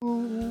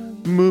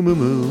Moo moo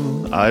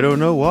moo. I don't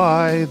know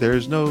why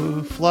there's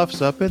no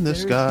fluffs up in the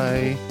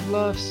sky. No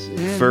fluffs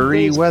in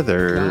Furry the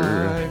weather.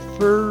 sky.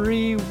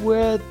 Furry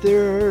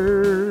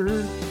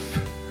weather.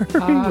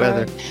 Furry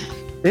weather.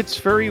 It's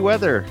furry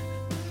weather.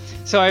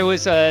 So I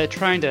was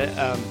trying to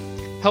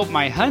help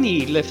my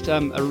honey lift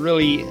a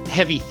really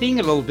heavy thing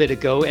a little bit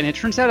ago, and it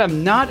turns out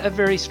I'm not a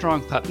very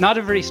strong pup. Not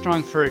a very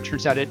strong fur, it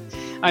turns out.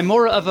 I'm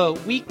more of a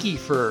weaky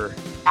fur.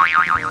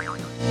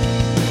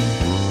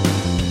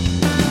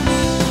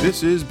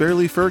 This is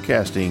Barely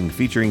Furcasting,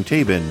 featuring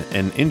Tabin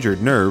and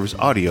Injured Nerves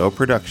audio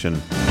production.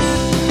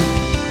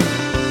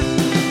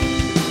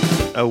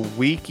 A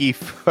weaky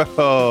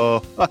fur.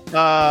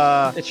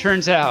 It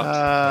turns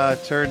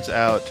out. Turns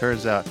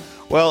out.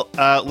 Well,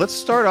 let's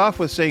start off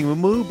with saying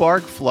Moo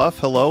Bark Fluff,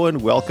 hello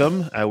and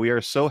welcome. We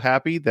are so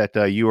happy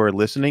that you are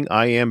listening.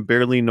 I am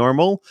Barely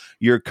Normal,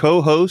 your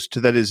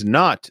co-host that is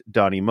not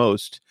Donnie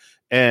Most.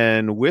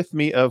 And with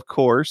me, of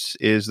course,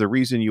 is the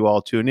reason you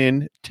all tune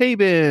in,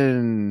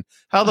 Tabin.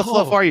 How the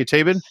fluff are you,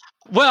 Tabin?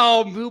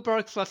 Well, Moo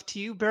Bark Fluff to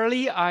you,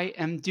 Barely. I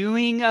am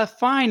doing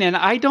fine, and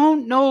I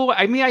don't know.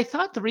 I mean, I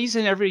thought the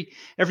reason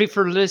every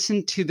fur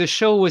listened to the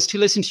show was to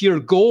listen to your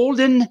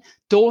golden,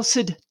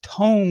 dulcet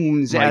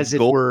tones, as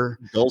it were.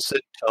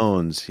 Dulcet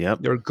tones, yep.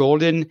 Your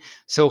golden.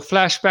 So,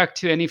 flashback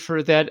to any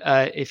fur that,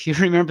 if you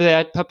remember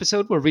that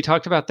episode where we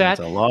talked about that.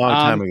 That's a long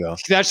time ago.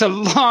 That's a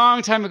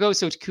long time ago,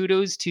 so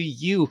kudos to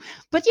you.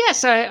 But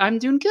yes, I'm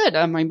doing good.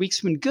 My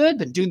week's been good.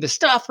 Been doing the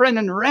stuff,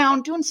 running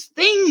around, doing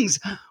things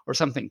or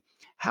something.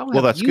 How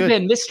have you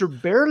been,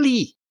 Mr.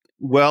 Barely?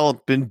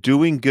 Well, been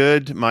doing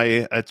good.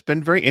 It's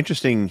been very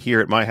interesting here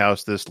at my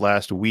house this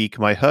last week.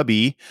 My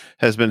hubby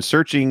has been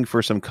searching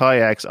for some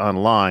kayaks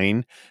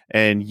online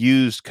and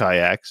used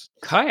kayaks.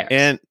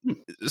 And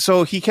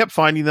so he kept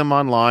finding them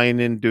online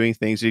and doing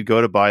things. He'd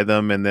go to buy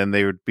them and then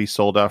they would be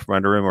sold out from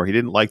under him, or he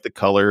didn't like the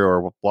color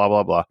or blah,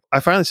 blah, blah. I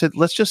finally said,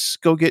 let's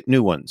just go get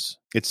new ones.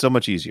 It's so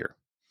much easier.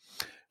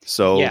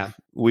 So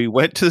we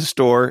went to the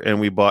store and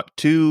we bought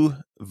 2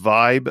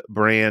 Vibe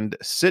brand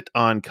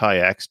sit-on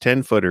kayaks,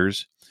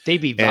 10-footers. They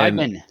be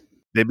vibing.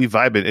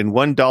 And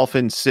 1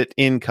 Dolphin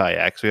sit-in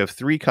kayak. So we have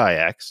 3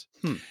 kayaks.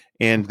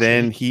 And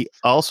then he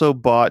also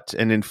bought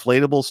an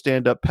inflatable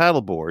stand-up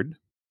paddleboard.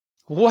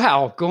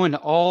 Wow, going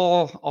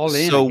all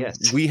in. So I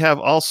guess. We have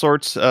all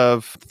sorts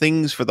of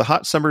things for the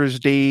hot summer's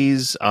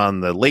days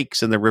on the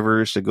lakes and the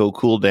rivers to go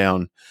cool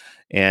down.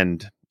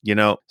 And,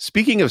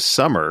 speaking of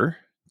summer,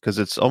 because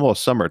it's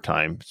almost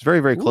summertime, it's very,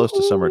 very close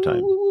to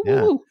summertime.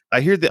 Yeah. I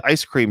hear the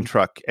ice cream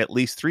truck at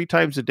least 3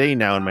 times a day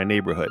now in my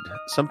neighborhood.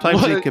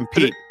 Sometimes they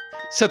compete.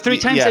 So 3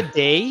 times a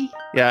day?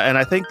 Yeah, and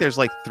I think there's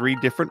like 3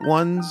 different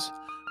ones.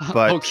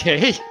 But,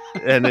 okay.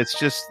 And it's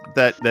just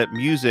that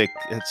music.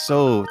 It's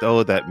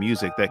that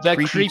music, that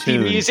creepy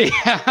tune. Music.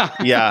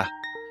 Yeah.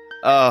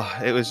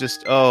 It's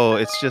just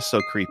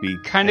so creepy.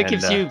 Kind of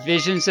gives you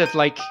visions of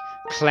like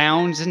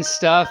clowns and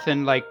stuff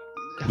and like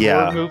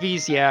horror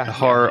movies. Yeah.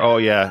 Horror. Oh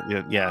yeah.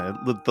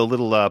 The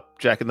little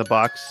Jack in the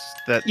Box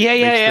that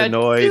makes the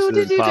noise and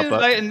then pop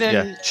up. And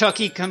then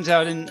Chucky comes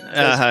out and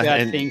does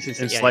bad things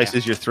and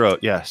slices your throat.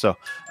 Yeah. So,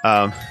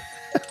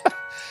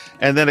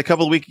 and then a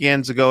couple of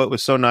weekends ago, it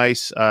was so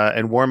nice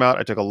and warm out.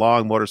 I took a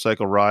long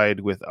motorcycle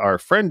ride with our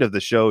friend of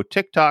the show,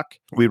 TikTok.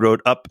 We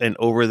rode up and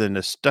over the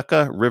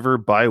Nestucca River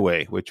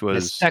Byway, which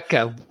was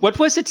Nestucca. What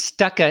was it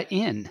Stucca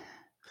in?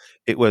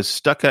 It was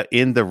Stucca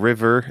in the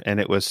river,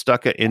 and it was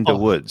Stucca in the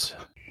woods.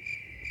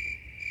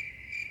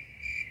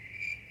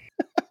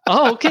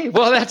 Oh, okay.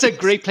 Well, that's a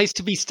great place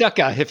to be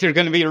Stucca if you're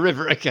going to be a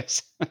river, I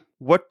guess.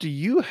 What do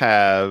you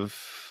have,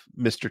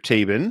 Mr.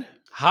 Tabin?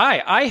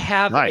 Hi, I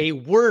have a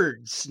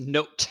words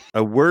note.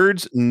 A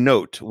words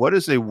note. What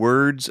is a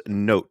words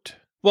note?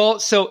 Well,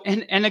 so,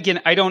 and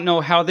again, I don't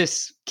know how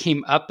this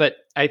came up, but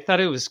I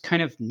thought it was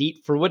kind of neat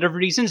for whatever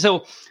reason.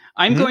 So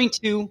I'm going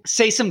to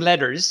say some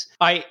letters,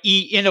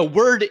 i.e. in a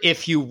word,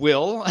 if you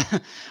will.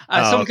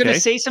 I'm going to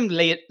say some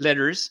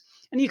letters.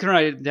 And you can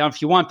write it down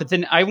if you want, but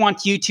then I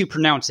want you to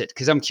pronounce it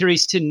because I'm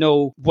curious to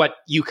know what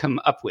you come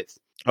up with.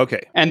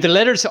 Okay. And the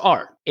letters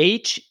are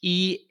Hearthat.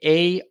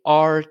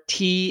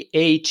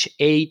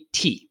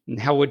 And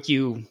how would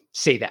you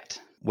say that?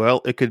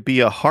 Well, it could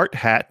be a heart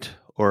hat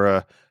or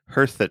a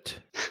hearthet.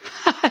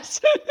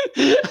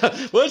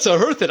 What's a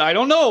hearthet? I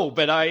don't know,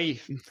 but I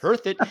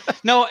hearth it.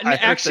 No, I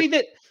hearth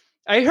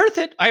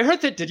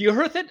it. Did you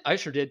hearth it? I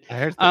sure did.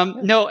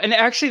 No, and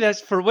actually that's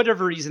for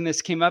whatever reason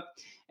this came up.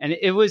 And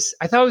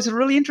I thought it was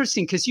really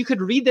interesting because you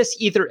could read this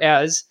either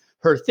as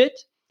hearth it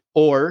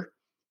or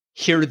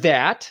hear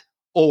that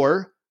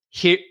or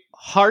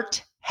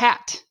heart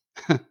hat.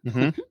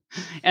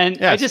 And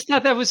yes. I just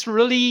thought that was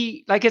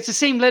really it's the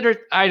same letter.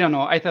 I don't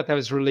know. I thought that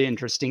was really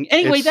interesting.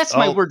 Anyway, that's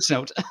my words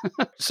note.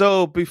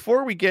 So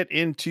before we get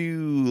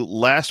into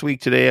last week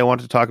today, I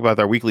want to talk about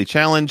our weekly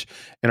challenge.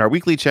 And our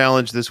weekly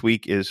challenge this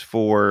week is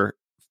for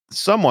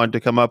someone to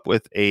come up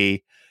with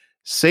a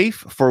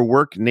safe for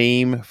work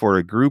name for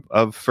a group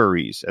of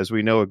furries. As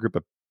we know, a group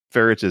of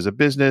ferrets is a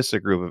business, a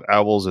group of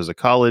owls is a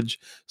college.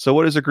 So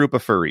what is a group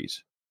of furries?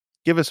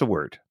 Give us a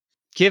word.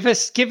 Give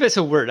us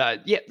a word.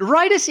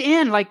 Write us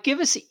in. Like, give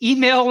us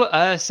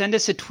email, send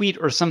us a tweet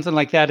or something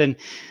like that,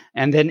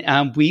 and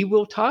then we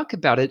will talk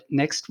about it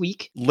next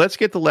week. Let's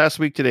get the last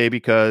week today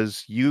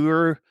because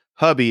your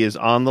hubby is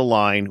on the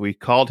line. We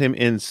called him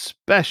in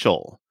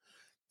special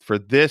for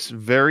this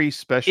very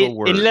special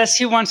word. Unless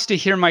he wants to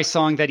hear my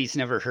song that he's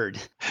never heard.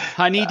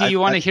 Honey, do you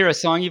want to hear a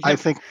song you've never? I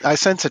think I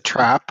sense a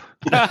trap.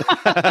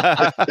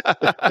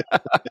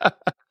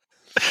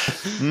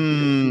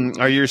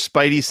 Are your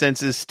spidey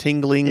senses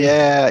tingling?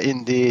 Yeah,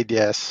 indeed,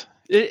 yes.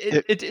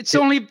 It's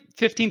only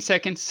 15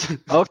 seconds.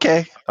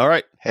 Okay. All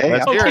right. Hey,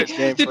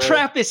 the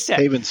trap is set.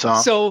 Haven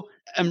song. So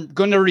I'm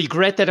going to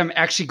regret that I'm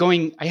actually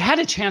going. I had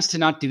a chance to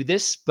not do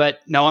this, but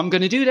no, I'm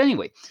going to do it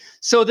anyway.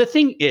 So the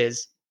thing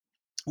is,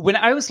 when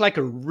I was like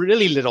a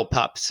really little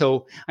pup,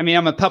 so I mean,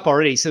 I'm a pup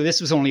already, so this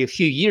was only a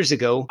few years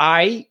ago,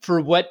 I, for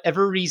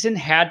whatever reason,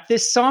 had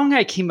this song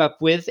I came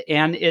up with,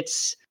 and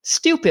it's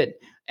stupid.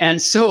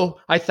 And so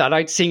I thought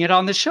I'd sing it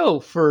on the show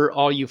for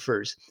all you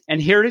furs.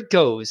 And here it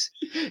goes.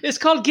 It's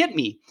called Get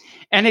Me.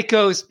 And it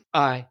goes,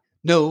 I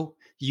know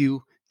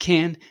you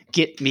can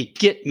get me,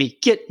 get me,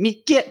 get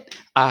me, get.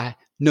 I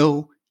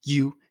know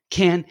you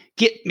can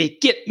get me,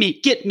 get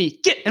me, get me,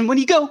 get. And when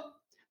you go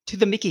to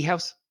the Mickey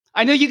house,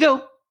 I know you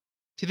go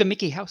to the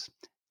Mickey house.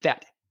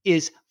 That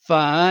is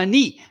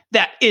funny.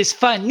 That is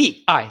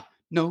funny. I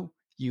know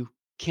you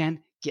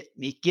can get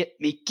me, get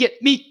me,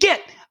 get me,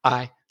 get.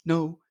 I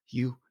know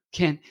you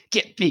can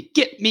get me,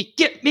 get me,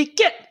 get me,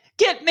 get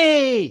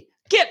me,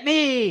 get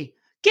me,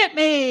 get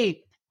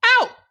me,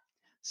 ow!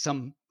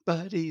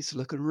 Somebody's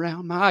looking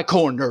around my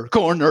corner.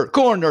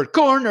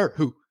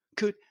 Who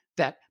could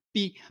that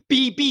be?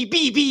 Bee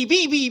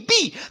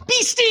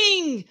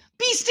sting,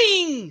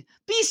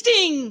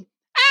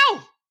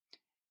 ow!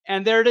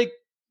 And there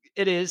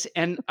it is,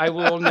 and I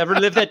will never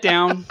live that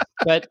down,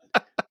 but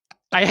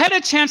I had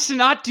a chance to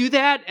not do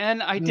that,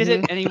 and I did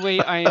it anyway.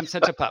 I am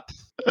such a pup.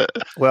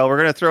 Well, we're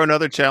going to throw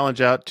another challenge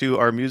out to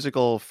our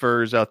musical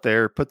furs out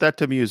there. Put that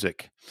to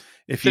music.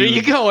 There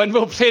you go, and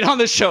we'll play it on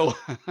the show.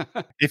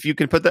 If you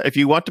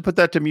want to put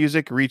that to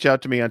music, reach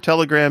out to me on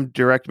Telegram,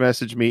 direct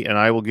message me, and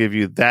I will give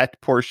you that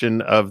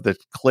portion of the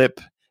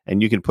clip,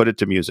 and you can put it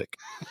to music.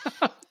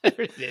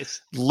 There it is.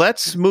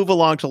 Let's move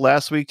along to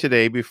last week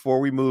today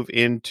before we move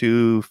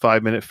into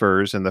 5-minute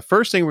furs. And the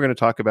first thing we're going to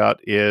talk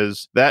about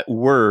is that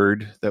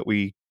word that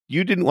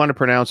you didn't want to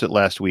pronounce it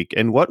last week.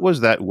 And what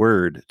was that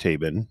word,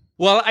 Tabin?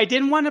 Well, I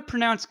didn't want to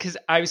pronounce because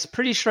I was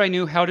pretty sure I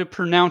knew how to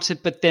pronounce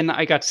it, but then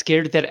I got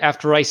scared that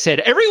after I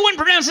said everyone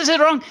pronounces it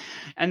wrong,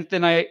 and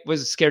then I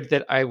was scared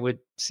that I would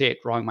say it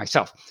wrong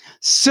myself.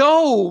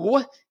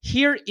 So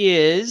here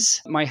is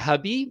my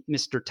hubby,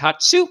 Mr.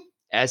 Tatsu,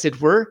 as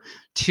it were,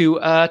 to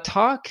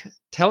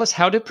tell us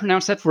how to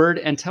pronounce that word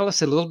and tell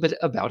us a little bit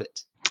about it.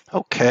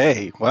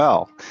 Okay,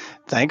 well,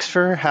 thanks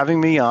for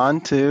having me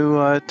on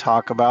to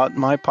talk about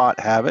my pot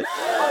habit.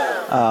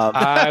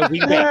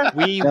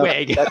 We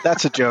wag.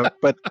 That's a joke,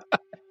 but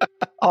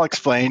I'll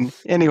explain.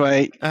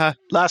 Anyway,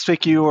 last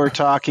week you were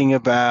talking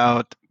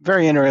about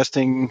very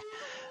interesting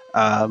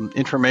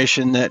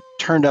information that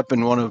turned up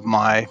in one of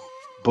my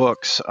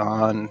books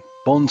on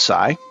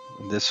bonsai.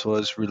 This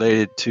was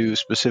related to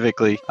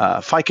specifically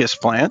ficus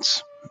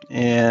plants,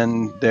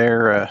 and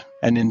they're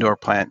an indoor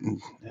plant,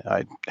 and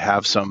I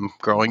have some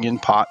growing in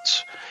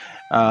pots.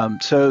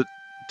 So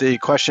the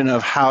question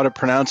of how to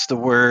pronounce the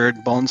word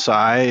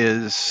bonsai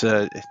is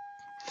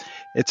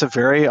it's a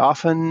very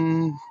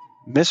often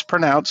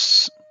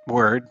mispronounced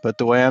word, but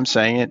the way I'm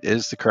saying it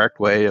is the correct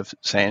way of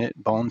saying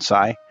it,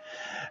 bonsai.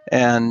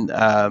 And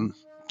I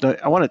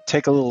want to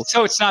take a little...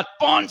 So it's not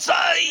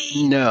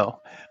bonsai! No.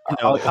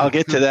 I'll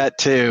get to that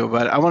too,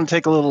 but I want to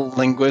take a little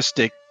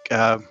linguistic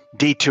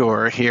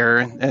detour here.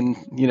 And,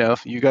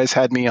 you guys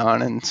had me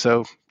on, and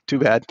so too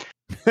bad.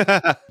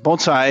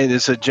 Bonsai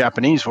is a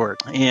Japanese word,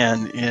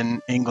 and in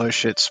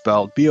English it's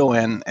spelled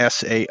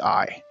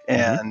B-O-N-S-A-I.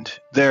 And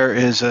there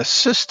is a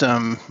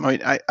system,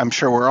 I'm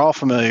sure we're all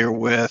familiar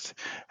with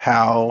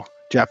how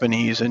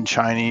Japanese and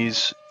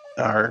Chinese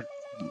are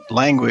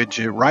language,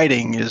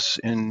 writing is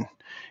in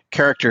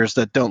characters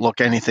that don't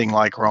look anything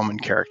like Roman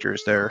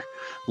characters. They're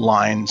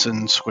lines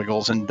and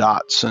squiggles and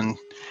dots and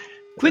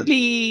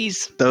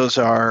quigglies. Those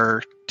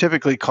are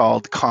typically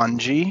called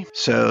kanji.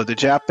 So the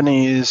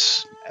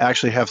Japanese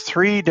actually have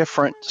 3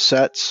 different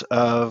sets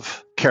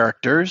of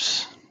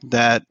characters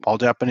that all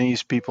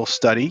Japanese people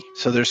study.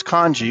 So there's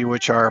kanji,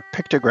 which are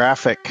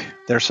pictographic.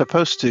 They're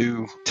supposed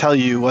to tell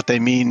you what they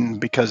mean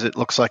because it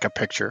looks like a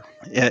picture.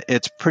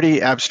 It's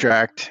pretty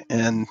abstract,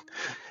 and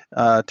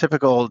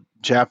typical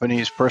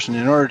Japanese person,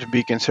 in order to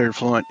be considered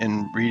fluent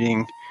in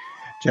reading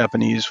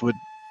Japanese, would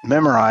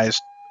memorize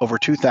over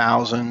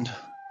 2,000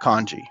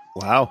 kanji.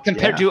 Wow.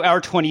 Compared to our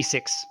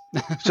 26.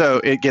 So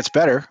it gets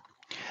better.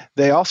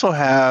 They also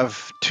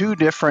have 2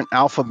 different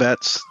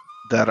alphabets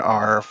that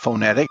are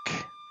phonetic,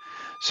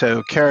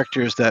 so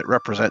characters that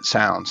represent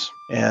sounds.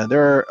 And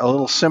they're a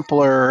little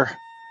simpler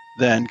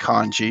than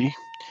kanji.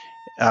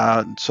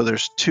 So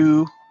there's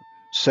 2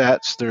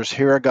 sets. There's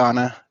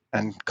hiragana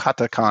and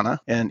katakana,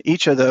 and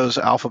each of those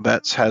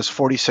alphabets has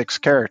 46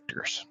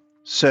 characters.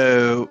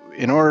 So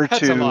in order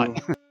to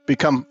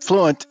become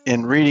fluent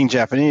in reading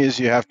Japanese,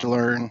 you have to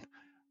learn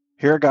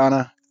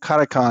hiragana,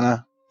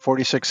 katakana,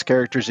 46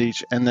 characters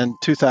each, and then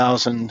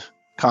 2,000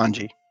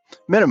 kanji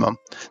minimum.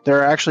 There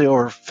are actually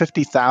over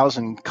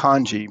 50,000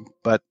 kanji,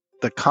 but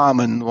the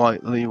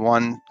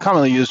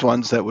commonly used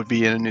ones that would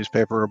be in a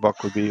newspaper or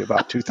book would be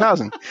about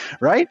 2,000,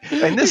 right?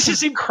 And this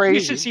is crazy.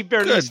 You should see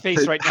Bernie's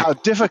face right now. How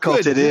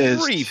difficult it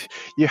is.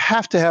 You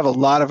have to have a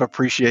lot of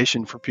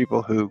appreciation for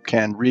people who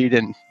can read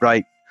and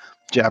write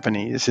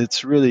Japanese.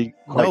 It's really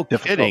quite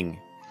difficult. No kidding.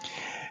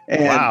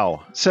 And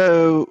wow.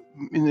 So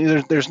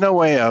there's no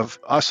way of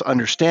us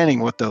understanding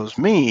what those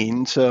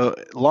mean. So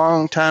a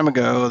long time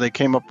ago, they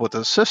came up with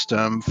a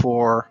system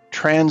for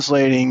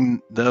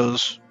translating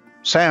those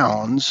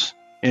sounds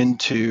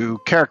into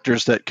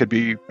characters that could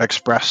be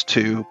expressed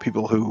to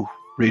people who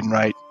read and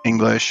write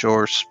English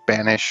or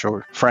Spanish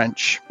or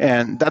French.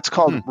 And that's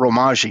called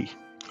romaji,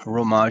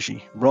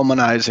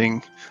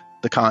 romanizing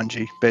the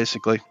kanji,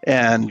 basically.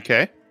 And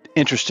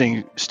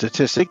interesting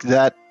statistic,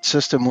 that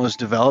system was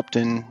developed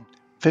in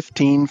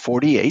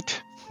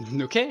 1548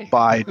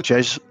 by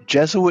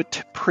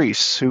Jesuit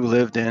priests who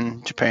lived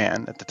in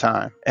Japan at the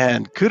time.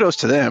 And kudos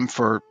to them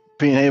for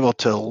being able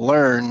to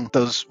learn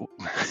those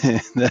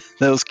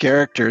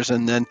characters,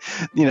 and then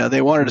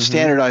they wanted a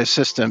standardized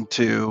system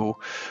to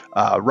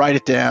write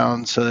it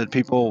down so that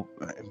people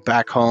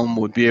back home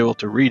would be able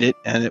to read it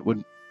and it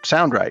would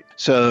sound right.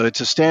 So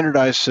it's a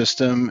standardized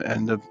system,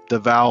 and the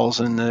vowels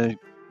and the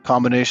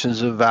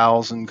combinations of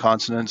vowels and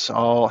consonants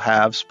all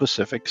have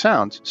specific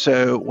sounds.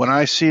 So when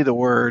I see the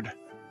word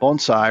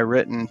bonsai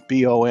written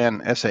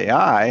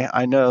Bonsai,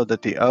 I know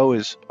that the O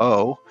is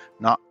O,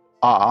 not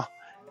Ah,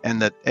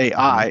 and that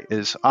AI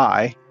is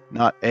I,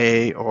 not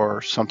A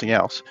or something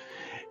else.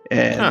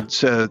 And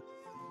so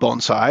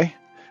bonsai,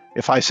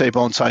 if I say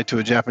bonsai to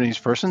a Japanese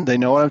person, they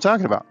know what I'm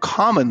talking about.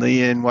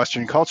 Commonly in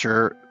Western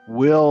culture,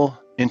 we'll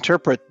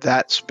interpret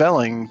that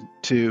spelling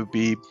to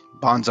be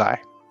bonsai.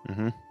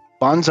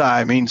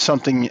 Bonsai means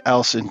something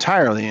else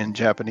entirely in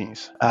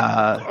Japanese.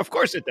 Of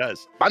course it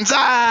does.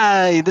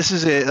 Bonsai! This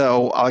is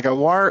like a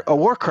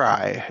war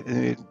cry.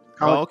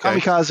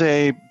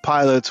 Kamikaze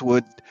pilots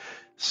would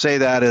say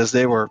that as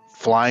they were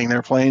flying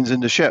their planes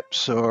into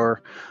ships,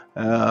 or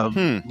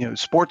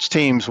sports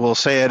teams will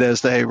say it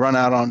as they run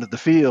out onto the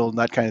field,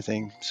 that kind of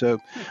thing. So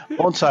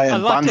bonsai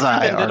and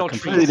bonsai are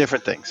completely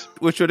different things.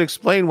 Which would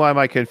explain why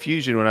my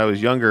confusion when I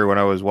was younger, when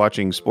I was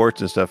watching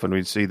sports and stuff, and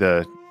we'd see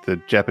the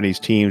Japanese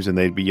teams and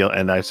they'd be yelling,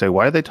 and I say,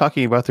 why are they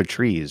talking about their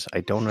trees? I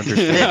don't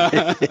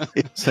understand.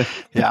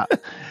 Yeah.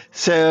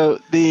 So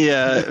we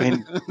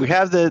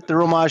have the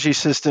romaji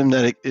system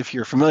that, if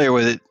you're familiar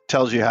with it,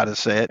 tells you how to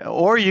say it.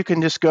 Or you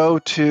can just go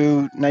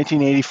to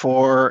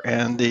 1984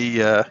 and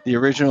the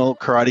original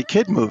Karate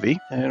Kid movie,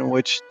 in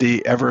which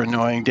the ever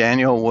annoying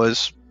Daniel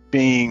was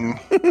being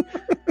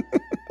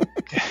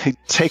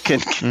taken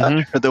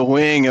under the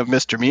wing of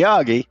Mr.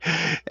 Miyagi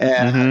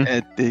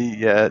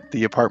at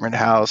the apartment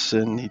house,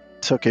 and he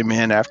took him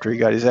in after he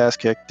got his ass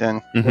kicked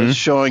and was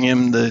showing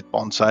him the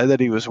bonsai that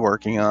he was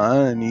working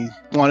on, and he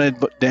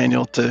wanted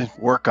Daniel to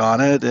work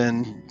on it,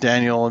 and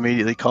Daniel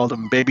immediately called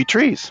them baby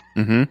trees.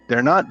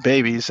 They're not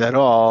babies at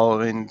all.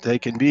 I mean, they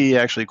can be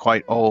actually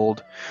quite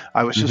old.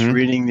 I was just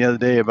reading the other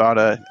day about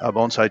a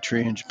bonsai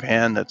tree in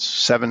Japan that's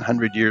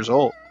 700 years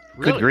old.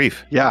 Really? Good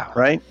grief. Yeah,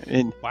 right?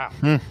 And wow.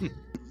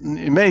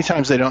 Many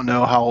times they don't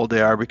know how old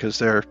they are because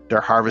they're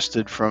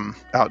harvested from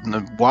out in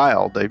the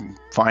wild. They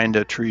find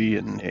a tree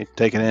and they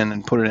take it in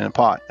and put it in a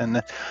pot.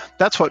 And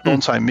that's what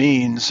bonsai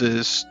means,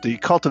 is the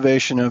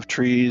cultivation of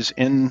trees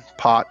in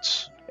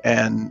pots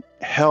and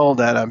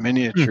held at a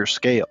miniature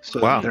scale. So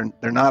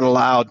they're not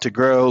allowed to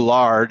grow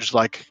large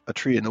like a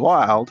tree in the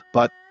wild,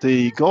 but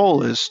the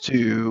goal is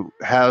to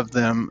have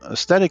them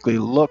aesthetically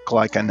look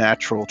like a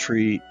natural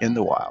tree in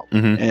the wild.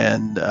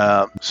 And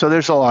so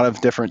there's a lot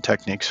of different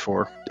techniques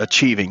for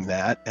achieving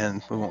that,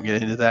 and we won't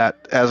get into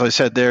that. As I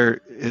said,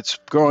 it's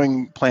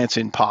growing plants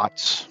in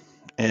pots,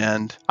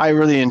 and I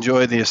really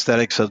enjoy the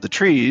aesthetics of the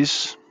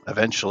trees.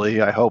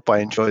 Eventually, I hope I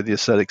enjoy the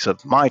aesthetics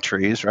of my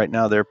trees. Right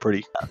now, they're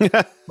pretty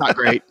not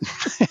great.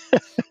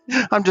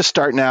 I'm just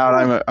starting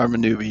out. I'm a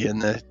newbie in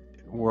the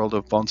world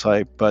of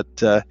bonsai,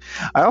 but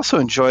I also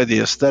enjoy the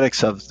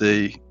aesthetics of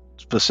the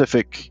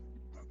specific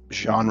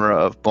genre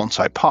of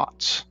bonsai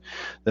pots.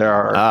 There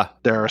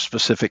are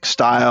specific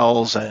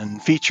styles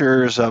and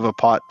features of a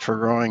pot for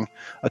growing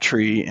a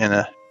tree in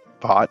a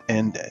pot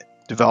and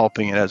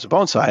developing it as a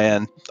bonsai.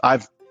 And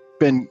I've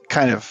been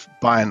kind of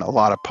buying a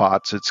lot of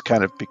pots. It's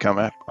kind of become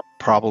a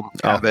problem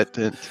habit,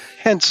 and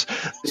hence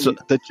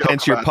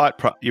your pot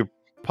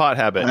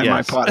habit. And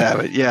my pot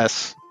habit,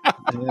 yes.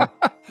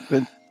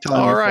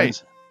 All right,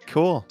 friends.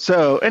 Cool.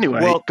 So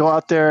anyway, go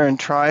out there and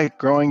try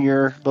growing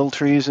your little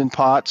trees in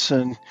pots,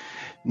 and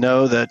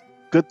know that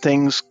good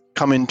things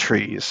come in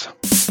trees.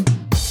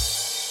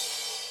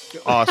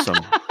 Awesome.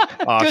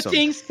 Awesome.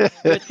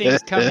 Good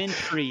things come in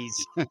threes.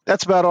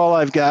 That's about all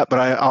I've got, but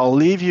I'll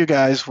leave you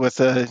guys with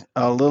a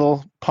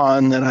little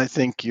pun that I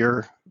think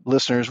your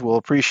listeners will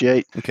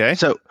appreciate. Okay.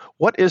 So,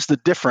 what is the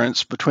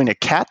difference between a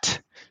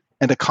cat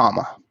and a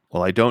comma?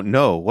 Well, I don't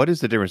know. What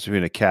is the difference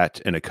between a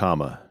cat and a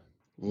comma?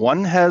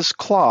 One has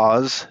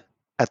claws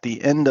at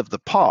the end of the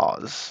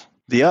pause.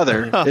 The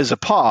other is a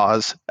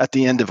pause at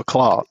the end of a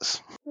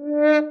clause.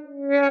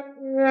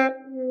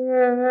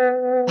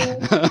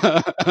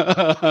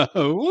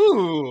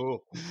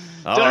 Ooh.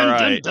 All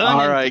right.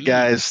 All right,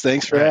 guys.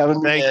 Thanks for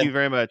having me. Thank you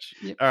very much.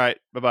 All right.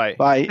 Bye-bye.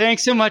 Bye.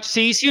 Thanks so much.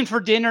 See you soon for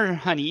dinner,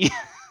 honey.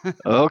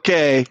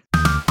 Okay.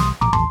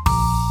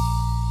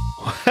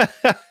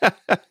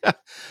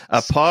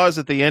 A pause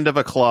at the end of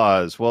a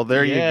clause. Well,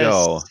 there you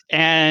go.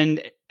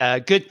 And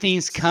good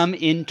things come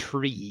in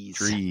trees.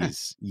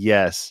 Trees.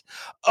 Yes.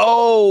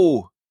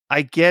 Oh,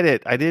 I get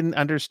it. I didn't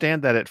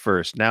understand that at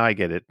first. Now I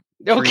get it.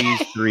 Okay.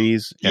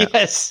 Trees. Yeah.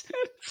 Yes.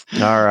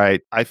 All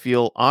right. I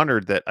feel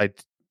honored that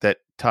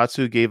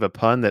Tatsu gave a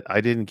pun that I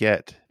didn't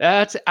get.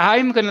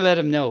 I'm going to let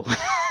him know.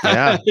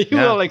 Yeah. You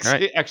will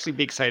right. actually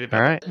be excited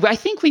about All it. I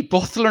think we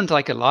both learned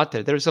like a lot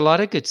there. There's a lot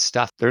of good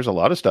stuff. There's a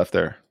lot of stuff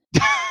there.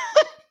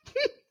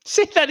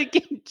 Say that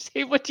again.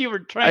 Say what you were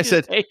trying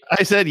to say.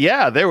 I said,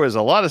 yeah, there was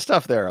a lot of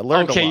stuff there. I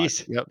learned a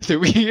lot. Yep.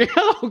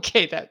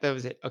 Okay, that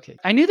was it. Okay.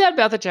 I knew that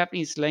about the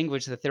Japanese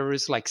language, that there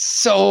was like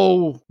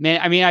so many.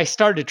 I mean, I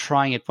started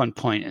trying at one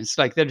point, and it's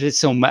like there's just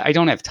so much. I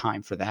don't have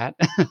time for that.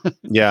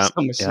 Yeah. So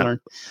much to learn.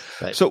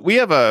 But. So we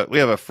have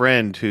a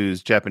friend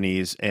who's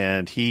Japanese,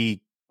 and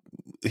he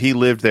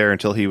lived there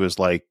until he was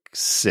like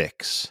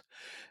 6.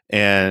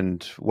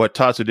 And what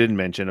Tatsu didn't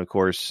mention, of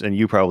course, and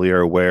you probably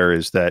are aware,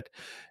 is that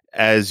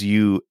as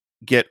you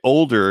get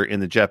older in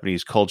the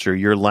Japanese culture,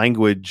 your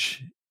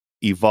language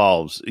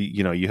evolves.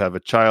 You know, you have a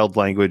child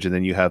language and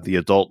then you have the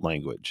adult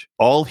language.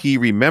 All he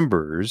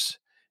remembers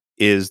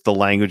is the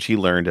language he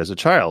learned as a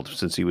child,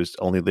 since he was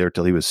only there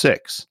till he was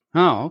 6.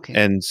 Oh, okay.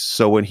 And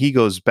so when he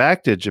goes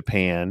back to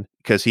Japan,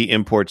 because he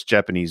imports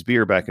Japanese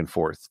beer back and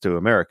forth to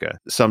America,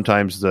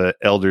 sometimes the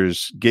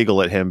elders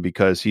giggle at him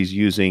because he's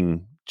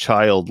using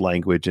child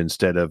language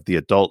instead of the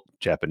adult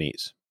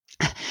Japanese.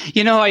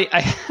 You know,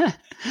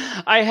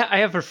 I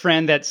have a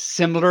friend that's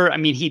similar. I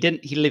mean, he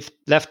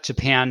left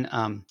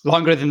Japan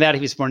longer than that.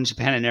 He was born in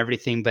Japan and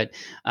everything, but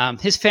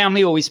his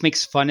family always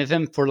makes fun of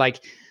him for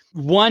like,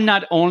 one,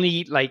 not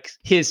only like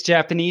his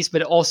Japanese,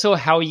 but also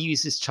how he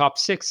uses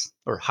chopsticks,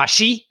 or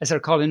hashi, as they're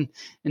called in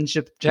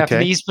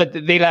Japanese. Okay.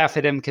 But they laugh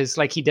at him because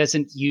like he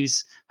doesn't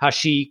use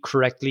hashi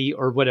correctly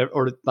or whatever,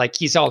 or like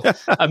he's all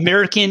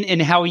American in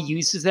how he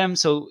uses them.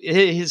 So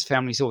his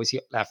family's always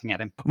laughing at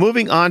him.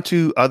 Moving on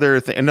to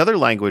another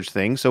language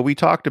thing. So we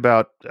talked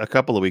about a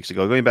couple of weeks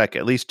ago, going back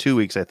at least 2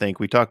 weeks, I think,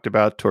 we talked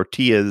about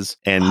tortillas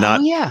and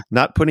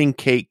not putting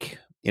cake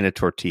in a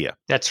tortilla.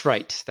 That's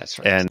right.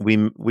 And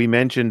I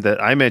mentioned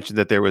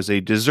that there was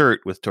a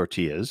dessert with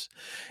tortillas,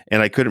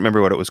 and I couldn't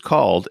remember what it was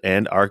called.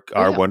 And our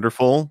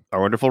wonderful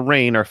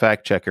Rain, our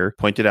fact checker,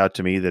 pointed out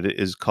to me that it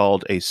is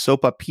called a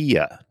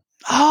sopapilla.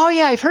 Oh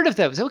yeah, I've heard of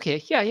those.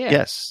 Okay, yeah.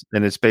 Yes,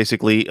 and it's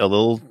basically a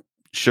little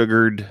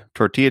sugared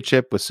tortilla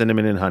chip with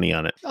cinnamon and honey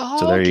on it. Oh,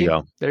 so there you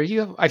go. There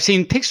you go. I've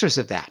seen pictures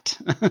of that.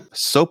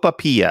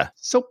 Sopapilla.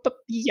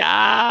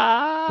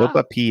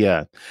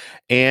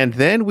 And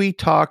then we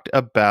talked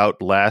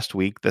about last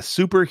week the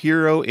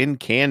superhero in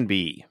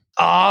Canby.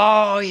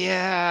 Oh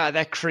yeah,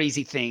 that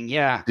crazy thing.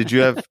 Yeah. Did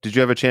you have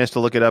a chance to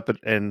look it up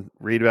and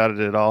read about it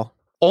at all?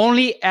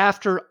 Only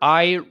after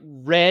I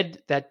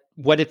read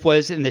what it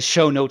was in the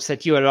show notes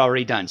that you had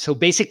already done. So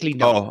basically,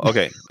 no. Oh,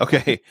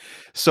 okay.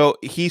 So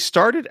he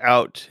started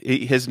out,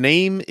 his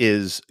name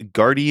is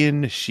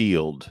Guardian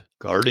Shield.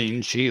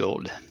 Guardian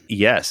Shield.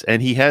 Yes,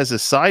 and he has a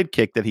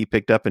sidekick that he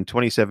picked up in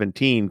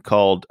 2017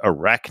 called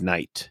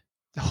Arachnite.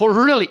 Oh,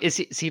 really? Is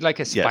he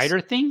like a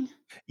spider thing?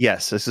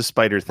 Yes, it's a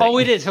spider thing. Oh,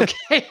 it is.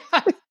 Okay.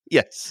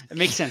 Yes. It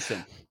makes sense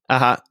then.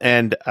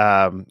 And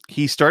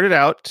he started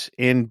out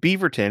in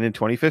Beaverton in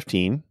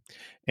 2015.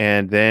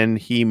 And then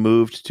he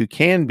moved to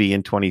Canby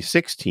in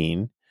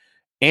 2016,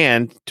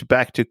 and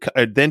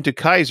then to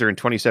Kaiser in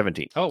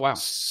 2017. Oh wow!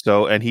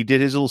 So, and he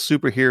did his little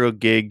superhero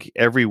gig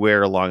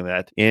everywhere along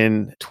that.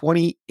 In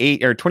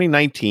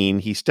 2019,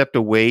 he stepped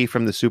away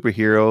from the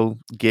superhero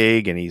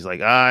gig, and he's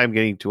like, I'm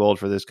getting too old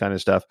for this kind of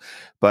stuff.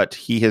 But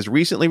he has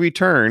recently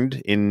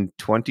returned in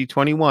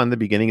 2021, the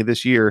beginning of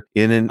this year,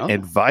 in an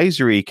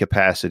advisory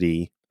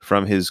capacity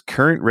from his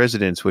current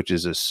residence, which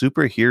is a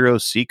superhero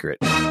secret.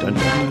 Dun, dun,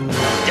 dun.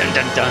 Dun,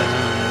 dun, dun.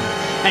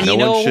 And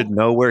no one should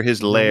know where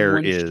his lair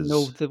is.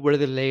 Where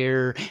the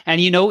lair. And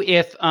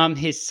if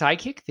his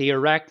psychic, the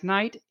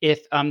Arachnite,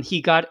 if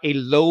he got a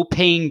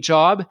low-paying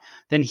job,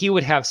 then he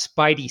would have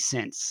Spidey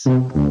sense.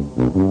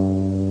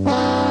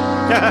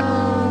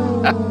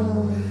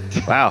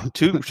 Wow,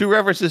 two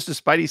references to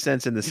Spidey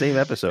sense in the same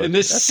episode.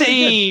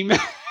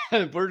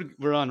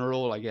 We're on a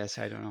roll, I guess.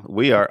 I don't know.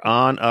 We are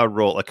on a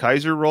roll. A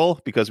Kaiser roll,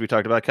 because we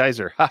talked about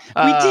Kaiser.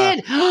 We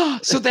did.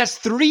 So that's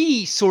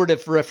 3 sort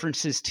of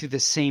references to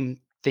the same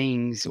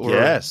things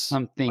or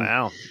something.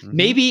 Wow.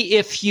 Maybe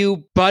if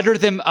you butter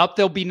them up,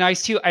 they'll be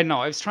nice to you. I know.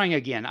 I was trying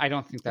again. I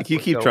don't think that you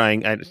keep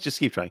trying. Just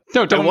keep trying.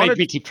 No, don't make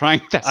me keep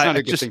trying. That's not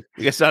a good thing.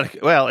 It's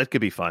not. Well, it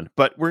could be fun,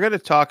 but we're going to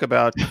talk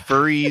about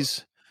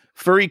furries.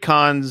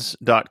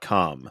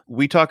 Furrycons.com.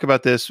 We talk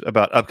about this,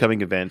 about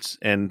upcoming events,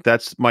 and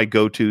that's my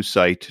go-to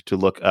site to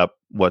look up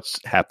what's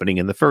happening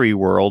in the furry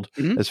world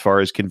as far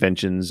as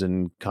conventions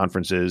and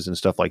conferences and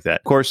stuff like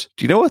that. Of course,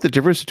 do you know what the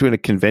difference between a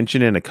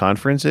convention and a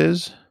conference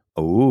is?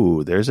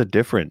 Oh, there's a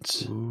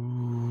difference.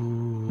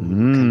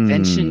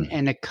 Convention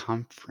and a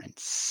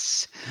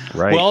conference.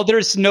 Right. Well,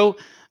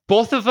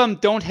 both of them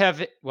don't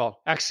have it. Well,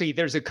 actually,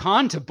 there's a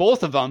con to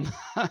both of them.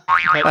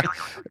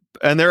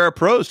 And there are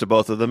pros to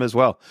both of them as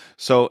well.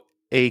 So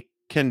a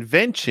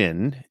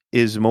convention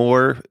is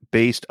more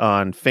based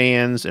on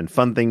fans and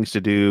fun things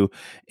to do,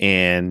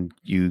 and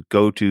you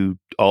go to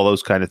all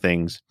those kind of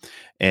things,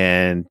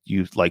 and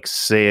you like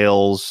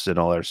sales and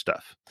all that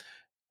stuff.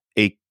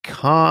 A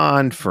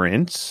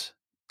conference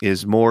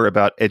is more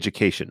about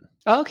education.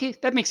 Oh, okay,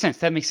 that makes sense.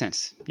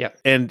 Yeah.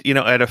 And,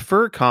 at a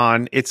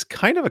FurCon, it's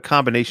kind of a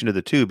combination of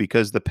the two,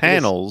 because the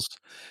panels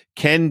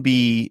can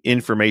be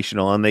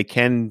informational and they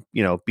can,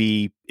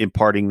 be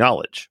imparting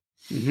knowledge.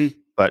 Mm-hmm.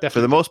 But Definitely.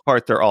 For the most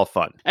part, they're all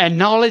fun. And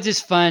knowledge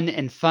is fun,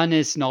 and fun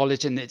is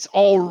knowledge, and it's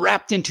all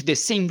wrapped into the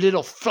same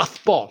little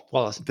fluff ball.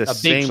 Well, a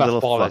big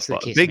fluff ball, as the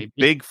case may be.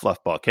 Big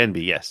fluff ball can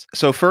be, yes.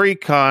 So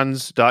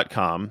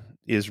furrycons.com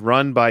is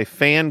run by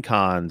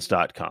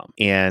fancons.com.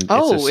 And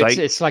it's a site.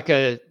 It's like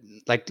a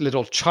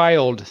little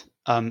child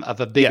of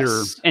a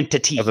bigger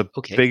entity. Of a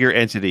bigger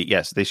entity,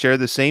 yes. They share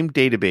the same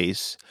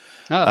database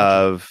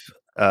of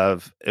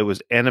it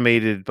was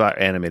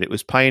it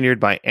was pioneered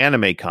by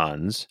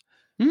AnimeCons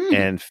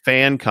and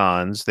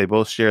FanCons. They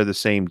both share the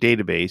same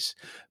database,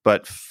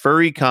 but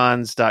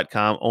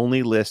furrycons.com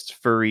only lists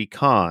furry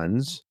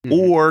cons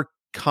or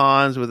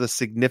cons with a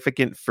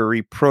significant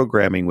furry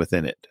programming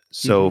within it.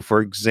 So,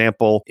 for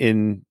example,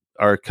 in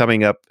our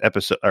coming up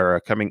episode or our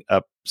coming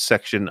up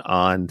section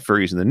on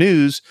furries in the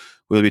news,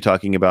 we'll be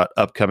talking about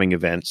upcoming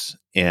events,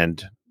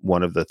 and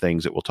one of the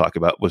things that we'll talk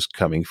about was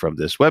coming from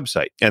this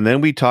website. And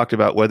then we talked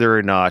about whether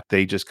or not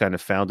they just kind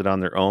of found it on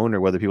their own, or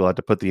whether people had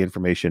to put the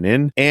information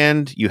in,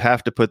 and you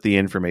have to put the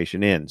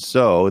information in.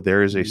 So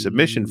there is a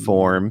submission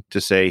form to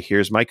say,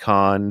 here's my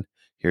con,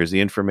 here's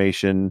the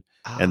information,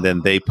 and then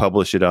they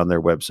publish it on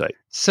their website.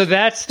 So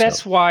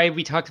that's why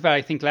we talked about,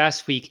 I think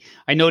last week,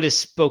 I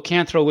noticed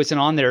Bocanthro wasn't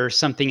on there or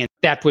something, and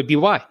that would be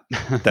why.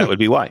 That would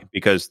be why,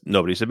 because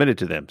nobody submitted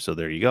to them. So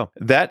there you go.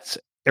 That's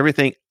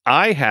everything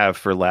I have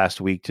for last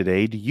week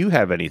today. Do you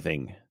have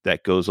anything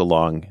that goes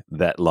along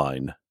that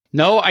line?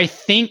 No, I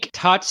think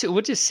Tatsu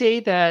would just say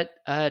that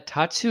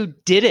Tatsu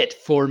did it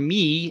for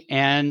me,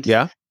 and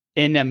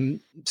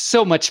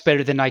so much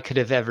better than I could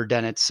have ever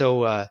done it.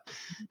 So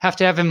have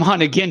to have him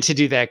on again to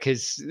do that,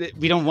 because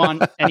we don't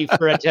want any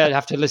Fred to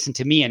have to listen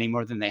to me any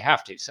more than they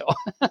have to.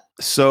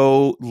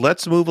 So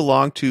let's move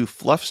along to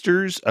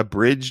Fluffster's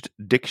Abridged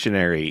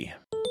Dictionary.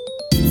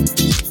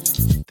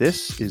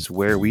 This is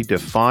where we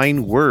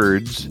define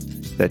words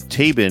that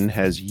Tabin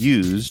has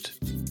used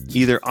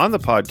either on the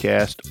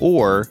podcast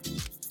or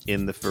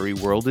in the furry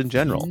world in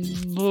general.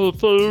 The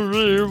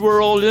furry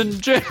world in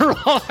general.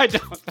 I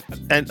don't.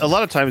 And a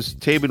lot of times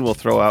Tabin will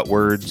throw out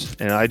words,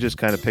 and I just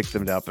kind of pick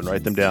them up and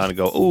write them down and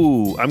go,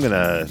 "Ooh, I'm going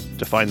to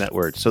define that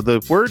word." So the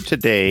word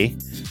today's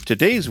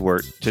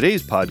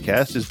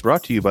podcast is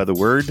brought to you by the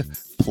word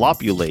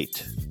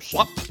plopulate.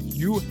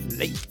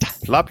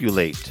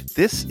 Plopulate.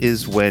 This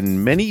is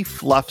when many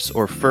fluffs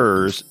or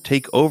furs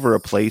take over a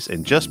place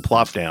and just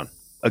plop down.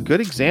 A good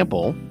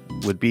example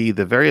would be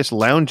the various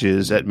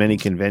lounges at many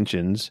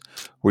conventions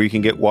where you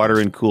can get water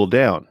and cool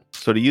down.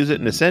 So to use it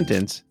in a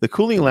sentence, the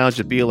cooling lounge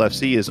at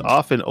BLFC is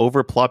often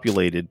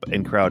overpopulated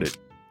and crowded.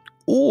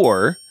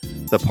 Or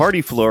the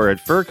party floor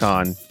at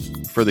FurCon,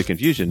 for the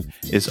confusion,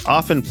 is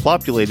often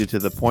plopulated to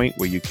the point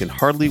where you can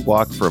hardly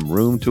walk from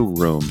room to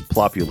room.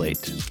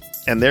 Plopulate.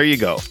 And there you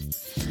go.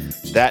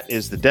 That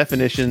is the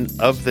definition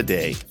of the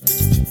day.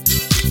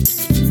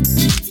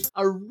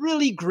 A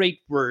really great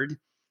word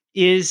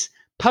is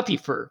puppy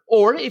fur,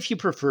 or if you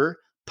prefer,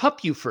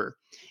 pupufur.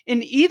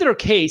 In either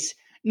case,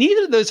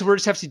 neither of those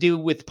words have to do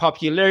with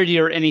popularity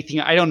or anything.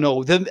 I don't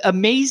know. The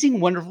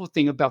amazing, wonderful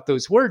thing about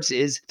those words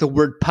is the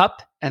word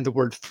pup and the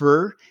word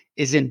fur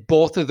is in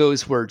both of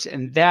those words.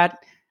 And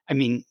that,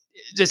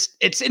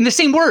 it's in the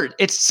same word.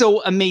 It's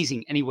so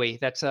amazing. Anyway,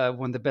 that's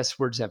one of the best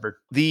words ever.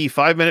 The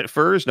 5-minute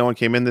furs, no one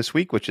came in this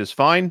week, which is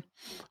fine.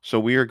 So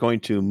we are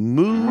going to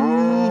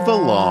move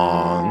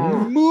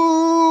along.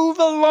 Move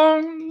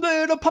along,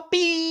 little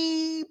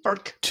puppy.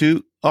 Bark.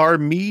 To our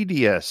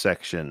media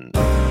section.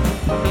 Pop,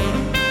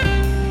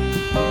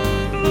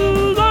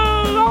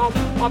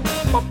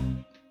 pop, pop.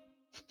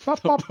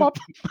 Pop, pop.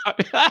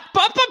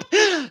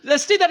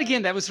 Let's do that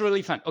again. That was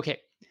really fun.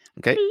 Okay.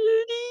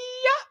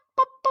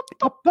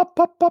 Pop, pop,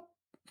 pop, pop.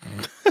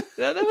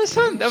 That was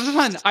fun.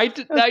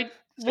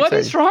 What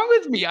is wrong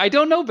with me? I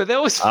don't know, but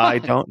that was fun. I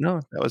don't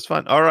know. That was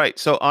fun. All right.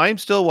 So I'm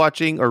still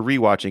watching, or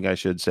rewatching, I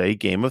should say,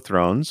 Game of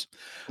Thrones.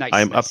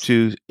 I'm up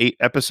to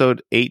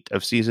episode 8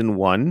 of season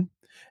 1,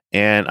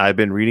 and I've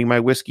been reading my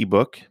whiskey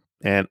book.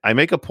 And I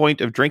make a point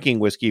of drinking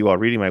whiskey while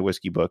reading my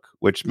whiskey book,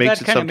 which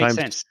makes it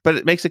sometimes, but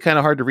it makes it kind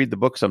of hard to read the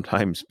book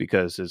sometimes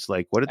because it's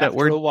like, what did that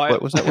word?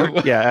 What was that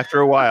word? Yeah, after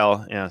a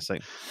while. Yeah, it's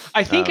like.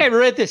 I think I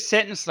read this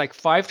sentence like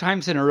 5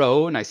 times in a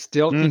row, and I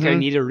still think I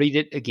need to read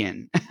it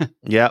again.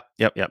 Yep.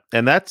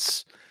 And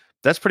that's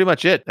pretty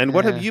much it. And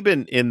what have you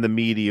been in the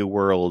media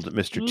world,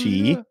 Mr.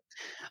 T?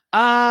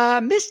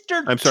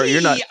 Mr. I'm sorry,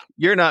 T.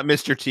 you're not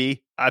Mr.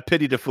 T. I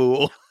pity the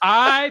fool.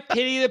 I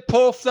pity the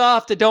poor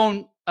stuff that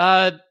don't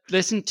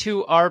listen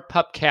to our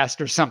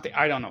pupcast or something.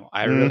 I don't know.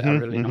 I really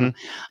don't know.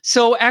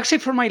 So actually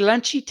for my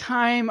lunchy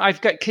time, I've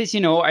got, because,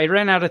 I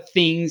ran out of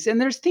things, and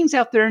there's things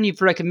out there and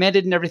you've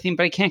recommended and everything,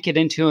 but I can't get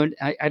into it.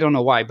 I don't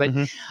know why. But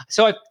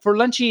so for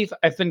lunchy,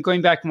 I've been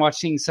going back and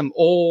watching some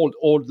old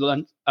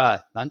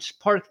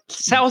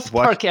South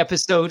Park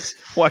episodes.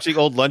 Watching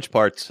old lunch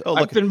parts. Oh,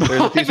 look, there's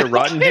a piece of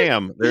rotten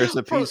ham. There's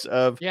a piece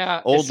of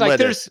old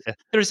lettuce.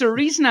 There's a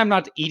reason I'm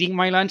not eating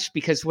my lunch,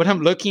 because what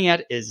I'm looking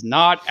at is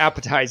not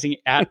appetizing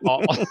at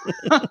all.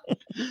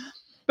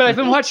 But I've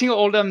been watching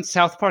old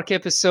South Park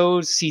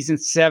episodes, season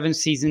 7,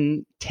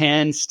 season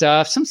 10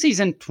 stuff, some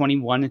season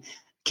 21.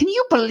 Can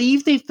you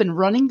believe they've been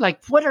running?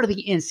 Like, what are they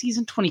in?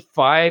 Season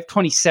 25,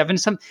 27,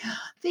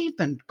 they've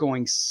been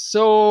going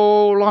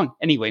so long.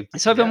 Anyway,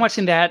 so I've been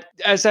watching that.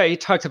 As I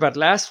talked about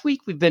last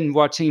week, we've been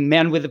watching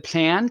Man with a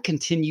Plan,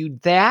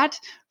 continued that.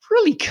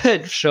 Really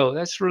good show.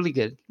 That's really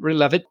good. Really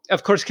love it.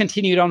 Of course,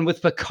 continued on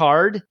with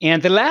Picard.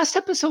 And the last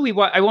episode,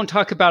 I won't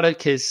talk about it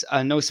because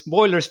no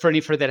spoilers for any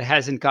for that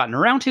hasn't gotten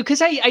around to,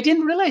 because I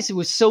didn't realize it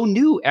was so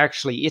new,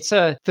 actually. It's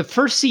the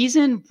first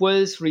season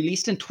was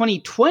released in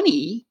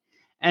 2020.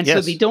 And so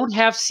they don't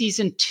have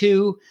season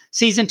 2.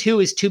 Season 2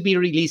 is to be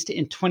released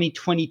in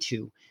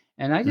 2022.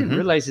 And I didn't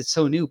realize it's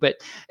so new, but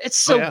it's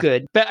so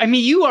good. But I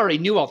mean, you already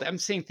knew all that. I'm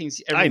saying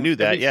things I knew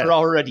that,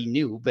 already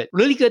knew, but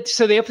really good.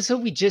 So the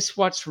episode we just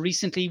watched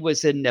recently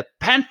was a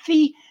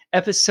Nepenthe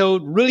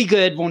episode. Really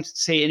good. Won't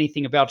say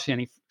anything about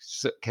it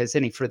because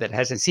any for that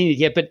hasn't seen it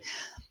yet. But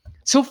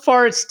so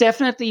far, it's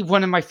definitely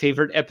one of my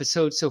favorite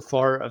episodes so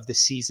far of the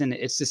season.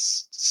 It's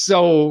just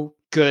so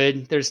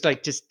good. There's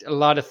like just a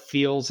lot of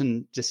feels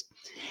and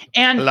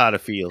a lot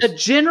of feels. The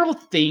general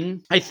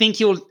thing, I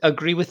think you'll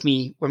agree with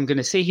me, what I'm going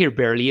to say here,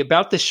 Barely,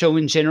 about the show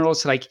in general.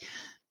 It's like,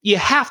 you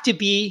have to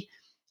be,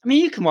 I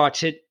mean, you can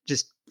watch it,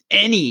 just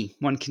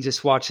anyone can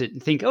just watch it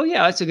and think, oh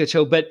yeah, that's a good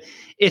show. But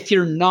if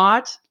you're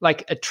not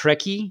like a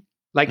Trekkie,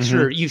 like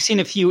sure, you've seen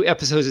a few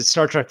episodes of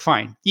Star Trek,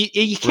 fine.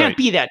 You can't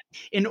be that.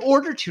 In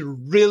order to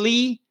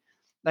really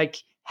like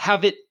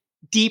have it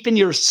deep in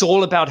your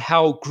soul about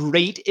how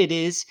great it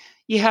is,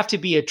 you have to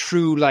be a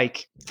true,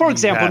 like, for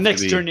example,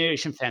 Next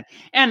Generation fan.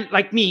 And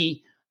like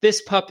me,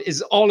 this pup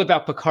is all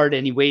about Picard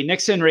anyway.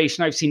 Next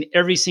Generation, I've seen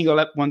every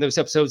single one of those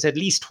episodes at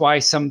least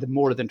twice, some of them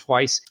more than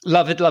twice.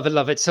 Love it, love it,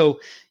 love it. So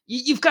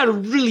you've got to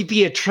really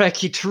be a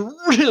Trekkie to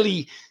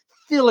really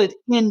feel it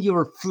in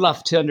your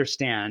fluff to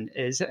understand.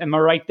 Am I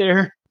right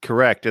there?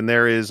 Correct. And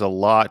there is a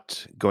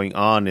lot going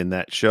on in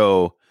that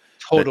show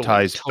that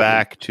ties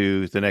back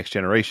to the Next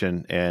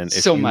Generation. And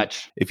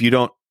if you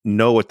don't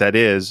know what that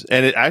is,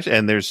 and it actually,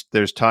 and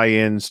there's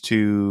tie-ins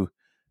to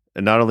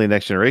not only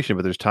Next Generation,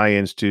 but there's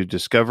tie-ins to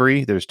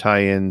Discovery, there's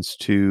tie-ins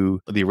to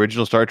the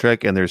original Star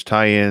Trek, and there's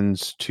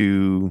tie-ins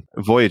to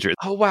Voyager.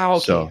 Oh wow,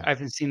 okay. So, I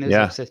haven't seen those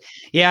episodes.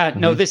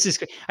 No, this is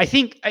great. I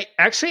think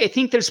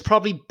there's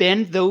probably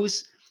been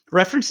those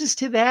references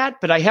to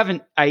that, but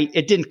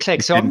it didn't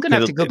click. So I'm gonna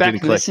have to go back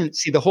and listen,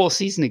 see the whole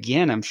season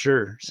again, I'm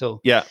sure. So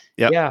yeah,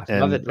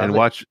 and, love it.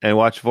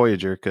 Watch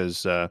Voyager,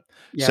 because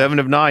 7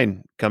 of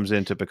 9 comes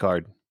into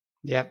Picard.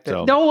 Yeah.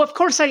 So. No, of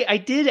course I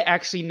did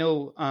actually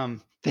know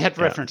that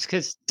reference,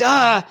 because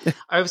I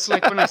was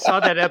like, when I saw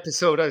that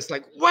episode, I was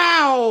like,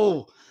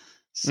 wow,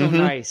 so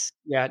nice.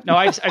 Yeah. No,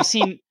 I've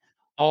seen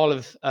all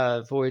of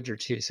Voyager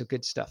too, so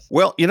good stuff.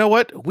 Well, you know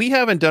what? We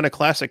haven't done a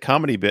classic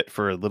comedy bit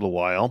for a little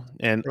while,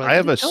 and I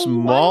have a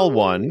small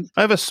one.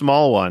 I have a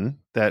small one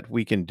that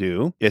we can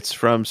do. It's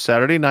from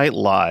Saturday Night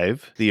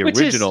Live, the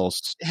original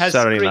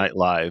Saturday Night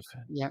Live.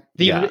 Yeah,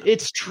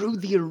 it's true,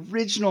 the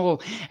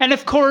original, and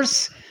of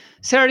course,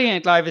 Saturday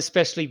Night Live,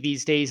 especially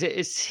these days,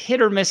 it's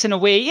hit or miss in a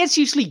way. It's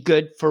usually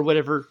good for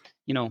whatever,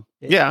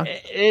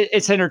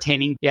 it's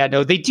entertaining. Yeah,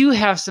 no, they do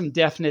have some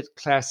definite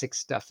classic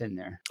stuff in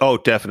there. Oh,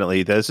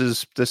 definitely. This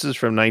is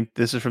from the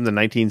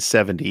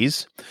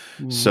 1970s.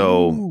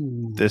 So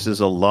this is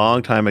a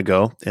long time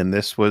ago, and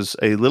this was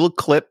a little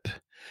clip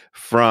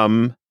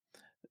from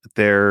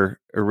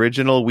their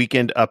original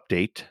Weekend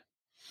Update.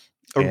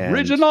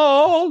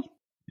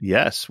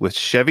 Yes, with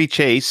Chevy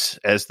Chase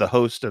as the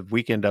host of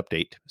Weekend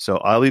Update. So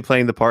I'll be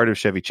playing the part of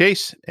Chevy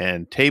Chase,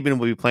 and Tabin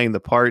will be playing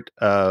the part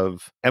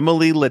of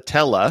Emily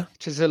Latella,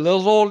 which is a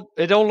little old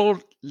lady.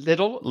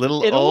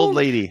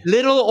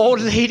 Little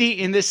old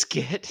lady in the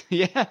skit.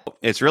 Yeah.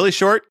 It's really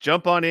short.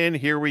 Jump on in.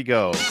 Here we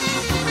go.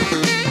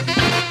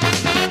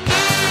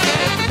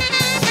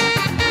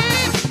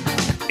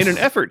 In an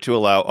effort to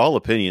allow all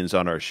opinions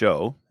on our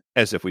show,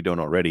 as if we don't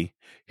already,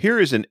 here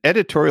is an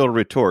editorial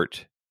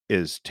retort,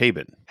 is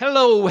Tabin.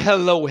 Hello,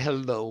 hello,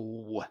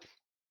 hello.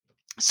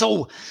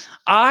 So,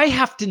 I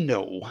have to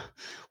know,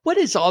 what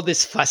is all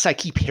this fuss I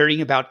keep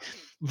hearing about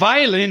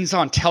violins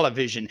on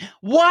television?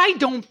 Why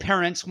don't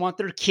parents want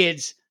their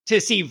kids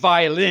to see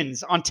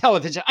violins on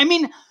television? I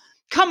mean,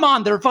 come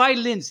on, they're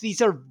violins.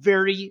 These are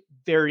very,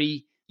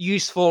 very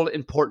useful,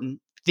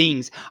 important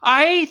things.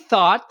 I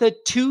thought the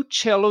two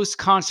cellos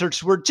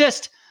concerts were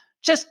just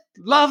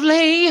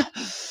lovely.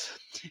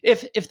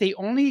 If they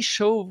only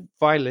show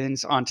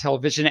violins on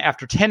television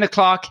after 10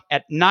 o'clock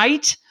at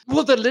night,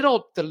 well, the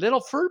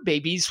little fur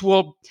babies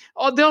they'll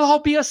all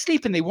be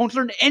asleep and they won't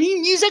learn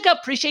any music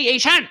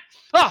appreciation.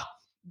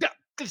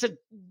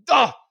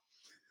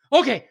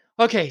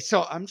 Okay.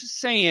 So I'm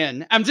just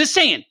saying,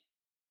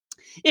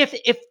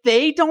 if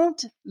they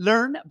don't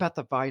learn about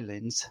the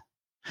violins,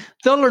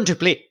 they'll learn to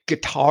play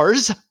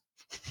guitars.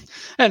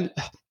 And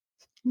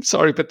I'm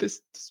sorry, but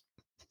this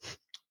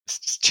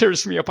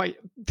cheers me up.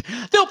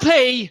 They'll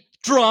play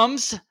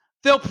drums.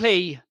 They'll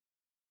play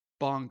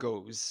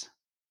bongos.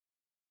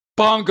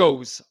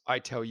 Bongos, I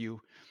tell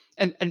you.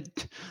 And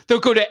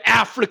they'll go to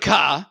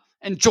Africa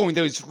and join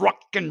those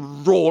rock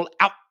and roll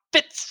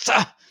outfits.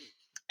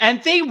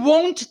 And they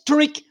won't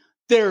drink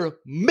their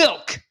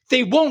milk.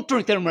 They won't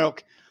drink their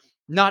milk.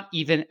 Not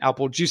even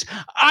apple juice.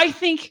 I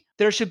think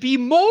there should be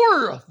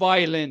more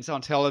violence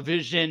on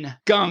television.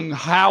 Gung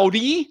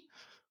howdy.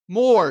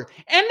 More.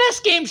 And less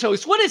game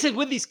shows. What is it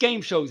with these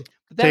game shows?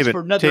 That's for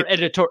another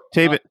editor.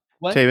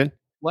 What? Tabin.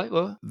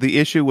 What? The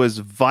issue was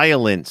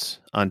violence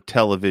on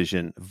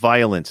television.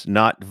 Violence,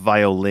 not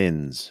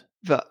violins.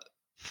 Okay.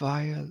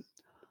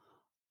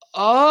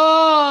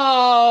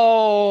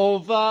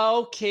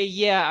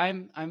 Yeah,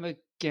 I'm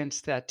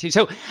against that too.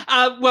 So,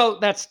 well,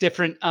 that's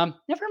different.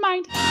 Never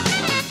mind.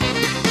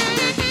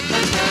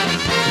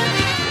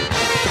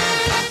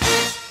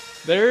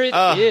 There it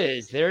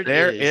is. There it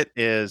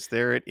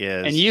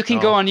is. And you can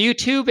go on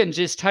YouTube and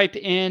just type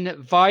in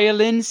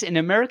Violins in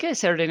America,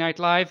 Saturday Night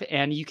Live,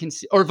 and you can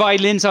see, or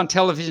Violins on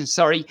Television,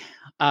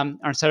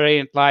 on Saturday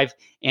Night Live,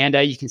 and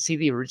you can see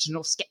the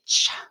original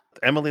sketch.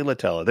 Emily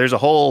Latella. There's a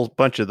whole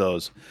bunch of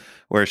those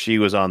where she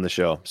was on the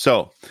show.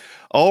 So,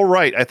 all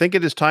right. I think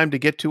it is time to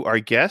get to our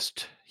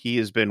guest. He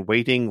has been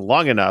waiting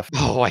long enough.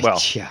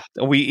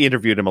 We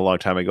interviewed him a long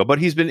time ago, but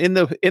he's been in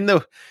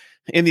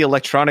the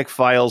electronic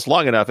files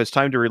long enough. It's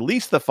time to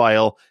release the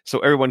file so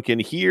everyone can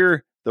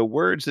hear the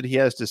words that he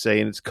has to say.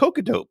 And it's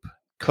Cocodope.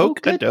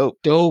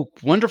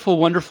 Dope.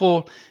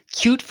 Wonderful,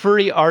 cute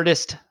furry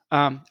artist.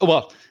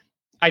 Well,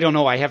 I don't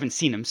know. I haven't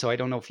seen him, so I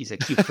don't know if he's a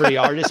cute furry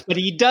artist, but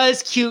he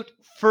does cute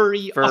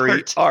furry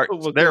art.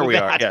 There we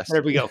are. Yes.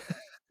 There we go.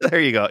 There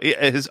you go.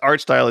 His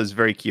art style is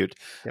very cute.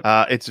 Yep.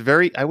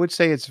 I would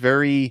say it's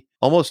very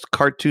almost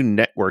Cartoon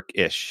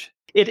Network-ish.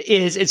 It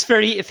is. It's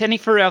very, if any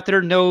fur out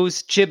there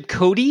knows Jib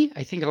Cody,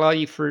 I think a lot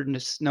of you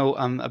furs know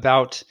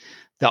about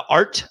the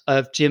art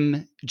of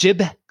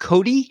Jib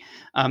Cody.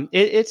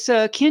 It's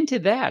akin to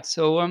that.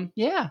 So,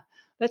 yeah,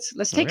 let's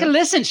take a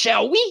listen,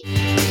 shall we?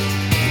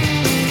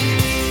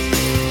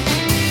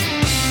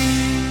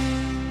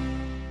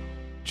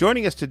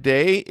 Joining us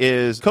today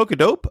is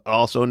Cocodope,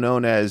 also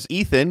known as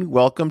Ethan.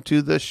 Welcome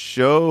to the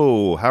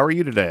show. How are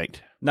you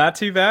tonight? Not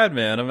too bad,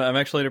 man. I'm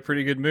actually in a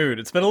pretty good mood.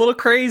 It's been a little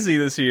crazy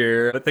this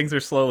year, but things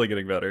are slowly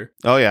getting better.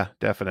 Oh, yeah,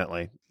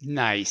 definitely.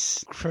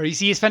 Nice.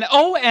 Crazy is fun.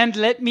 Oh, and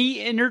let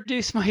me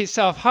introduce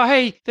myself.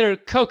 Hi there,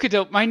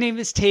 Cocodope. My name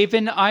is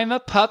Tabin. I'm a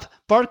pup.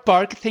 Bark,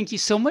 bark. Thank you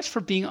so much for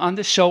being on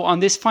the show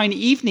on this fine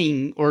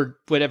evening, or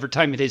whatever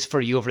time it is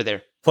for you over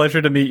there.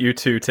 Pleasure to meet you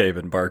too,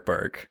 Tabin. Bark,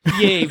 bark.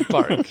 Yay,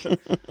 bark.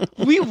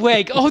 We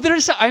wag. Oh,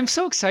 I'm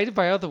so excited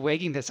by all the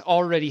wagging that's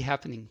already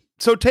happening.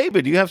 So,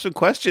 Tabin, you have some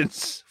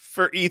questions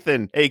for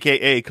Ethan,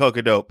 a.k.a.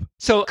 Cocodope.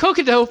 So,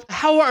 Cocodope,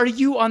 how are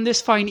you on this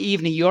fine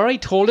evening? You already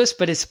told us,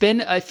 but it's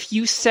been a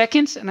few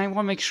seconds, and I want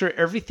to make sure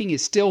everything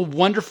is still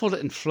wonderful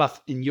and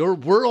fluff in your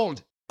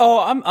world. Oh,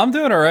 I'm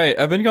doing all right.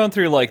 I've been going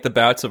through like the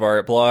bouts of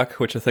art block,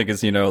 which I think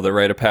is, the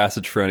rite of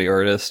passage for any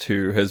artist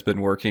who has been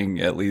working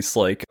at least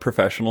like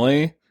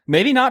professionally.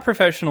 Maybe not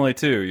professionally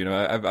too,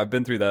 I've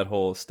been through that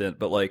whole stint,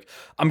 but like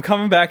I'm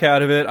coming back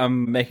out of it.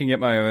 I'm making it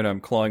my own. I'm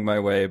clawing my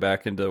way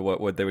back into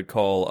what they would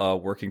call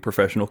working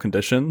professional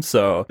condition.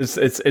 So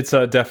it's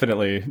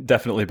definitely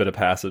been a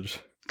passage.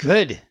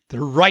 Good. The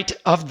rite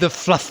of the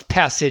fluff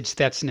passage.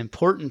 That's an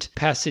important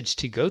passage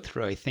to go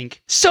through, I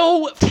think.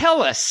 So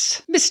tell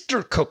us,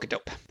 Mr.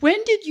 Cocodope,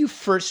 when did you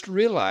first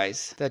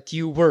realize that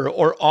you were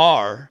or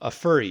are a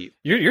furry?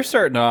 You're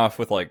starting off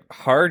with like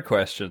hard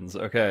questions.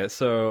 Okay,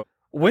 so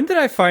When did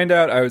I find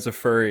out I was a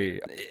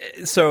furry?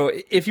 So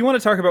if you want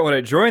to talk about when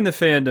I joined the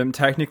fandom,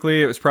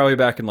 technically it was probably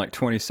back in like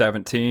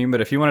 2017. But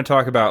if you want to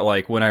talk about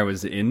like when I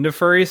was into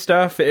furry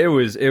stuff, it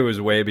was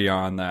way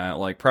beyond that.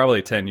 Like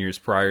probably 10 years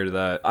prior to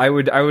that. I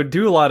would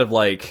do a lot of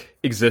like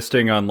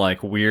existing on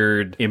like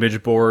weird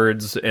image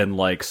boards and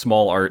like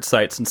small art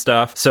sites and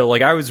stuff. So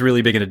like I was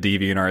really big into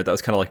DeviantArt. That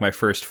was kind of like my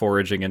first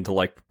foraging into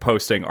like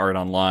posting art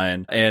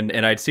online.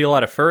 And I'd see a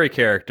lot of furry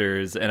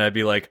characters and I'd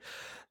be like,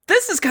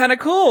 this is kind of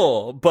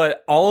cool.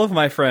 But all of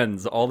my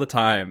friends all the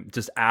time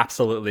just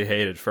absolutely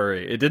hated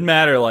furry. It didn't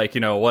matter like,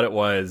 what it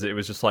was. It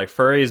was just like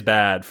furry is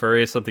bad.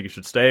 Furry is something you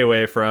should stay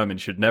away from and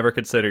you should never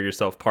consider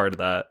yourself part of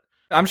that.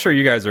 I'm sure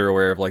you guys are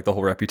aware of like the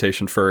whole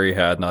reputation furry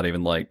had not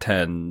even like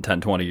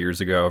 20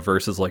 years ago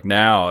versus like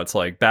now. It's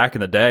like back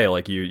in the day,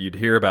 like you'd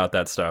hear about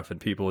that stuff and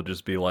people would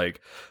just be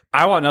like,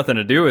 I want nothing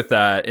to do with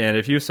that. And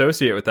if you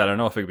associate with that, I don't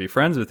know if I could be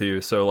friends with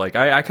you. So like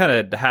I kind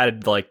of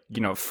had like,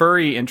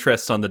 furry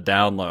interests on the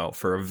down low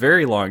for a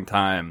very long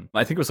time.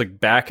 I think it was like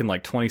back in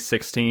like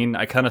 2016,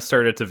 I kind of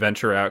started to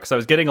venture out because I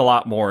was getting a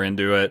lot more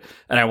into it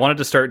and I wanted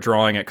to start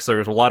drawing it because there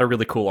was a lot of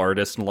really cool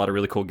artists and a lot of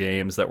really cool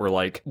games that were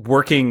like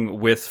working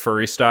with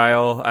furry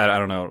style. I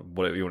don't know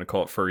what you want to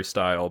call it, furry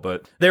style,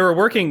 but they were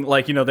working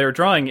like, they were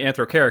drawing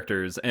anthro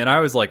characters and I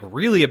was like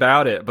really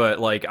about it, but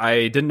like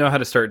I didn't know how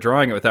to start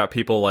drawing it without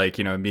people like,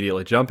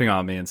 immediately jumping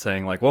on me and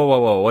saying like,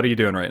 whoa, what are you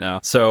doing right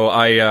now? So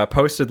I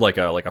posted like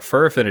a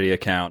Fur Affinity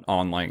account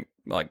on like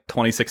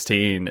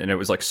 2016 and it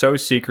was like so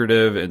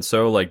secretive and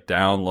so like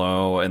down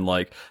low and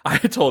like I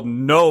told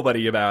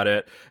nobody about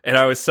it and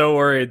I was so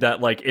worried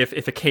that like if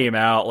it came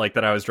out like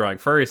that I was drawing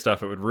furry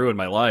stuff it would ruin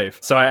my life.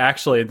 So I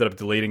actually ended up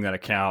deleting that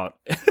account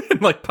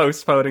and like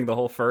postponing the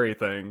whole furry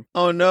thing.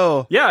 Oh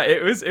no. Yeah,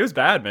 it was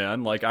bad,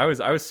 man. Like I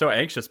was so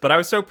anxious, but I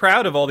was so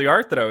proud of all the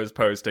art that I was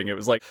posting. It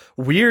was like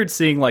weird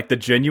seeing like the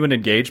genuine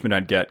engagement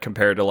I'd get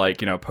compared to like,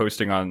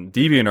 posting on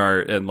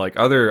DeviantArt and like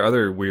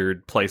other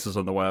weird places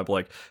on the web.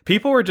 Like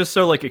people were just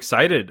so like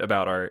excited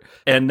about art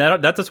and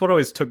that's just what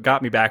always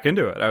got me back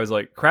into it. I was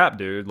like, crap,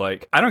 dude,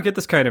 like I don't get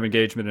this kind of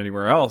engagement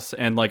anywhere else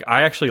and like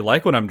I actually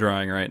like what I'm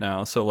drawing right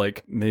now, so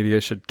like maybe I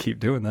should keep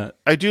doing that.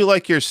 I do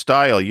like your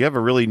style. You have a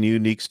really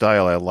unique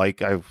style.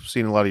 I've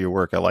seen a lot of your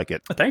work. I like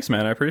it. Thanks,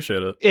 man. I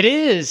appreciate it. It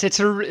is. It's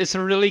a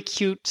really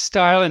cute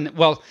style and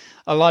well,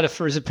 a lot of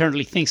furs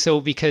apparently think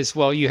so because,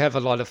 well, you have a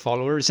lot of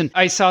followers. And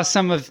I saw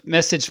some of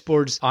message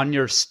boards on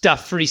your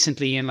stuff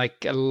recently and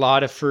like a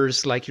lot of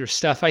furs like your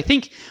stuff. I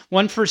think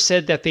one fur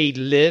said that they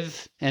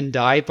live and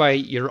die by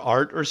your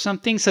art or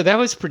something. So that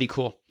was pretty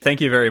cool. Thank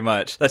you very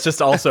much. That's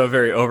just also a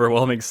very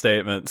overwhelming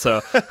statement.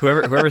 So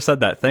whoever said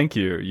that, thank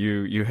you.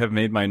 You have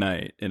made my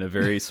night in a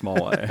very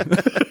small way.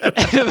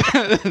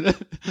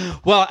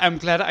 Well, I'm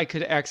glad I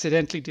could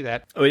accidentally do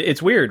that.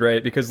 It's weird,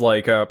 right? Because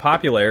like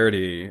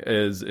popularity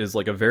is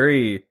like a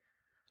very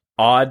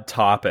odd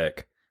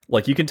topic.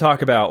 Like you can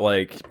talk about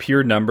like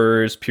pure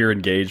numbers, pure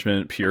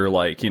engagement, pure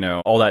like,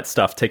 all that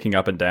stuff ticking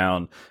up and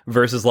down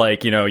versus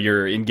like,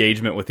 your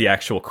engagement with the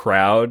actual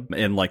crowd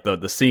and like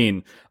the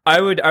scene. I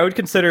would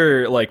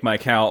consider like my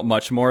account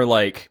much more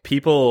like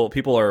people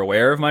are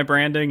aware of my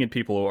branding and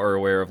people are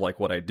aware of like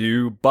what I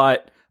do,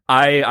 but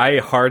I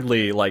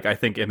hardly like I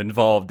think am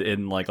involved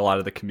in like a lot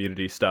of the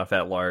community stuff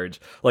at large.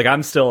 Like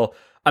I'm still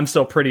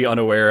pretty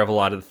unaware of a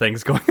lot of the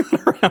things going on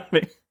around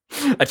me.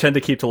 I tend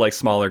to keep to like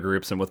smaller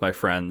groups and with my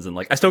friends and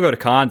like I still go to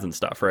cons and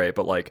stuff, right?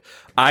 But like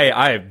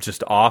I'm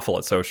just awful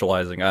at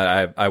socializing.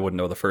 I wouldn't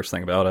know the first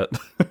thing about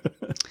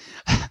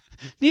it.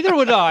 Neither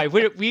would I.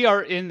 We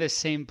are in the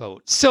same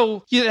boat.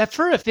 So that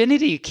Fur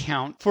Affinity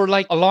account for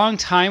like a long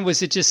time,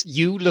 was it just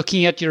you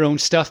looking at your own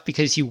stuff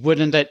because you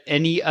wouldn't let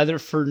any other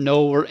fur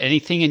know or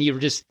anything and you were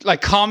just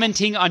like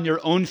commenting on your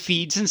own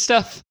feeds and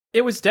stuff?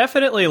 It was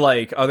definitely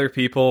like other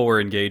people were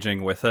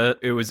engaging with it.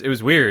 It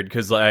was weird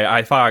because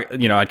I thought,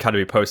 I'd kind of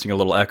be posting a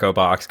little echo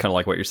box, kind of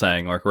like what you're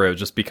saying, like where it would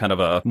just be kind of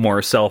a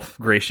more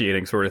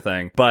self-gratiating sort of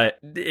thing. But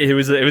it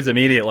was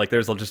immediate. Like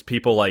there's just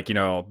people like,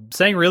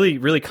 saying really,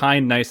 really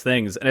kind, nice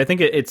things. And I think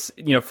it's,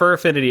 Fur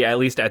Affinity, at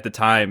least at the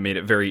time, made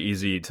it very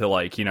easy to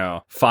like,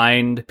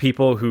 find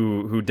people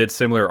who did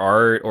similar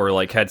art or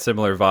like had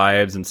similar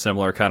vibes and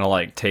similar kind of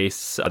like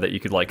tastes that you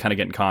could like kind of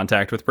get in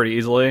contact with pretty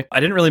easily. I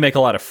didn't really make a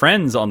lot of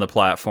friends on the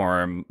platform,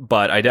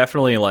 but I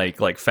definitely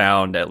like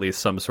found at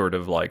least some sort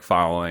of like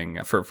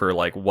following for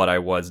like what I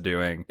was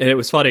doing. And it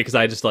was funny because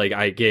I just like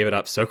I gave it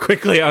up so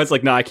quickly. I was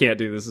like, no, I can't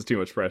do this. It's too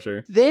much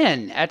pressure.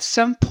 Then at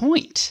some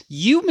point,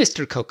 you,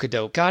 Mr.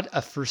 Kokodope, got a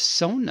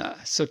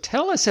fursona. So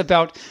tell us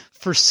about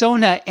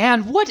fursona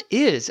and what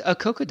is a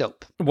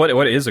Kokodope?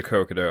 What is a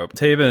Kokodope?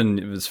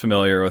 Taven is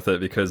familiar with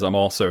it because I'm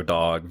also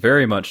dog,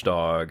 very much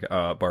dog.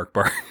 Bark,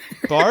 bark.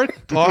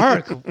 Bark,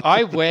 bark.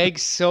 I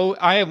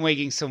am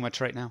wagging so much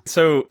right now.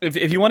 So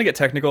if you want to get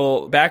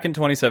technical, back in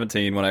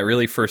 2017, when I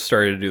really first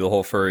started to do the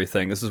whole furry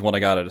thing, this is when I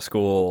got out of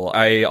school.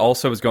 I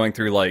also was going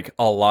through like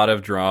a lot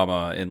of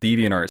drama in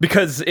DeviantArt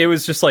because it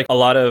was just like a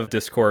lot of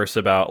discourse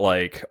about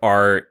like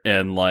art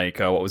and like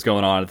what was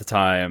going on at the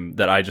time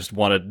that I just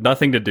wanted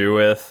nothing to do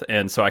with.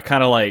 And so I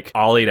kind of like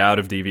ollied out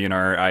of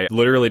DeviantArt. I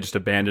literally just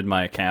abandoned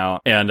my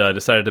account and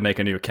decided to make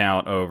a new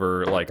account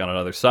over like on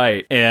another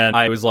site. And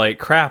I was like,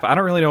 crap, I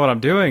don't really know what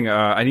I'm doing.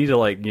 I need to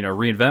like, you know,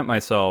 reinvent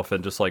myself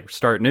and just like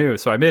start new.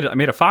 So I made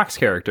a Fox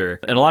character,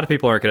 and a lot of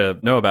people aren't going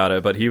to know about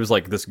it, but he was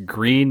like this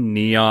green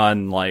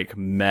neon like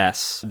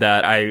mess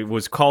that I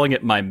was calling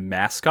it my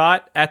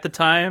mascot at the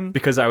time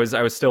because I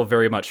was still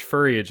very much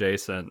furry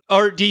adjacent.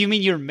 Or do you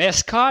mean your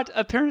mascot,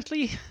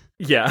 apparently?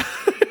 Yeah.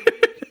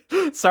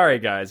 Sorry,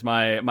 guys,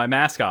 my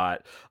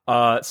mascot.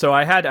 So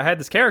I had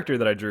this character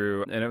that I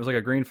drew, and it was like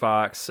a green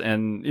fox,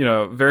 and you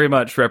know, very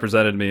much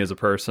represented me as a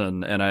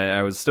person. And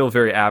I was still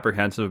very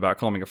apprehensive about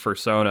calling a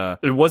fursona.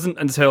 It wasn't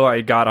until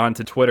I got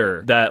onto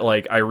Twitter that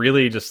like I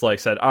really just like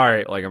said, all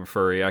right, like I'm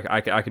furry,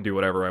 I can do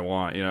whatever I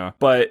want, you know.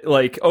 But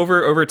like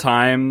over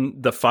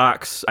time, the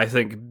fox I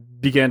think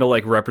began to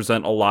like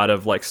represent a lot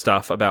of like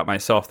stuff about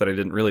myself that I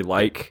didn't really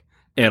like.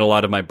 And a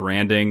lot of my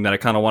branding that I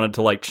kind of wanted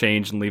to like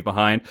change and leave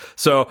behind.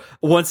 So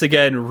once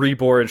again,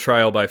 reborn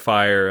trial by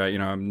fire. You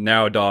know, I'm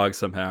now a dog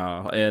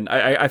somehow, and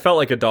I felt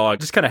like a dog.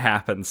 Just kind of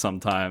happens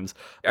sometimes.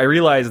 I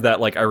realized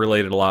that like I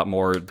related a lot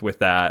more with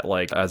that,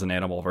 like as an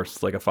animal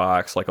versus like a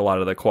fox. Like a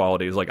lot of the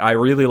qualities. Like I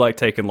really like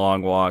taking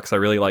long walks. I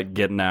really like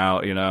getting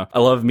out. You know, I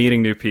love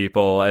meeting new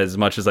people. As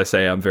much as I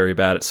say I'm very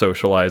bad at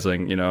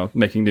socializing. You know,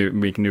 making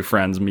new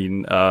friends,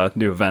 meeting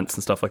new events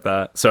and stuff like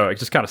that. So it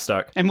just kind of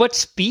stuck. And what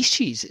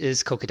species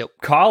is Cocodope?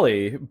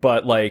 Collie,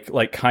 but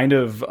like kind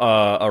of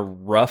a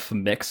rough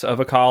mix of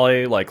a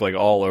collie, like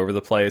all over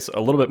the place.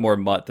 A little bit more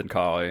mutt than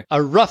collie.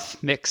 A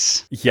rough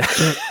mix. Yeah.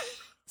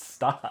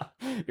 Stop.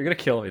 You're gonna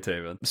kill me,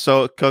 Taven.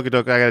 So,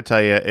 Cocodope, I gotta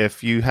tell you,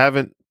 if you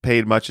haven't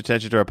paid much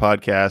attention to our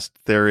podcast,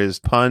 there is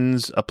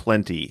puns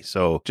aplenty.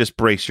 So just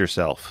brace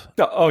yourself.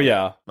 Oh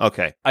yeah.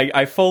 Okay.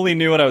 I fully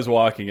knew what I was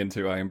walking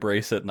into. I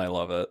embrace it and I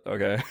love it.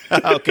 Okay.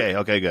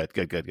 Okay.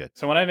 Good.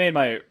 So when I made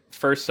my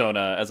first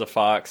Sona as a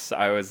fox,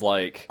 I was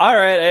like, all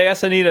right, I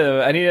guess I need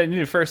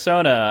a first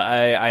Sona.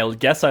 I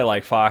guess I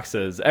like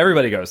foxes.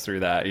 Everybody goes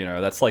through that, you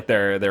know. That's like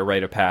their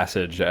rite of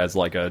passage as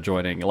like a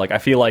joining. Like I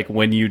feel like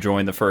when you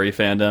join the furry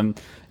fandom,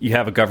 you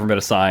have a government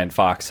assigned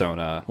fox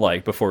Sona,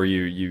 like before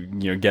you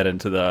know get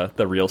into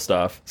the real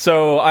stuff.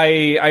 So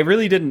I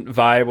really didn't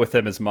vibe with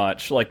him as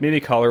much. Like maybe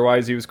color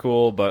wise he was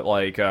cool, but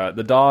like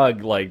the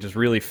dog like just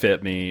really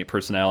fit me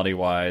personality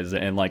wise,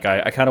 and like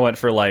I kind of went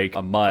for like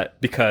a mutt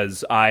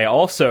because I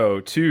also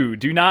too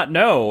do not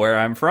know where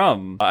I'm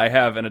from. I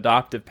have an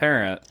adoptive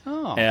parent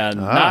and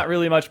not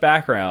really much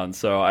background,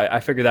 so I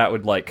figured that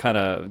would like kind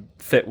of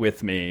fit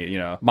with me, you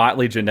know.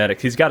 Motley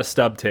genetics. He's got a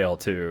stub tail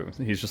too.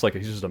 He's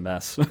just a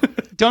mess.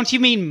 Don't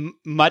you mean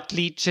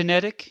Muttley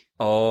genetic?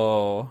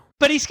 Oh.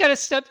 But he's got a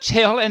stub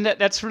tail, and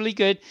that's really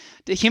good.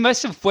 He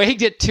must have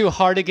wagged it too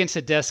hard against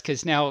a desk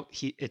because now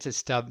it's a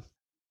stub.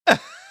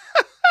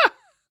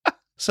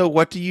 So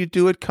what do you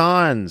do at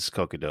cons,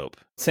 Cocodope?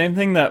 Same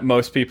thing that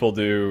most people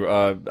do.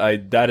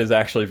 That is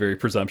actually very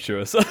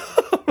presumptuous.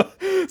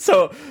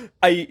 So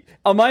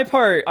on my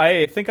part,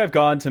 I think I've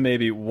gone to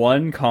maybe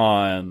one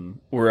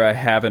con where I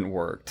haven't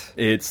worked.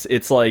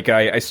 It's like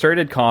I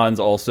started cons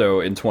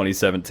also in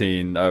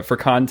 2017. For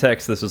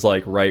context, this was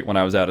like right when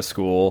I was out of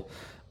school.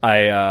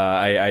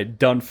 I'd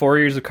done 4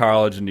 years of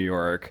college in New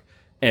York,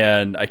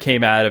 and I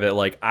came out of it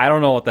like, I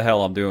don't know what the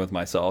hell I'm doing with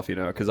myself, you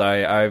know, because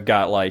I've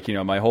got like, you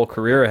know, my whole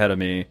career ahead of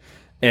me.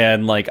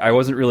 And like I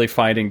wasn't really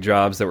finding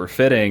jobs that were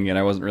fitting, and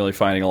I wasn't really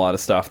finding a lot of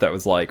stuff that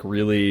was like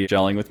really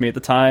gelling with me at the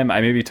time.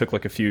 I maybe took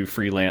like a few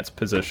freelance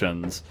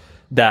positions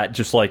that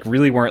just like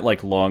really weren't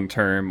like long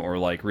term or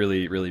like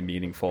really, really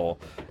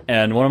meaningful.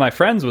 And one of my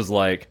friends was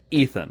like,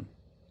 Ethan,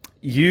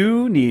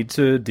 you need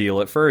to deal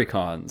at furry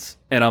cons.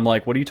 And I'm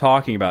like, what are you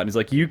talking about? And he's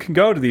like, you can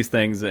go to these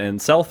things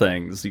and sell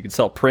things. You can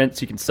sell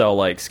prints, you can sell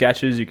like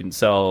sketches, you can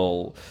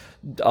sell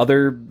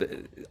other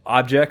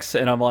objects.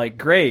 And I'm like,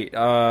 great,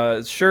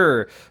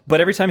 sure. But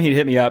every time he'd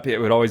hit me up, it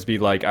would always be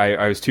like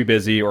I was too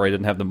busy or I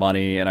didn't have the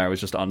money and I was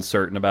just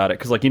uncertain about it.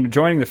 Because like, you know,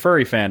 joining the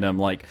furry fandom,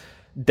 like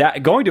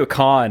that, going to a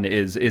con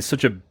is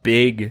such a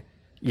big,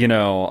 you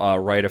know,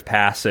 rite of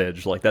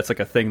passage. Like that's like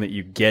a thing that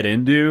you get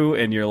into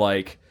and you're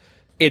like,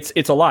 it's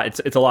a lot.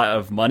 It's a lot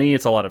of money.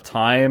 It's a lot of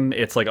time.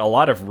 It's like a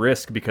lot of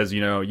risk because,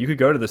 you know, you could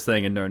go to this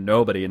thing and know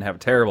nobody and have a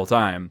terrible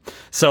time.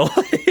 So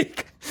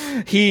like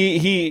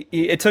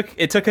it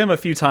took him a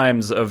few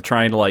times of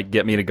trying to like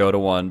get me to go to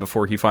one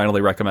before he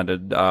finally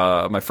recommended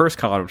my first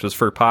con, which was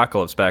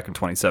Furpocalypse back in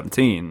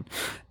 2017.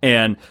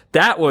 And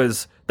that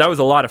was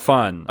a lot of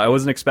fun. I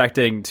wasn't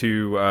expecting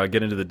to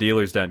get into the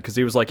dealer's den because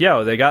he was like,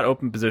 yo, they got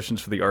open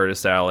positions for the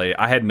artist alley.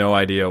 I had no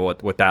idea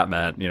what that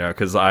meant, you know,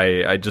 because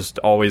I just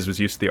always was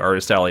used to the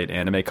artist alley at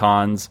anime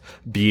cons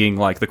being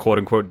like the quote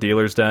unquote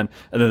dealer's den.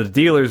 And then the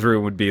dealer's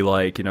room would be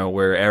like, you know,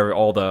 where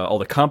all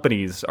the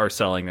companies are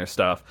selling their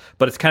stuff.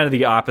 But it's kind of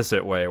the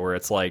opposite way where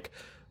it's like,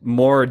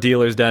 more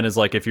dealer's den is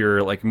like if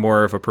you're like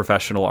more of a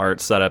professional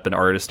art setup, an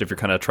artist, if you're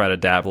kind of trying to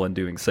dabble in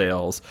doing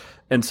sales.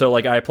 And so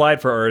like I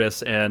applied for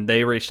artists and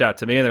they reached out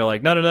to me and they're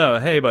like, no,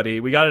 hey buddy,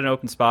 we got an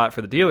open spot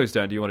for the dealer's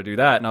den. Do you want to do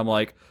that? And I'm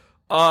like,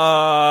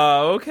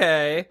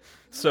 okay.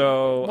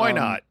 So why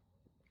not?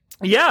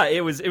 Yeah,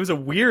 it was a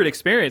weird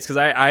experience because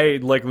I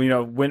like, you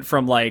know, went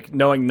from like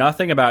knowing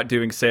nothing about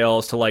doing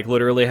sales to like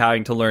literally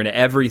having to learn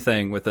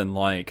everything within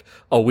like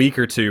a week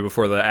or two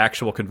before the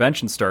actual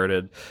convention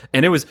started.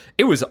 And it was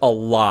a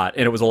lot,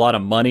 and it was a lot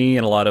of money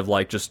and a lot of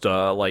like just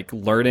like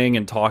learning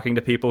and talking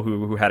to people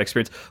who had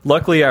experience.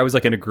 Luckily, I was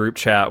like in a group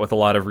chat with a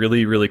lot of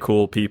really, really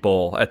cool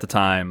people at the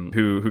time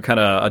who kind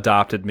of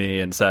adopted me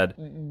and said,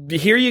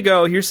 "Here you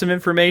go. Here's some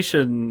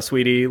information,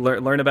 sweetie.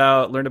 Learn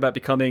about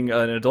becoming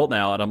an adult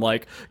now." And I'm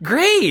like,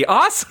 great,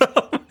 awesome.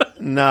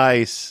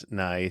 Nice.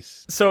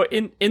 So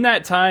in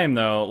that time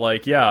though,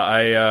 like, yeah,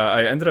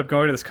 I ended up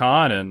going to this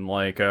con, and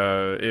like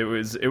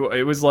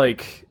it was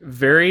like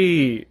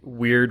very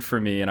weird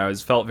for me, and I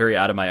felt very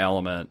out of my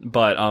element.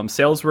 But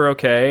sales were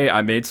okay.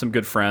 I made some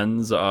good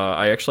friends.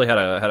 I actually had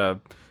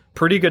a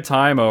pretty good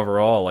time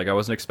overall. Like, I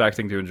wasn't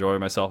expecting to enjoy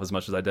myself as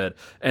much as I did.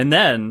 And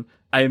then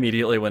I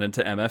immediately went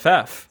into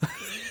MFF.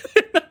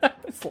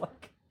 It's like,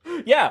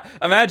 yeah,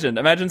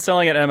 imagine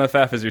selling at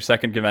MFF as your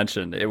second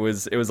convention. It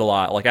was a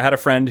lot. Like, I had a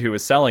friend who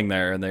was selling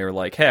there, and they were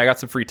like, "Hey, I got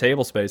some free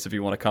table space if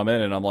you want to come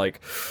in." And I'm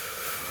like,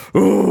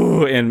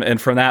 ooh. And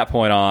from that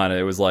point on,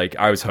 it was like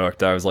I was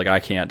hooked. I was like, I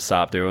can't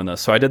stop doing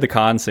this. So I did the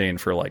con scene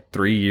for like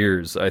 3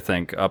 years, I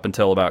think, up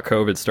until about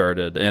COVID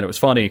started. And it was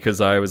funny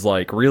because I was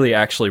like really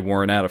actually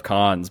worn out of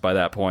cons by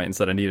that point, and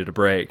said I needed a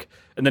break.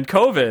 And then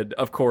COVID,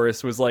 of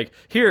course, was like,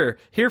 here,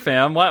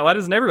 fam, why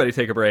doesn't everybody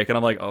take a break? And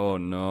I'm like, oh,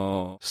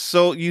 no.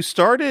 So you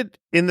started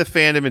in the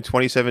fandom in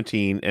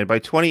 2017, and by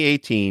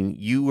 2018,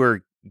 you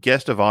were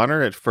guest of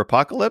honor for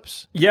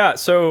Apocalypse? Yeah,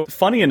 so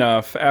funny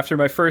enough, after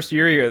my first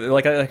year,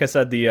 like I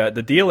said,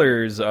 the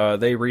dealers,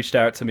 they reached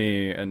out to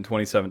me in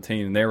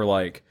 2017, and they were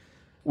like,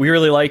 "We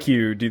really like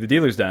you, do the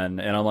Dealer's Den."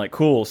 And I'm like,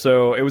 cool.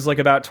 So it was like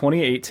about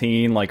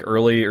 2018, like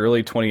early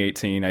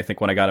 2018, I think,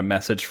 when I got a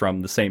message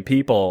from the same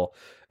people.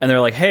 And they're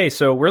like, "Hey,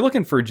 so we're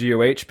looking for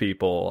GOH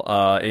people,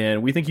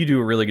 and we think you do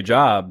a really good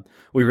job.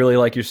 We really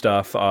like your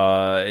stuff.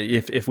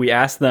 If we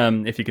ask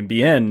them if you can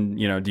be in,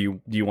 you know, do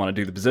you want to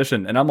do the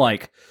position?" And I'm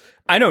like,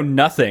 I know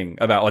nothing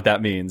about what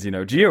that means. You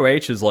know,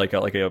 GOH is like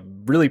a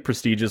really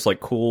prestigious, like,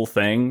 cool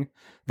thing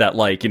that,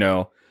 like, you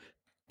know,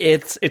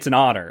 it's an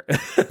honor.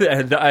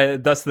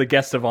 That's the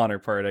guest of honor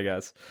part, I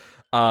guess.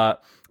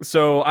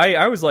 So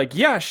I was like,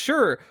 yeah,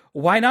 sure,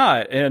 why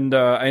not? And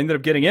I ended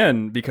up getting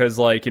in because,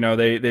 like, you know,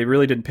 they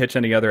really didn't pitch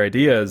any other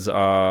ideas.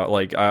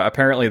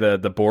 Apparently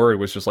the board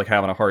was just like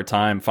having a hard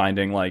time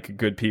finding like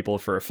good people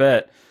for a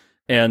fit.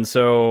 And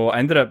so I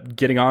ended up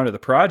getting onto the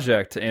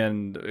project,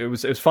 and it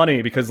was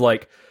funny because,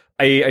 like,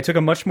 I took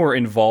a much more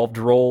involved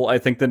role, I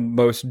think, than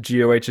most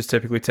GOHs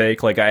typically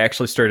take. Like, I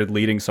actually started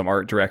leading some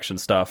art direction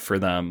stuff for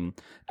them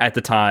at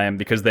the time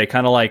because they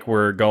kind of like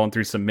were going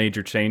through some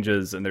major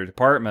changes in their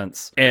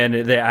departments. And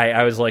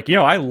I was like, you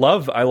know, I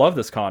love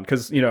this con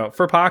because, you know,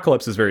 for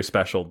Apocalypse is very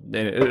special.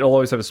 It'll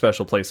always have a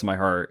special place in my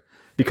heart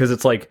because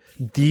it's like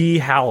the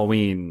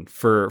Halloween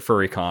for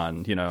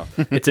furry-con. You know,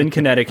 it's in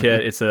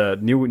Connecticut. It's a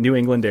New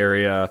England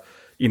area.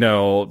 You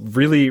know,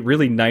 really,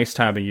 really nice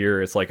time of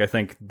year. It's like, I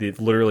think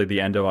literally the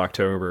end of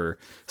October.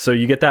 So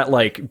you get that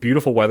like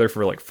beautiful weather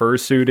for like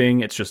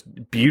fursuiting. It's just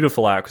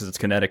beautiful out because it's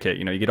Connecticut.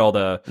 You know, you get all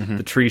the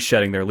trees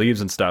shedding their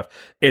leaves and stuff.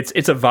 It's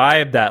a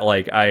vibe that,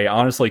 like, I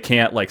honestly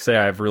can't like say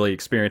I've really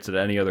experienced at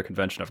any other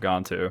convention I've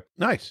gone to.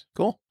 Nice,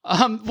 cool.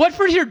 What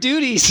were your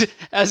duties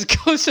as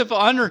Ghost of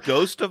Honor?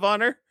 Ghost of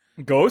Honor.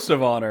 Ghost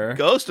of Honor.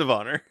 Ghost of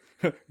Honor.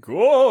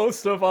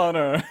 Ghost of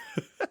Honor.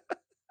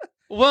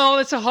 Well,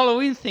 it's a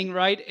Halloween thing,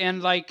 right?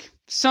 And like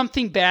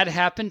something bad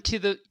happened to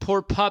the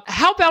poor pup.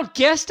 How about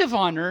guest of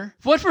honor?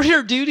 What were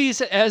your duties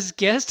as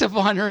guest of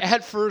honor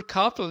at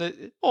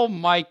Furcopolis? Oh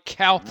my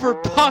cow!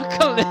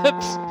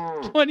 Furpocalypse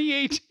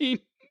 2018.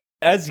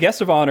 As guest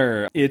of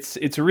honor,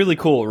 it's really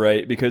cool,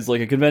 right? Because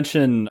like a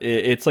convention,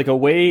 it's like a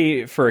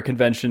way for a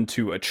convention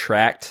to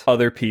attract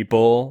other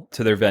people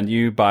to their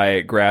venue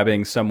by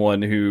grabbing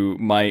someone who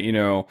might, you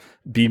know,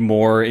 be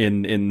more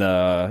in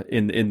the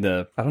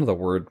I don't know the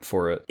word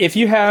for it. If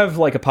you have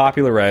like a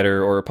popular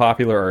writer or a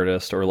popular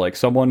artist or like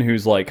someone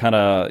who's like kind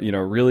of, you know,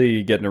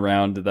 really getting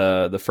around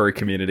the furry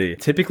community,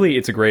 typically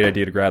it's a great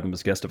idea to grab them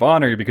as guest of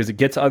honor because it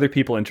gets other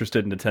people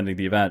interested in attending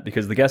the event,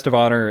 because the guest of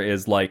honor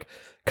is like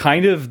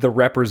kind of the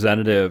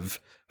representative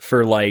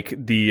for like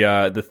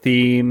the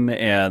theme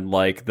and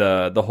like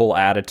the whole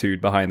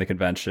attitude behind the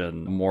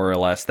convention, more or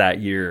less,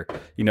 that year.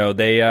 You know,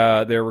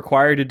 they're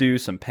required to do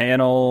some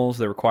panels.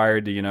 They're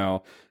required to, you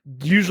know,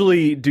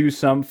 usually do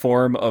some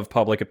form of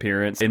public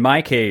appearance. In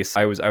my case,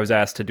 I was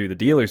asked to do the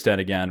Dealer's Den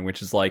again,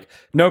 which is like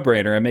no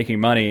brainer. I'm making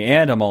money,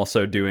 and I'm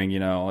also doing, you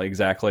know,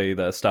 exactly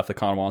the stuff the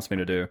con wants me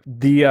to do.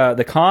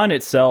 The con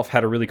itself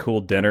had a really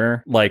cool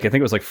dinner. Like, I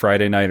think it was like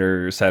Friday night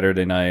or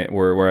Saturday night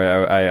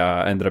where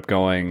I ended up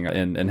going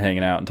and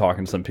hanging out and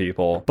talking to some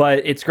people.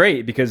 But it's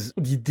great because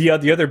the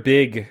other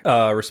big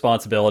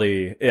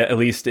responsibility, at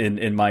least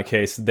in my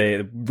case,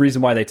 the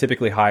reason why they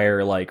typically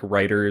hire like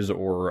writers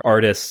or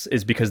artists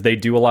is because they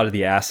do a lot of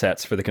the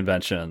assets for the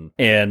convention,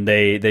 and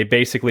they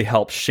basically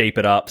help shape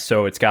it up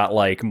so it's got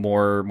like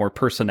more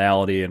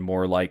personality and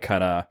more like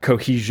kind of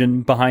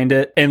cohesion behind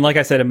it. And like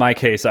I said, in my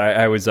case,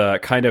 I was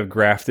kind of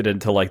grafted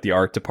into like the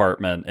art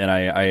department, and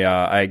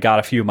I got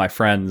a few of my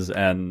friends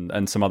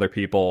and some other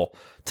people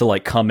to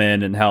like come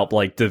in and help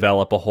like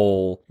develop a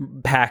whole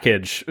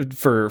package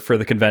for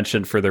the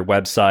convention, for their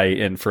website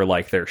and for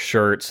like their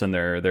shirts and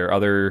their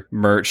other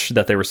merch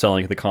that they were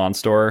selling at the con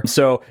store.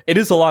 So it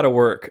is a lot of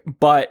work,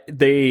 but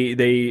they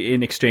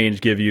in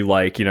exchange give you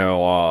like, you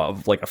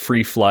know, like a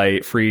free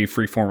flight, free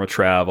form of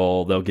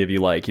travel. They'll give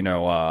you like, you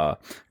know,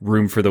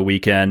 room for the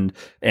weekend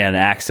and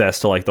access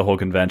to like the whole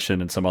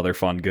convention and some other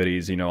fun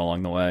goodies, you know,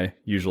 along the way,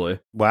 usually.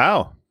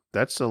 Wow.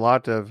 That's a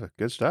lot of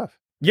good stuff.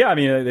 Yeah, I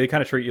mean, they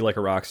kind of treat you like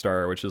a rock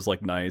star, which is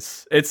like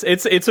nice. It's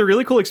a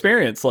really cool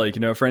experience. Like, you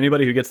know, for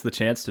anybody who gets the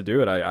chance to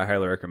do it, I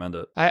highly recommend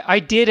it. I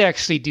did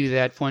actually do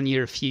that one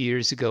year, a few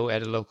years ago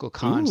at a local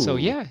con. Ooh. So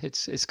yeah,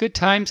 it's good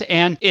times,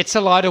 and it's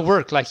a lot of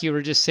work. Like you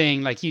were just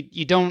saying, like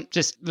you don't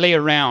just lay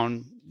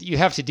around. You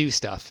have to do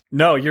stuff.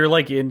 No, you're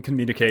like in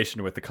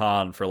communication with the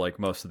con for like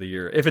most of the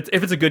year. If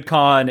it's a good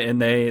con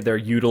and they're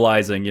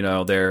utilizing, you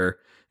know, their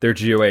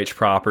GOH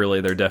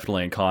properly, they're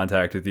definitely in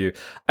contact with you.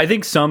 I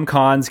think some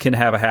cons can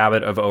have a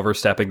habit of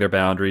overstepping their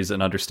boundaries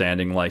and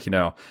understanding, like, you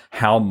know,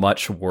 how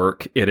much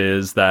work it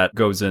is that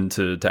goes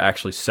into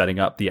actually setting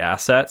up the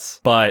assets.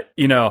 But,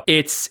 you know,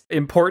 it's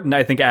important,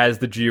 I think, as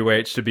the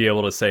GOH to be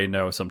able to say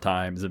no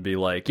sometimes and be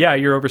like, yeah,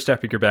 you're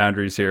overstepping your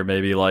boundaries here.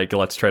 Maybe like,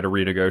 let's try to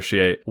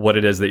renegotiate what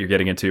it is that you're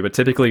getting into. But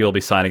typically you'll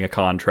be signing a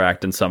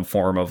contract and some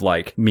form of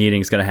like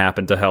meeting's going to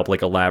happen to help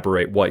like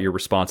elaborate what your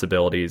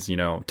responsibilities, you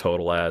know,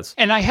 total as.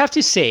 And I have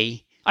to say,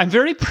 I'm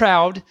very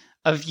proud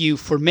of you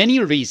for many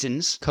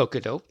reasons,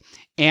 Kokodo.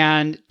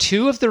 And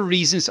two of the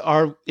reasons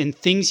are in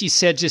things you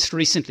said just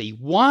recently.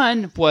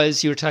 One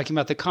was you were talking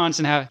about the cons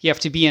and how you have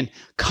to be in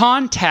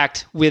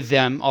contact with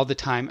them all the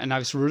time. And I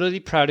was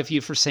really proud of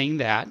you for saying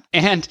that.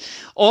 And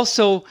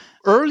also,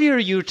 earlier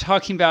you were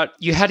talking about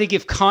you had to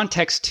give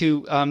context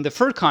to the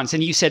fur cons,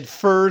 and you said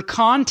fur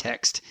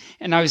context.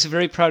 And I was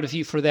very proud of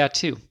you for that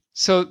too.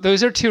 So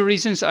those are two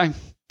reasons I'm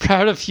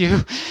proud of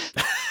you.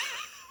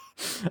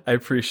 I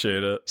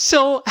appreciate it.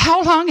 So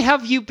how long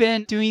have you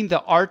been doing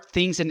the art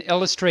things and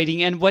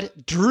illustrating, and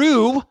what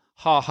drew,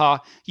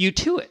 you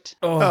to it?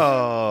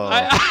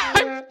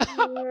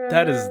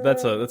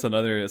 That's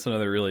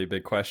another really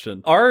big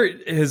question.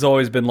 Art has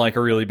always been like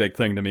a really big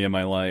thing to me in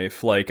my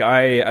life. Like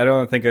I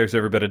don't think there's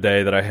ever been a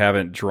day that I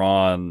haven't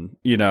drawn,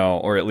 you know,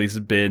 or at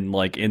least been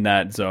like in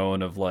that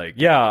zone of like,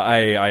 yeah,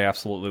 I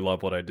absolutely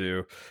love what I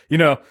do. You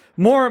know,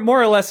 more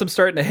or less I'm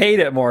starting to hate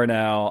it more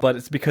now, but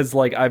it's because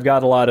like I've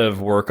got a lot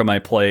of work on my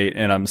plate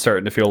and I'm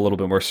starting to feel a little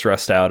bit more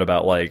stressed out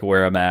about like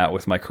where I'm at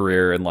with my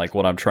career and like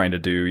what I'm trying to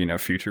do, you know,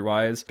 future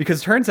wise.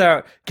 Because it turns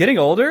out getting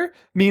older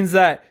means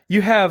that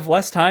you have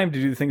less time to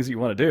do the things that you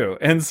want to do.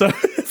 And so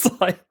it's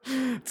like,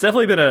 it's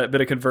definitely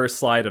been a converse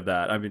slide of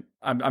that. I mean,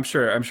 I'm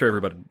sure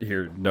everybody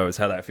here knows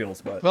how that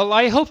feels, but well,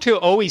 I hope to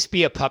always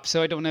be a pup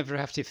so I don't ever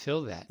have to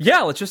feel that.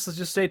 Yeah, let's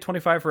just stay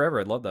 25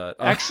 forever. I'd love that.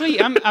 Actually,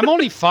 I'm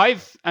only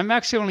 5. I'm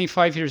actually only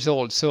 5 years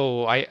old,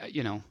 so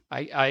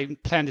I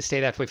plan to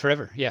stay that way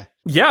forever. Yeah.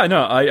 Yeah,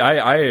 no,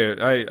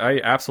 I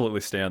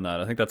absolutely stand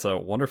that. I think that's a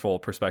wonderful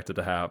perspective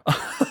to have.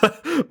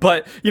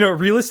 But, you know,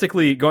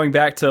 realistically, going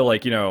back to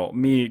like, you know,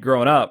 me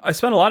growing up, I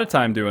spent a lot of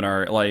time doing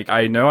art. Like,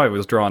 I know I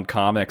was drawing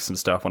comics and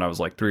stuff when I was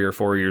like 3 or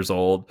 4 years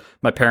old.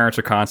 My parents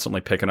are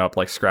constantly picking up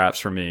like scraps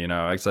for me, you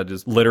know, because I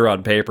just litter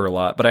on paper a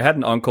lot. But I had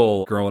an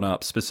uncle growing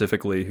up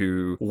specifically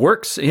who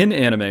works in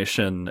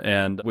animation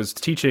and was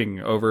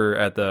teaching over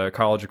at the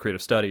College of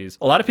Creative Studies.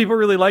 A lot of people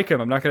really like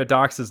him. I'm not going to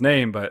dox his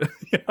name, but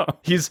you know,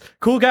 he's a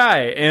cool guy.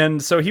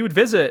 And so he would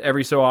visit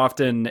every so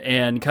often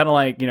and kind of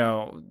like, you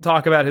know,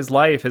 talk about his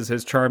life,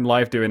 his charmed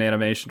life doing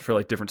animation for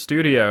like different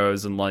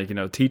studios and like, you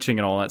know, teaching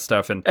and all that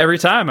stuff. And every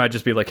time I'd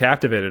just be like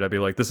captivated. I'd be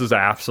like, this is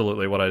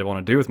absolutely what I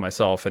want to do with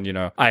myself. And, you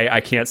know, I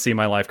can't see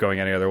my life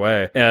going any other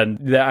way.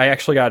 And I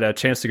actually got a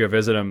chance to go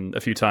visit him a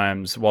few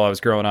times while I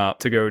was growing up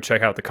to go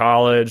check out the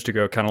college, to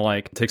go kind of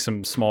like take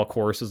some small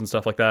courses and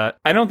stuff like that.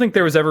 I don't think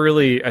there was ever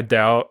really a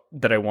doubt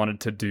that I wanted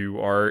to do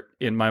art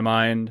in my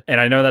mind. And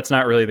I know that's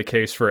not really the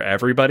case for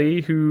everybody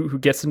who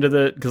gets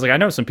into because like I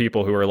know some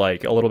people who are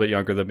like a little bit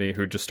younger than me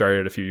who just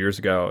started a few years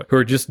ago who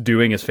are just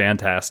doing is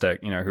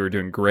fantastic, you know, who are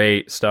doing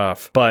great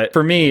stuff. But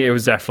for me, it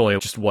was definitely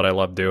just what I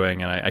love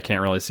doing, and I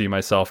can't really see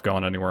myself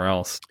going anywhere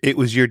else. It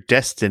was your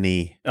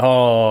destiny.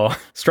 Oh,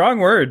 strong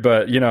word,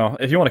 but you know,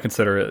 if you want to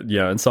consider it,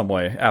 yeah, in some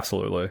way,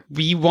 absolutely.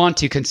 We want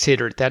to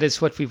consider it. That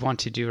is what we want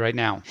to do right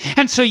now.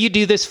 And so you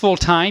do this full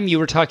time. You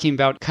were talking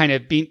about kind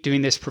of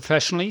doing this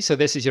professionally. So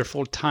this is your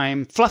full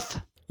time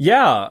fluff.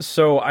 Yeah,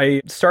 so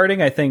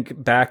starting I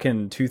think back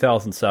in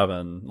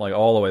 2007, like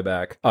all the way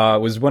back,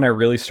 was when I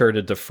really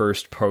started to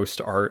first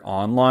post art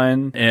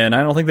online. And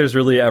I don't think there's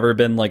really ever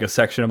been like a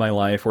section of my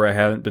life where I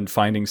haven't been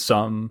finding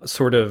some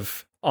sort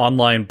of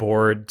online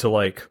board to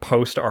like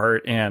post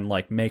art and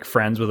like make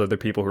friends with other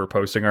people who are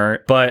posting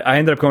art. But I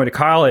ended up going to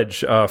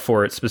college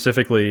for it,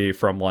 specifically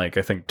from like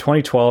I think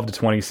 2012 to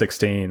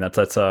 2016. That's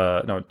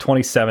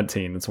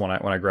 2017. That's when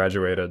I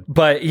graduated.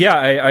 But yeah,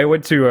 I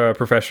went to a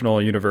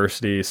professional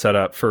university set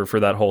up for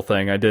that whole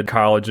thing. I did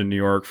college in New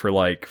York for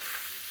like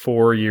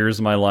 4 years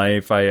of my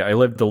life. I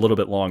lived a little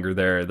bit longer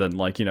there than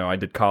like, I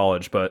did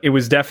college, but it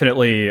was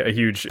definitely a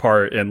huge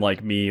part in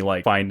like me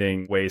like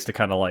finding ways to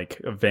kind of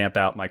like vamp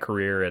out my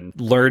career and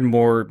learn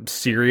more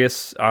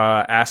serious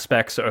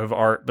aspects of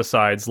art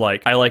besides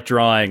like, I like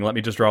drawing, let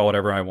me just draw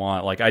whatever I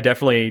want. Like I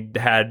definitely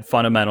had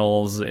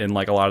fundamentals in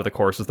like a lot of the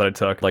courses that I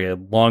took, like a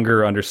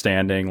longer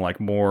understanding, like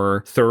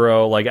more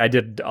thorough. Like I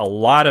did a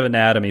lot of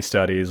anatomy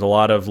studies, a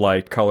lot of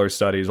like color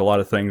studies, a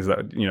lot of things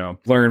that,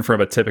 learn from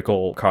a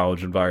typical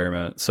college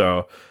environment.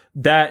 So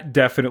that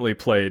definitely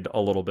played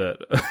a little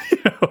bit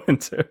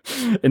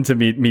into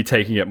me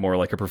taking it more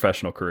like a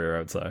professional career, I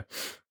would say.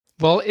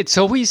 Well, it's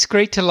always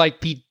great to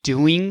like be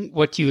doing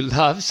what you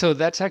love. So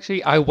that's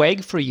actually, I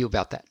wag for you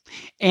about that.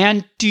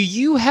 And do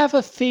you have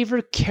a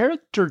favorite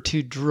character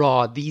to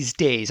draw these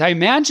days? I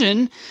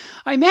imagine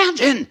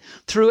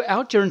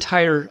throughout your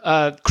entire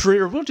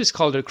career, we'll just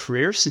call it a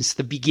career, since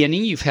the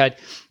beginning, you've had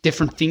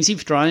different things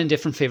you've drawn in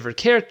different favorite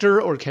character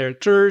or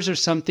characters or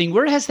something.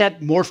 Where has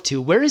that morphed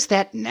to? Where is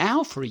that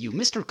now for you,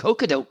 Mr.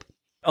 Cocodope?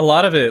 A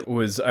lot of it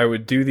was I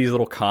would do these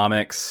little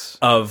comics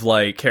of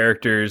like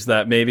characters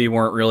that maybe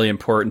weren't really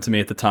important to me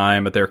at the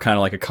time, but they're kind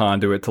of like a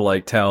conduit to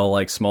like tell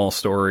like small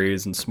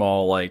stories and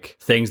small like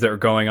things that were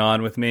going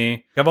on with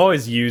me. I've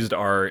always used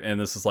art, and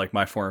this is like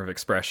my form of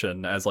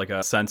expression, as like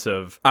a sense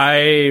of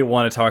I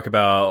want to talk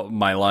about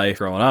my life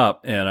growing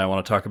up, and I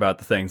want to talk about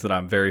the things that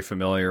I'm very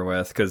familiar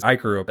with, because I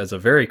grew up as a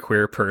very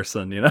queer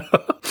person,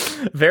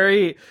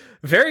 very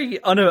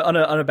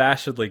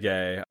unabashedly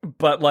gay.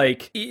 But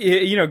like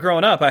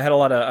growing up, I had a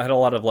lot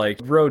of like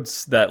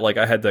roads that like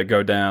I had to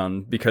go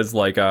down because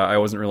like I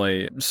wasn't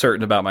really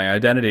certain about my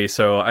identity.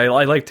 So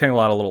I like telling a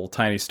lot of little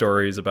tiny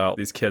stories about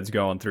these kids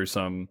going through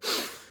some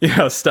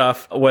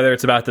stuff, whether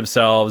it's about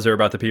themselves or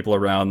about the people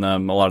around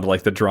them, a lot of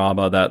like the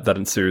drama that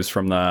ensues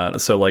from that.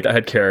 So like I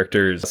had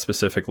characters,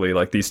 specifically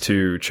like these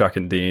two, Chuck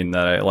and Dean,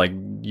 that I like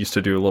used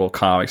to do a little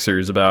comic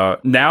series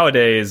about.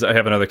 Nowadays I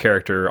have another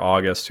character,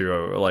 August,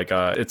 who like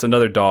it's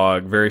another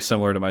dog very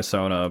similar to my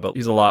Sona, but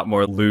he's a lot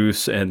more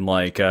loose and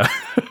like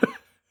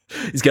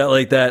he's got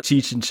like that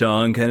Cheech and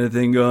Chong kind of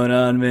thing going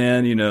on,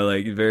 man.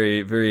 Like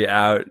very, very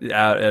out.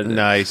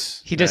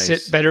 Nice. He does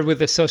it better with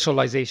the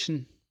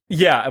socialization.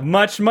 Yeah,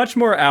 much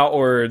more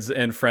outwards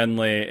and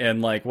friendly,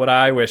 and like what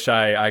I wish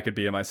I could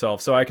be in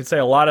myself. So I could say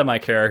a lot of my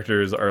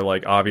characters are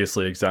like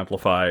obviously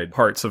exemplified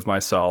parts of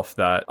myself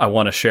that I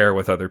want to share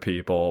with other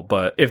people.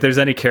 But if there's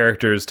any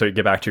characters, to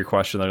get back to your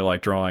question, that I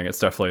like drawing, it's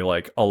definitely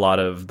like a lot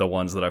of the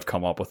ones that I've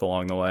come up with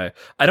along the way.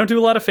 I don't do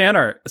a lot of fan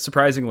art,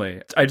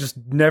 surprisingly. I just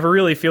never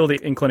really feel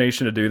the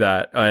inclination to do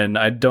that, and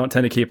I don't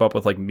tend to keep up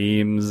with like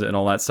memes and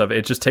all that stuff.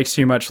 It just takes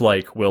too much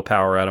like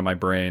willpower out of my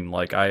brain.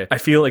 Like I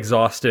feel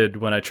exhausted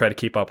when I try to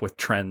keep up with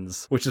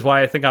trends, which is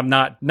why I think I'm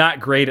not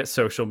great at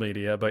social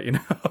media, but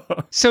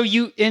So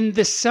you, in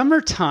the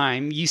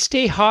summertime, you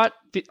stay hot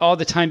all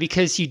the time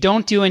because you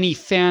don't do any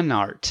fan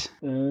art.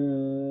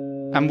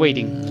 I'm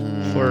waiting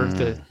for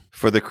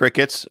the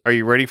crickets. Are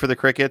you ready for the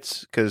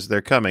crickets? Because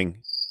they're coming.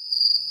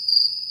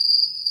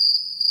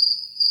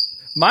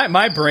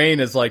 My brain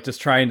is like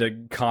just trying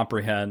to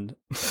comprehend.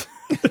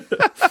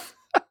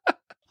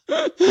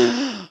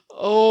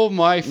 Oh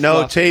my!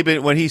 No,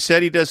 Tabin. When he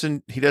said he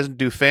doesn't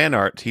do fan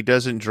art, he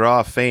doesn't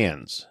draw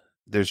fans.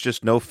 There's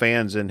just no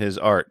fans in his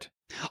art.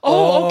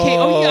 Oh, okay.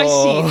 Oh, yeah, I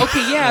see.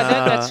 Okay, yeah,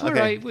 that's where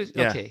okay. I was.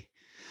 Yeah. Okay.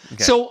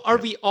 So, are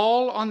we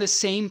all on the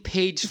same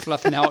page,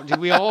 Fluffing Out? Do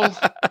we all?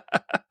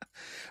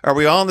 Are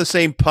we all on the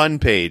same pun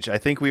page? I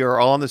think we are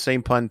all on the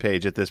same pun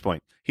page at this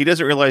point. He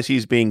doesn't realize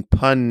he's being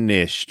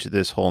punished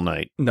this whole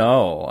night.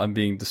 No, I'm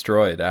being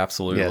destroyed,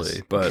 absolutely.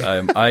 Yes. But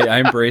I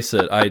embrace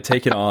it. I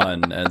take it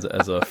on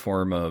as a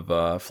form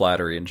of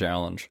flattery and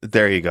challenge.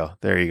 There you go.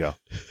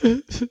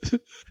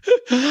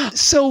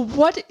 So,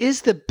 what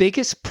is the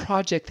biggest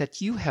project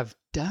that you have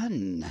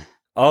done?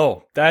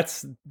 Oh,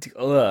 that's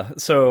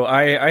so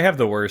I have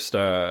the worst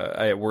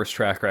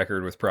track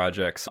record with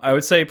projects. I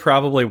would say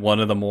probably one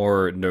of the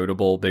more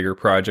notable, bigger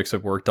projects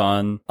I've worked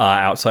on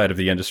outside of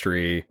the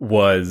industry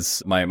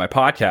was my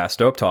podcast,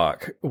 Dope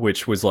Talk,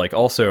 which was like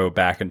also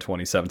back in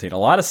 2017. A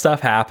lot of stuff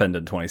happened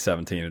in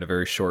 2017 in a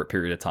very short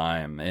period of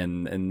time,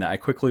 and I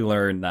quickly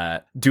learned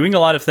that doing a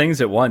lot of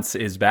things at once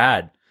is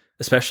bad,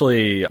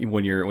 especially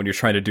when you're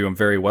trying to do them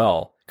very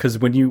well. Because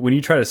when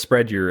you try to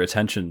spread your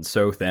attention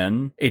so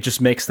thin, it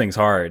just makes things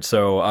hard.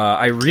 So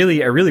I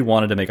really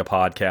wanted to make a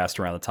podcast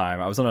around the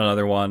time. I was on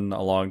another one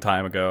a long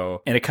time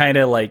ago, and it kind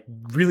of like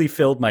really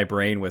filled my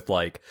brain with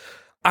like,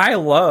 I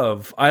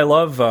love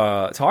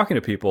talking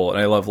to people,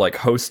 and I love like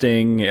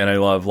hosting, and I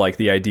love like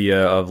the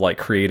idea of like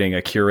creating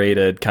a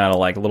curated kind of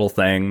like little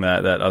thing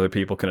that other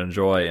people can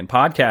enjoy. And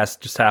podcasts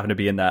just happen to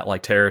be in that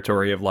like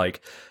territory of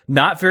like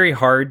not very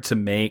hard to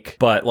make,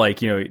 but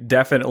like, you know,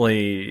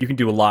 definitely you can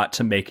do a lot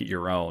to make it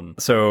your own.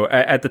 So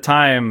at the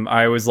time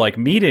I was like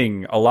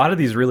meeting a lot of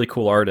these really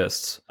cool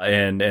artists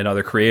and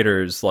other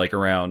creators like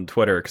around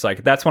Twitter. Cause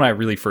like, that's when I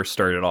really first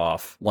started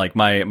off. Like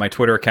my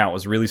Twitter account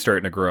was really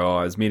starting to grow.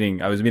 I was meeting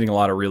a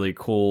lot of really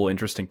cool,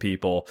 interesting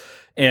people.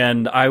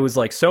 And I was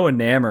like so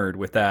enamored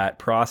with that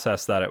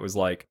process that it was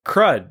like,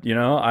 crud, you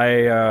know,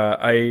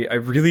 I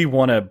really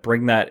want to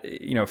bring that,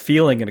 you know,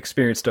 feeling and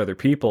experience to other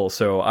people.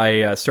 So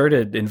I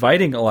started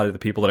inviting a lot of the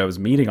people that I was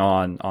meeting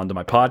onto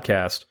my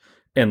podcast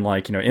and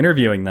like, you know,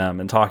 interviewing them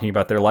and talking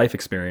about their life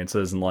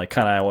experiences and like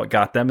kind of what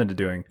got them into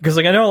doing. Because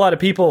like I know a lot of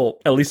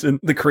people, at least in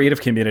the creative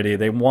community,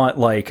 they want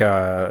like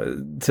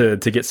to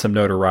get some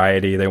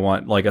notoriety. They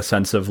want like a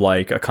sense of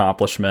like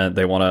accomplishment.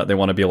 They want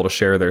to be able to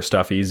share their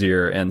stuff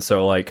easier. And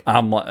so like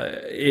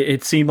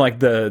it seemed like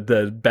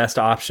the best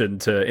option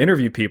to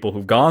interview people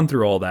who've gone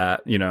through all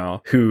that, you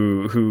know,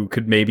 who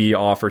could maybe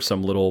offer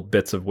some little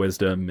bits of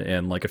wisdom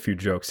and like a few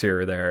jokes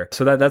here or there.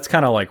 So that's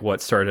kind of like what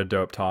started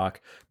Dope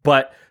Talk.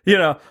 But, you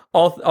know,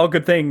 all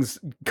good things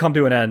come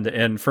to an end.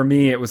 And for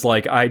me, it was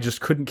like I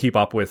just couldn't keep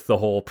up with the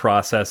whole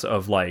process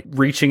of like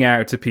reaching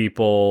out to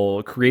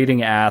people,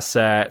 creating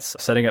assets,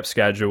 setting up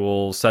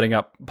schedules, setting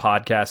up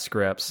podcast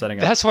scripts,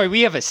 That's why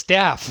we have a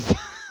staff.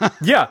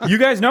 Yeah, you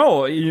guys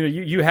know,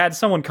 you had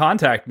someone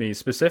contact me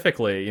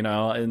specifically, you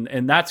know,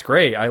 and that's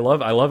great. I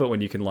love it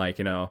when you can like,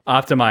 you know,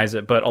 optimize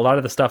it. But a lot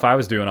of the stuff I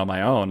was doing on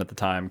my own at the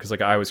time, because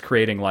like I was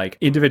creating like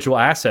individual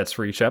assets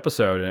for each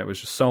episode, and it was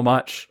just so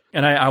much.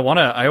 And I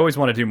always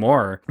want to do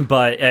more,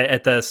 but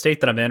at the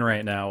state that I'm in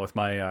right now with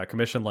my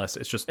commission list,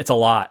 it's a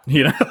lot,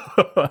 you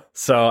know?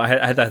 So I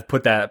had to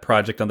put that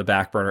project on the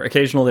back burner.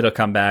 Occasionally it'll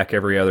come back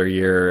every other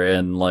year,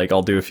 and like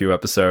I'll do a few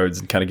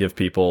episodes and kind of give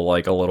people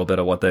like a little bit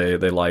of what they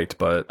liked.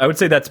 But I would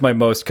say that's my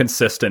most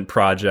consistent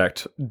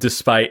project,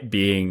 despite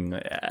being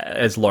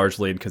as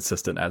largely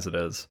inconsistent as it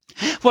is.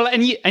 Well,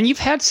 and you've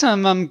had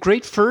some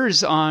great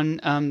furs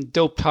on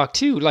Dope Talk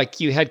too. Like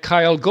you had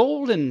Kyle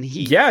Gold, and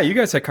yeah, you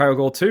guys had Kyle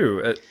Gold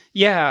too.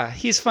 Yeah,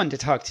 he's fun to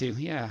talk to.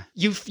 Yeah,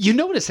 you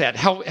noticed that?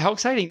 How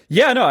exciting!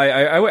 Yeah, no,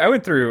 I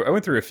went through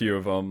a few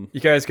of them. You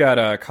guys got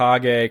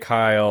Kage,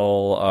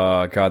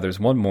 Kyle. God, there's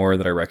one more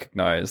that I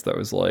recognized that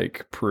was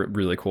like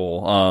really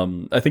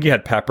cool. I think you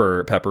had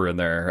Pepper in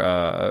there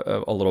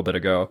a little bit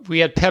ago. We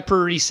had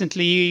Pepper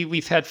recently.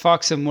 We've had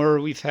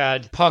Foxamore. We've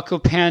had Paco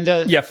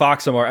Panda. Yeah,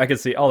 Foxamore. I can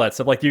see all that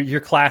stuff. Like your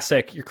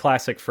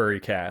classic furry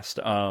cast.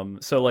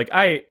 So like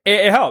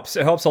it helps.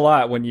 It helps a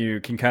lot when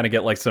you can kind of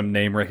get like some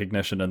name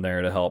recognition in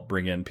there to help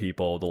bring in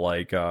people to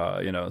like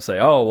you know, say,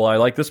 oh well, I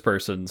like this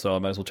person, so I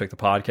might as well check the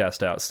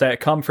podcast out.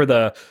 Come for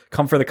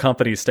the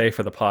company, stay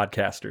for the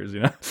podcasters,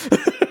 you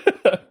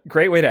know.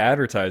 Great way to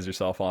advertise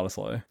yourself,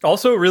 honestly.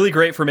 Also really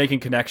great for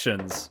making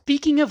connections.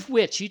 Speaking of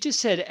which, you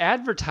just said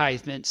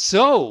advertisement.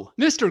 So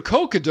Mr.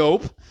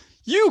 Cocodope,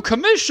 you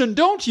commission,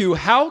 don't you?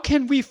 How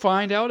can we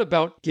find out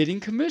about getting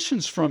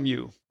commissions from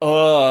you?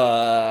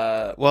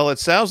 Well, it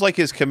sounds like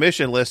his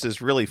commission list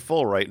is really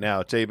full right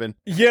now, Tabin.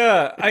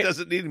 Yeah. It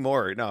doesn't need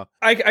more, no.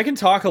 I can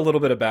talk a little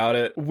bit about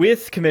it.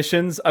 With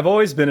commissions, I've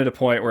always been at a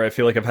point where I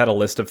feel like I've had a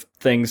list of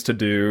things to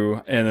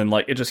do, and then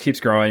like it just keeps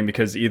growing,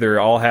 because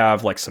either I'll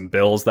have like some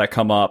bills that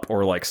come up,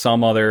 or like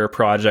some other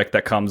project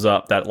that comes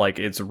up that like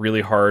it's really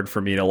hard for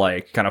me to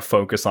like kind of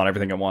focus on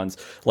everything at once.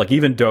 Like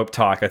even Dope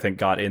Talk, I think,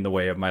 got in the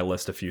way of my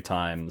list a few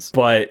times.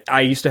 But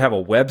I used to have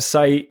a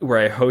website where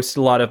I hosted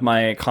a lot of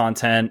my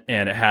content,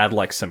 and it had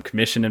like some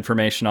commission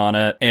information on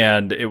it,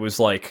 and it was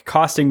like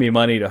costing me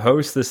money to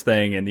host this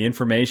thing, and the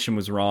information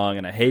was wrong,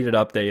 and I hated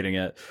updating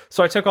it.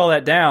 So I took all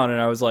that down,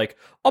 and I was like,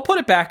 I'll put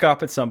it back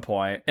up at some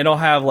point, and I'll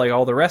have like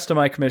all the rest of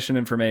my commission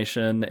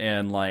information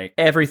and like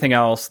everything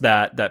else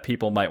that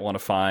people might want to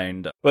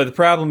find. But the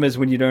problem is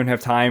when you don't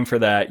have time for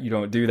that, you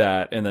don't do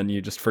that, and then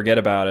you just forget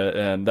about it.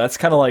 And that's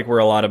kind of like where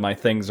a lot of my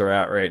things are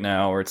at right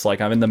now, where it's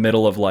like I'm in the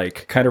middle of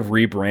like kind of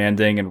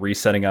rebranding and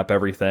resetting up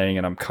everything,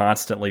 and I'm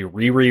constantly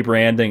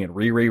rebranding and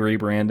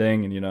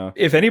rebranding. And you know,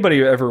 if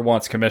anybody ever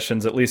wants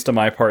commissions, at least on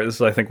my part, this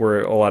is I think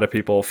where a lot of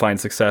people find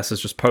success,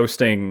 is just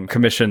posting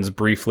commissions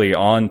briefly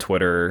on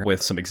Twitter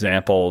with some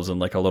examples and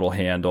like a little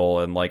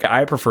handle. And like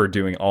I prefer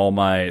doing all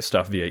my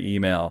stuff via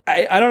email.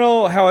 I don't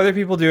know how other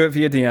people do it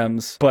via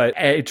DMs, but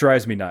it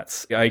drives me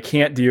nuts. I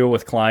can't deal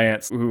with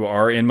clients who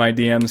are in my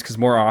DMs, because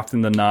more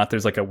often than not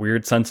there's like a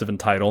weird sense of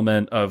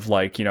entitlement of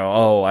like, you know,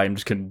 oh, I'm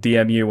just gonna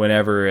DM you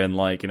whenever, and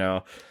like, you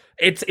know,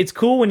 it's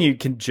cool when you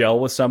can gel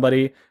with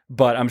somebody,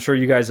 but I'm sure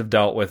you guys have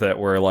dealt with it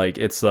where like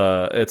it's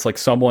like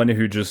someone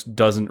who just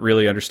doesn't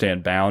really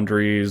understand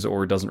boundaries,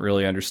 or doesn't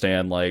really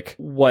understand like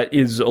what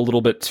is a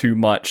little bit too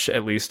much,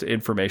 at least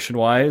information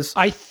wise.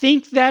 I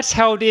think that's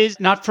how it is,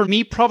 not for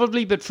me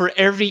probably, but for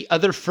every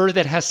other fur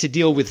that has to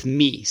deal with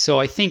me. So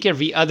I think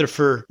every other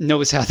fur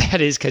knows how that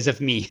is because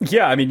of me.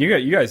 Yeah, I mean,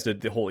 you guys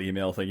did the whole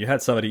email thing. You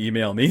had somebody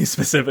email me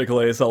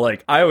specifically, so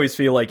like I always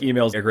feel like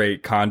email's a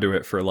great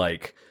conduit for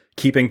like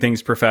keeping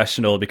things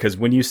professional, because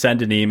when you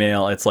send an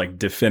email, it's like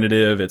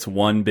definitive. It's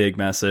one big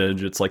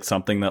message. It's like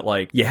something that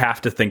like you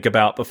have to think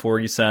about before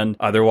you send.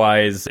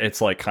 Otherwise,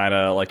 it's like kind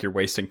of like you're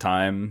wasting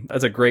time.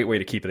 That's a great way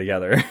to keep it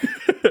together.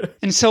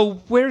 And so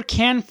where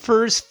can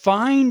FERS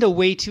find a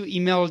way to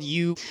email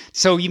you?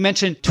 So you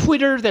mentioned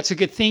Twitter. That's a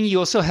good thing. You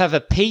also have a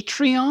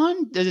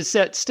Patreon. Is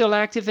that still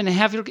active and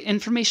have your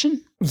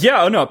information?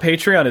 Yeah, no,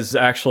 Patreon is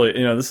actually,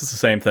 this is the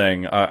same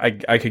thing.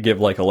 I could give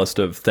like a list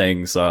of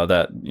things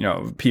that,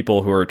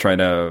 people who are trying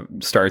to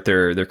start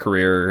their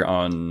career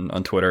on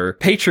Twitter.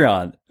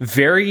 Patreon,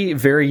 very,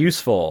 very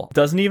useful.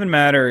 Doesn't even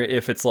matter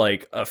if it's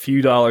like a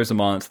few dollars a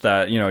month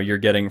that, you're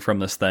getting from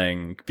this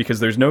thing, because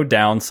there's no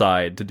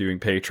downside to doing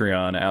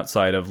Patreon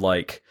outside of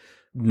like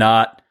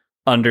not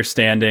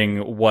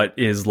understanding what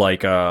is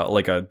like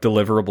a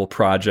deliverable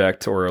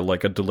project or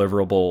like a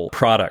deliverable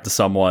product to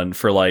someone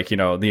for like,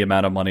 the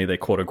amount of money they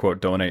quote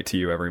unquote donate to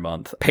you every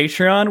month.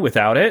 Patreon,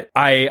 without it,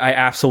 I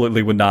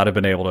absolutely would not have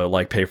been able to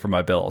like pay for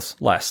my bills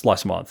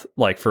last month,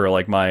 like for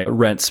like my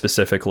rent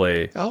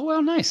specifically. Oh,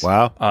 well, nice.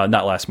 Wow.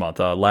 Not last month,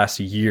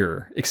 last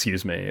year,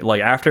 excuse me.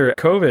 Like after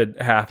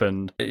COVID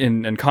happened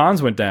and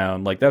cons went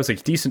down, like that was a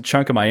decent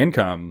chunk of my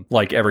income,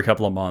 like every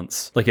couple of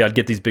months. Like I'd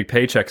get these big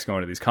paychecks going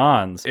to these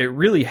cons. It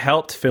really helped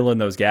fill in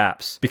those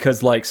gaps,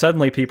 because like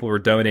suddenly people were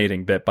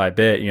donating bit by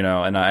bit,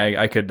 and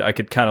I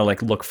could kind of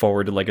like look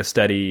forward to like a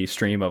steady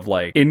stream of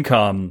like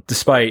income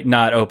despite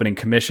not opening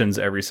commissions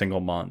every single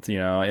month,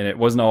 and it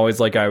wasn't always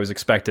like I was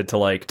expected to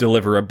like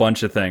deliver a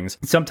bunch of things.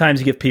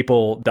 Sometimes you give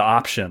people the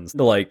options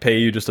to like pay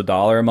you just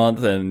 $1 a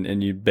month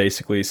and you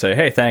basically say,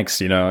 hey,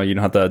 thanks, you don't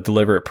have to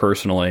deliver it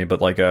personally,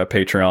 but like a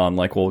Patreon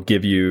like will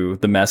give you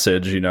the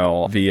message,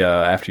 via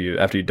after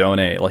you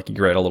donate, like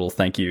you write a little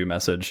thank you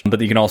message. But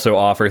you can also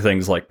offer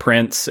things like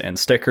prints and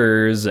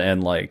stickers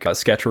and like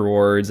sketch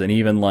rewards and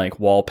even like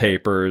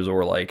wallpapers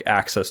or like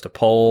access to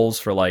polls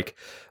for like,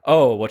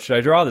 oh, what should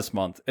I draw this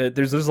month?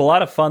 There's a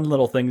lot of fun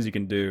little things you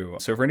can do.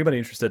 So for anybody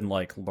interested in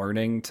like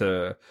learning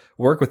to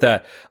work with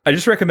that, I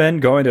just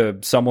recommend going to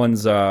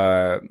someone's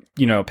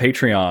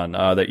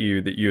Patreon that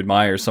you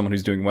admire, someone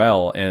who's doing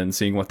well, and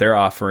seeing what they're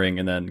offering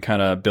and then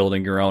kind of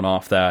building your own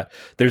off that.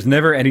 There's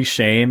never any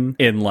shame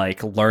in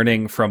like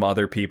learning from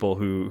other people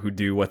who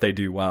do what they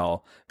do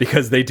well,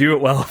 because they do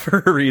it well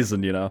for a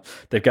reason.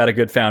 They've got a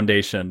good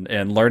foundation,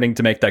 and learning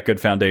to make that good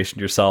foundation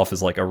yourself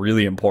is like a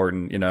really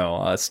important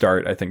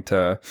start, I think,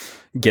 to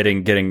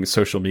getting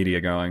social media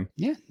going.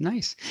 Yeah,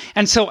 nice.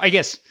 And so I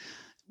guess,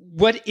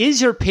 what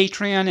is your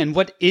Patreon and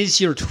what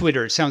is your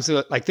Twitter? It sounds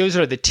like those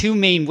are the two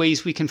main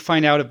ways we can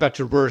find out about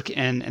your work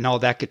and all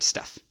that good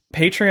stuff.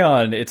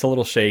 Patreon, it's a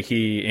little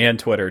shaky, and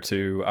Twitter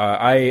too.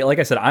 Like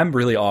I said, I'm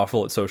really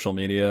awful at social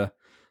media.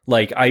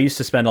 Like I used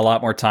to spend a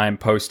lot more time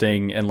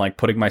posting and like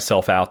putting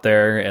myself out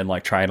there and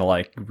like trying to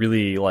like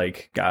really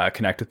like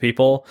connect with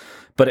people.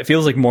 But it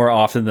feels like more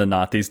often than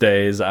not these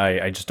days,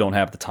 I just don't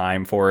have the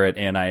time for it.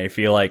 And I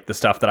feel like the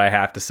stuff that I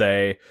have to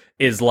say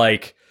is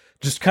like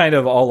just kind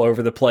of all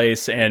over the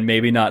place and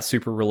maybe not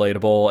super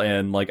relatable.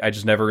 And like, I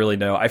just never really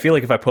know. I feel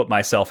like if I put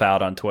myself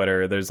out on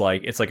Twitter, there's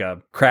like, it's like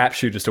a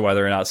crapshoot as to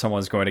whether or not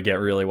someone's going to get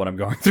really what I'm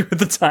going through at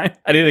the time.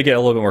 I need to get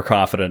a little bit more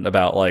confident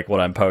about like what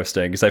I'm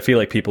posting, because I feel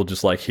like people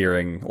just like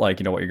hearing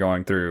like, what you're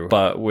going through.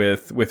 But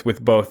with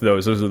both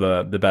those are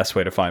the best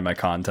way to find my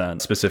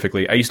content.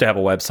 Specifically, I used to have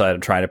a website.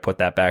 I'm trying to put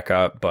that back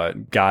up,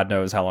 but God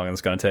knows how long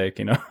it's going to take,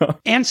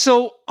 And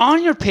so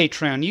on your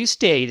Patreon, you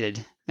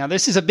stated, now,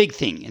 this is a big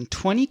thing. In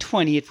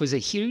 2020, it was a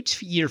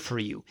huge year for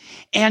you,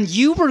 and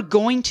you were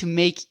going to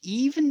make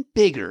even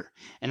bigger,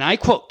 and I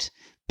quote,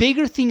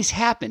 bigger things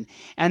happen,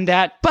 and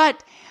that,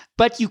 but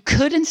you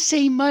couldn't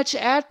say much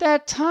at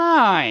that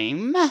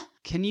time.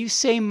 Can you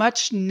say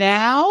much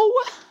now?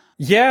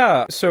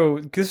 Yeah, so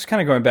this is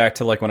kind of going back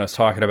to like when I was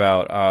talking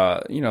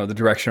about, the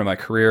direction of my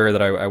career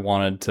that I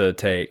wanted to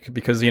take,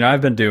 because,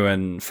 I've been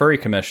doing furry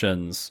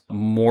commissions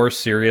more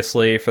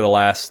seriously for the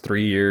last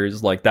 3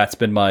 years. Like that's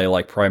been my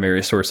like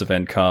primary source of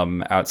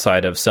income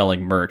outside of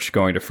selling merch,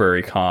 going to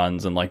furry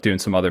cons and like doing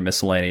some other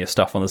miscellaneous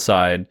stuff on the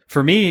side.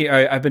 For me,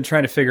 I've been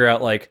trying to figure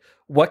out like,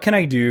 what can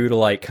I do to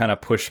like kind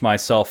of push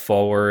myself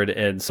forward?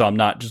 And so I'm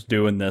not just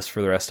doing this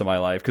for the rest of my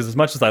life. Because as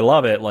much as I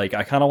love it, like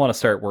I kind of want to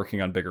start working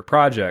on bigger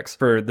projects.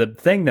 For the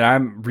thing that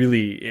I'm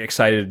really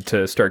excited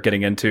to start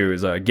getting into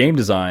is game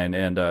design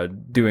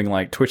and doing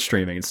like Twitch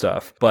streaming and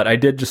stuff. But I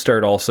did just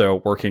start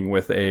also working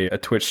with a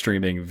Twitch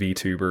streaming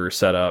VTuber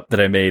setup that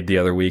I made the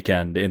other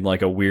weekend in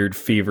like a weird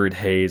fevered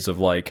haze of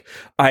like,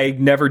 I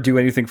never do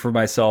anything for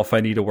myself. I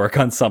need to work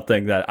on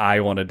something that I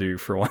want to do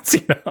for once,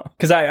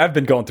 Because I've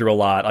been going through a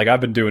lot. Like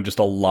I've been doing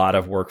just a lot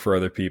of work for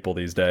other people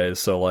these days.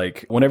 So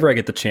like whenever I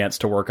get the chance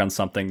to work on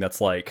something that's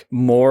like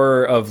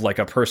more of like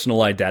a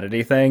personal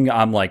identity thing,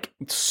 I'm like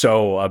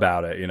so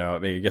about it,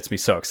 it gets me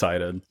so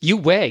excited. You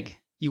wag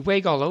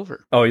all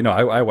over. Oh,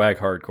 I wag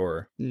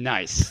hardcore.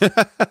 Nice.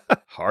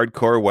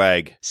 Hardcore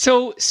wag.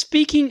 So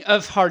speaking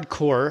of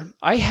hardcore,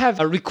 I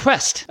have a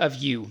request of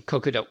you,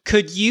 Kokodo.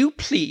 Could you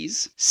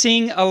please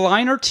sing a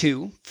line or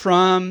two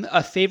from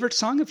a favorite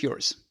song of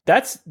yours?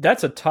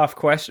 That's a tough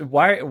question.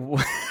 Why?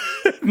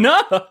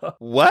 No.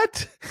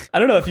 What? I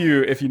don't know if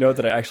you know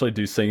that I actually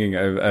do singing.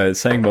 I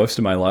sang most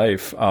of my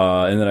life,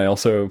 and then I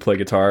also play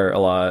guitar a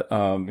lot.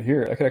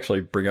 Here, I could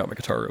actually bring out my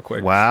guitar real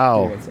quick.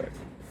 Wow.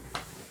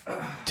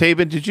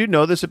 Tabin, did you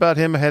know this about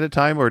him ahead of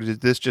time, or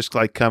did this just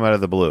like come out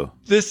of the blue?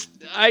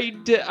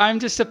 I'm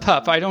just a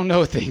pup. I don't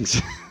know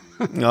things.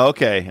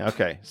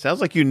 Okay.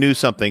 Sounds like you knew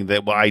something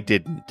that I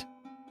didn't.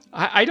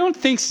 I don't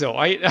think so.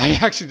 I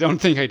actually don't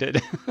think I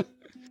did.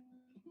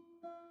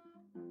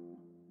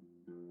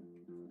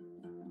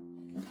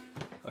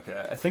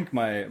 Okay, I think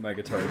my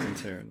guitar is in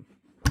tune.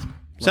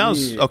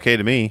 Sounds okay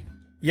to me.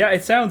 Yeah,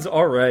 it sounds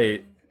all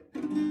right.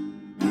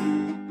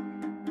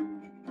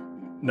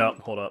 No,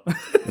 hold up.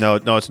 No,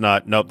 it's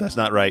not. Nope, that's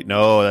not right.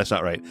 No, that's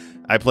not right.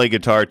 I play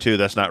guitar too.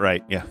 That's not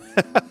right. Yeah.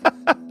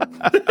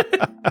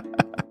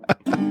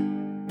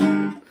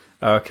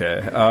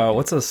 Okay.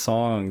 What's a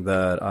song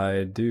that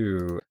I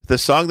do? The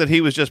song that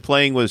he was just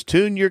playing was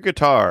Tune Your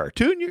Guitar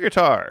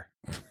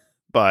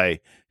by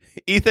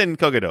Ethan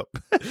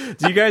Kokodope.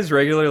 Do you guys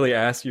regularly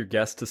ask your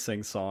guests to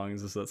sing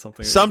songs? Is that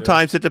something?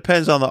 Sometimes it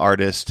depends on the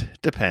artist.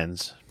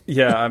 Depends.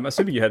 Yeah, I'm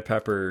assuming you had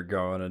Pepper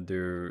go on and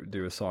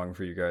do a song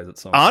for you guys at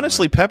some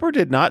Honestly, point. Pepper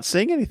did not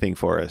sing anything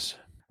for us.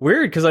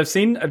 Weird, because I've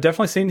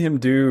definitely seen him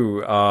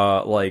do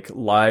like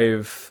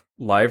live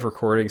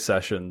recording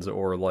sessions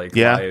or like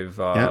live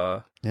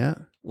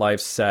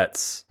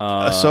sets.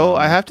 So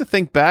I have to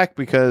think back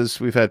because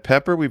we've had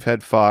Pepper, we've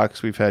had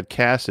Fox, we've had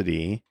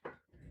Cassidy,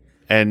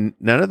 and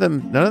none of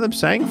them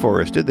sang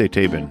for us, did they,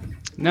 Tabin?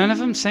 None of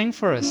them sang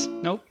for us.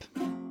 Nope.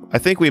 I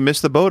think we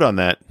missed the boat on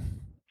that.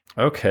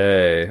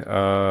 Okay.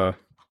 What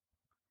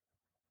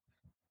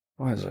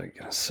was I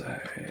gonna say?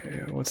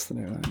 What's the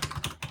name of it?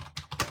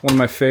 One of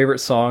my favorite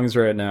songs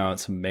right now.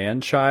 It's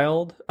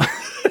Man-Child.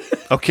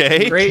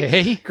 Okay.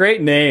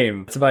 Great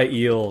name. It's by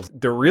Eels.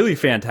 They're a really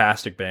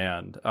fantastic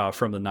band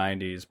from the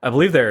 90s. I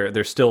believe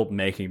they're still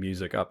making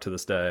music up to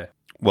this day.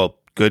 Well,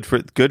 good for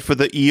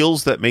the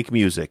eels that make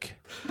music.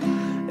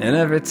 And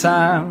every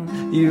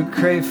time you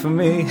crave for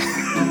me,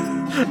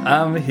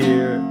 I'm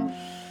here.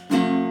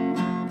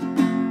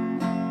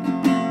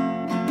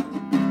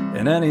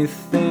 And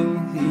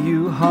anything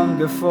you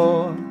hunger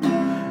for,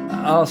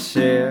 I'll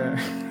share.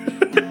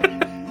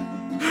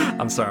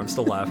 I'm sorry, I'm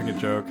still laughing at a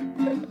joke.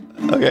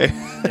 Okay.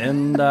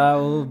 And I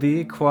will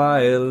be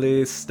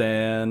quietly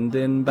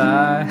standing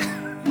by,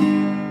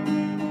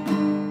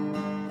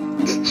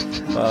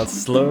 while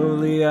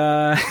slowly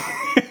I am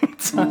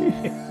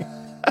dying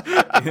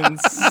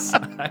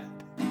inside.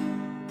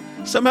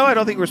 Somehow I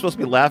don't think we're supposed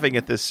to be laughing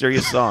at this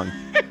serious song.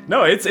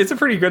 No, it's a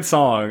pretty good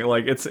song.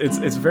 Like it's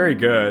very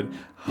good.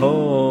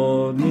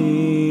 Hold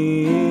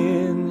me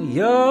in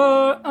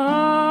your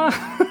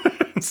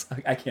arms.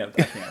 I can't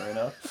right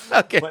now.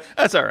 Okay, but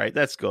that's all right.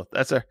 That's cool.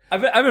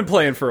 I've been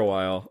playing for a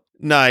while.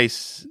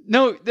 Nice.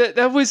 No,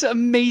 that was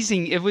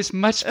amazing. It was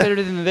much better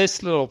than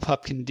this little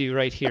pup can do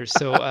right here.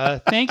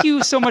 So thank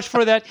you so much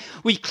for that.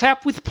 We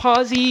clap with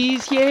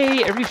pausies.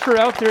 Yay. Every fur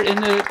out there in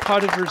the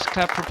Podiverse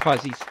clap for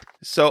pausies.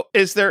 So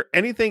is there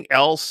anything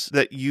else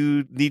that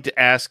you need to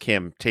ask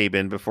him,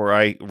 Tabin, before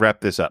I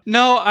wrap this up?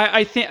 No,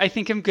 I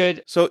think I'm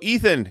good. So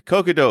Ethan,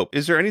 Kokodope,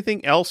 is there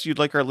anything else you'd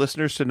like our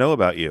listeners to know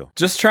about you?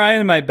 Just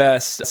trying my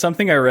best.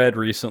 Something I read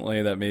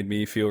recently that made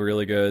me feel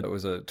really good. It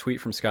was a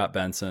tweet from Scott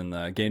Benson,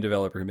 the game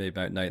developer who made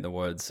Night in the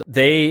Woods.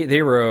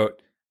 They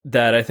wrote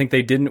that I think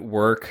they didn't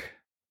work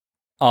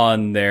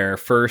on their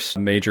first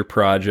major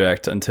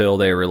project until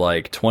they were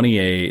like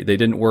 28. They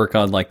didn't work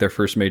on like their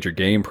first major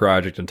game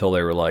project until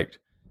they were like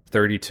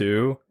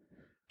 32.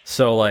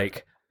 So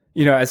like,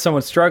 you know, as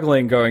someone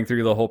struggling going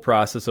through the whole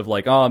process of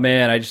like, oh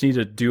man, I just need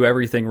to do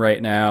everything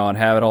right now and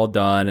have it all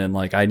done, and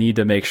like I need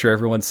to make sure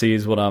everyone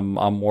sees what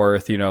I'm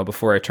worth, you know,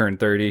 before I turn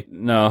 30.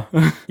 No.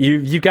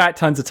 you got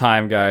tons of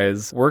time,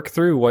 guys. Work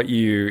through what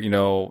you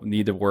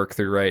need to work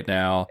through right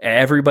now.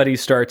 Everybody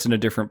starts in a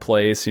different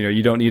place. You know,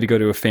 you don't need to go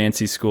to a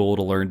fancy school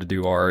to learn to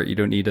do art. You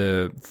don't need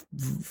to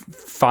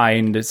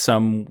find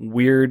some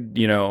weird,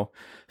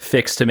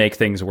 fix to make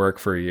things work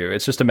for you.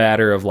 It's just a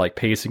matter of like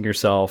pacing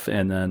yourself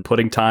and then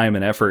putting time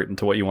and effort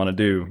into what you want to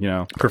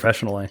do,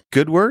 professionally.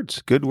 Good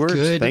words.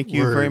 Thank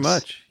you very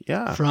much.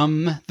 Yeah.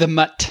 From the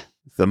Mutt.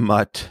 The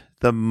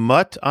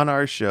Mutt on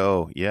our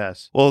show.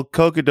 Yes. Well,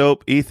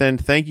 Kokodope, Ethan,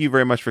 thank you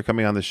very much for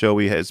coming on the show.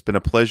 It's been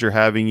a pleasure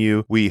having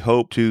you. We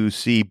hope to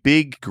see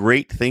big,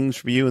 great things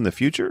from you in the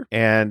future.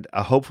 And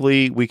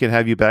hopefully we can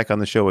have you back on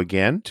the show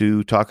again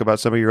to talk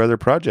about some of your other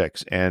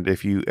projects. And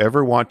if you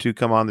ever want to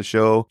come on the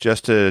show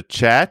just to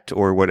chat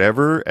or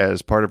whatever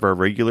as part of our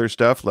regular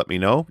stuff, let me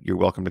know. You're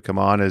welcome to come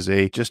on as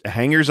just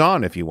hangers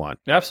on if you want.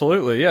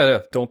 Absolutely. Yeah.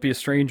 Don't be a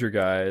stranger,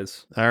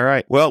 guys. All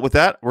right. Well, with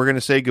that, we're going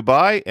to say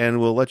goodbye and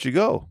we'll let you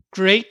go.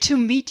 Great to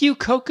meet you,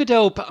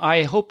 Kokodope.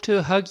 I hope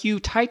to hug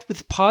you tight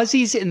with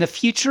pausies in the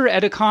future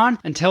at a con.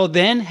 Until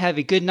then, have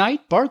a good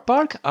night. Bark,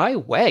 bark, I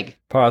wag.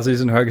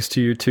 Pausies and hugs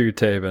to you too,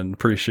 Tabin.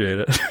 Appreciate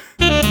it.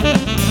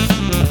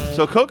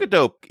 So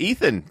Kokodope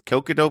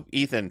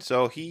Ethan.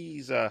 So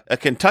he's a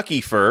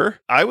Kentucky fur.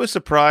 I was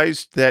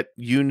surprised that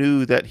you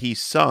knew that he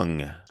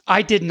sung.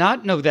 I did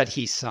not know that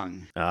he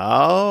sung.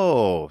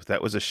 Oh,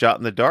 that was a shot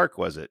in the dark,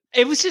 was it?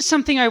 It was just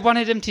something I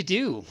wanted him to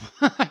do.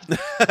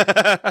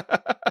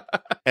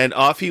 And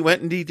off he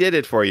went and he did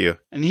it for you.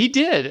 And he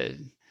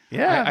did.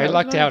 Yeah, I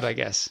lucked out, I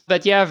guess.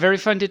 But yeah, very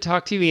fun to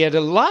talk to. He had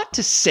a lot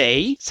to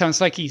say. Sounds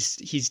like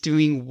he's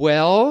doing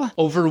well,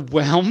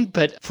 overwhelmed,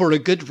 but for a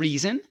good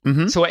reason.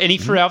 Mm-hmm. So any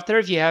for out there,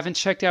 if you haven't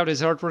checked out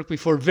his artwork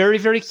before, very,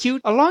 very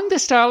cute. Along the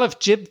style of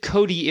Jib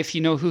Cody, if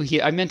you know who he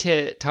is. I meant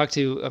to talk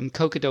to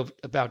Kokodo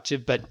about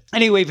Jib, but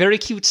anyway, very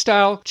cute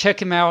style.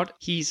 Check him out.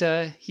 He's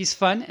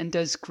fun and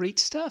does great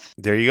stuff.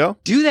 There you go.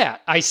 Do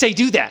that. I say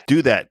do that.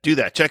 Do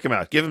that. Check him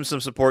out. Give him some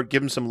support.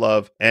 Give him some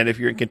love. And if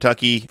you're in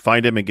Kentucky,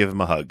 find him and give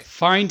him a hug.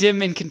 Find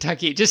him in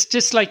Kentucky.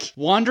 Just like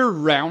wander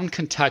around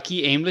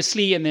Kentucky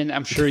aimlessly, and then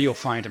I'm sure you'll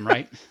find him,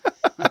 right?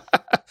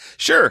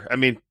 Sure. I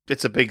mean,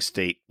 it's a big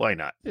state. Why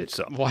not?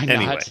 So why not?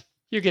 Anyway,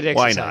 you get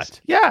exercise. Why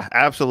not? Yeah,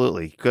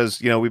 absolutely.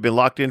 Because, we've been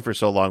locked in for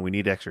so long, we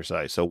need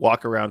exercise. So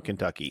walk around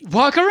Kentucky.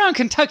 Walk around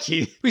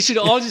Kentucky. We should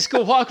all just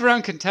go walk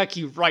around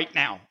Kentucky right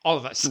now. All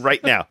of us.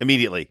 Right now.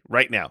 Immediately.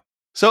 Right now.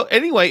 So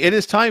anyway, it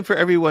is time for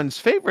everyone's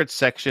favorite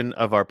section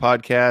of our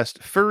podcast,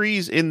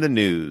 Furries in the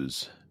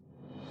News.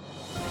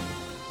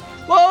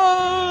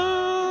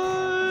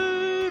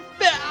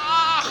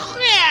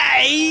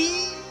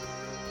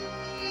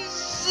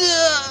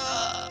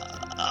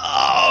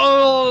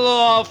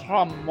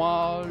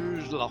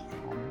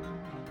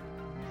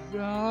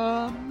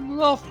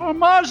 La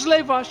fromage,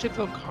 les vaches, il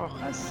faut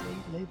carasser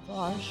les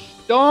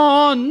vaches.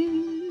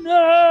 Donne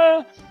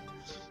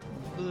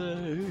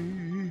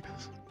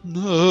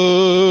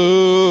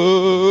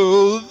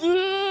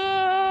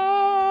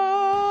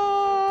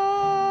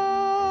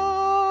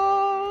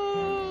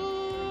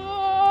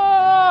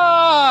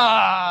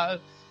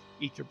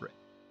eat your bread.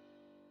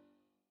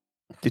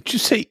 Did you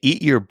say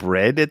eat your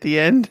bread at the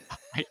end?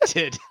 I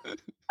did.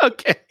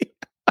 Okay.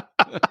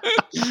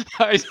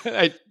 I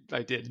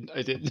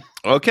did.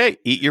 Okay,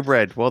 eat your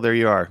bread. Well, there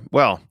you are.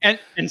 Well, and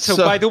so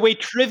by the way,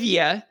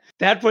 trivia,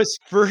 that was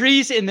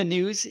Furries in the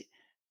News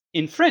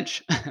in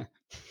French.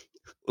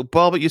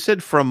 Well, but you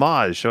said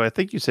fromage, so I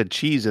think you said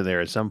cheese in there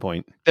at some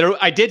point.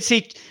 I did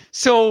say,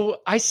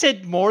 so I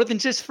said more than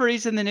just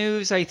Furries in the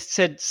News. I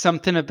said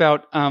something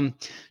about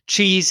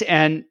cheese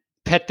and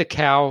pet the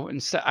cow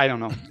and so, I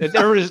don't know.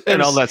 There was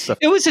all that stuff.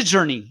 It was a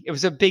journey. It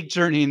was a big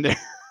journey in there.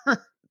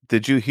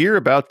 Did you hear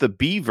about the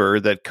beaver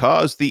that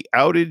caused the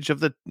outage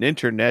of the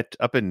internet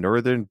up in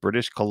northern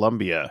British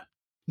Columbia?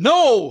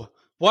 No.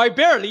 Why,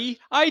 barely.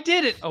 I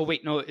did it. Oh,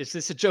 wait, no. Is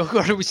this a joke or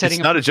are we setting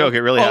up? It's not a joke.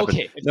 It really happened.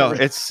 Okay. No,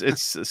 it's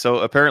so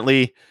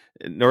apparently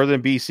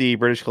northern BC,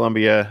 British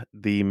Columbia,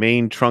 the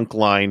main trunk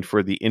line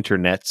for the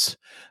internets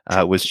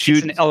was chewed.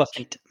 It's an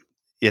elephant.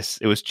 Yes,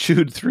 it was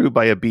chewed through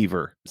by a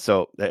beaver.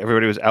 So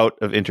everybody was out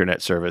of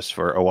internet service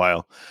for a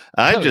while.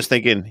 I'm just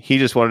thinking he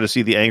just wanted to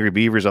see the angry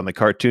beavers on the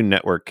Cartoon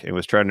Network and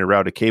was trying to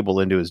route a cable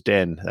into his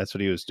den. That's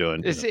what he was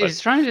doing. He's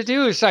trying to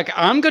do is like,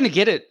 I'm going to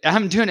get it.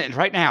 I'm doing it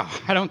right now.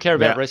 I don't care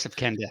about the rest of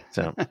Canada.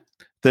 So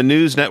the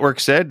news network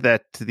said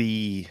that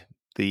the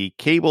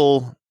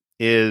cable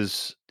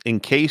is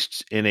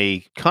encased in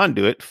a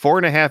conduit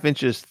 4.5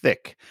 inches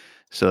thick.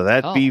 So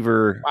that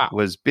beaver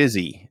was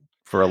busy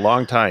for a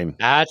long time.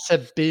 That's a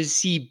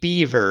busy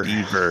beaver.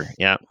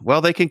 Yeah.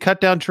 Well, they can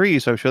cut down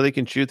trees, so I'm sure they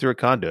can chew through a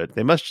conduit.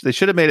 They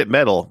should have made it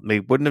metal.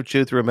 They wouldn't have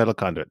chewed through a metal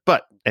conduit.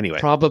 But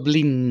anyway.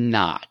 Probably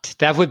not.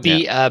 That would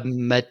be a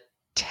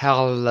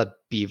metal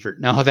beaver.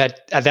 No,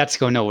 that's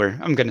going nowhere.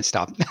 I'm going to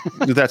stop.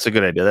 That's a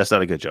good idea. That's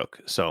not a good joke.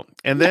 So,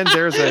 and then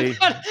there's a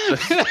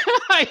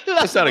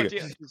It's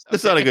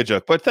not a good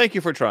joke, but thank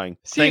you for trying.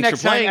 Thanks for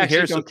playing.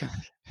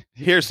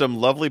 Here's some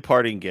lovely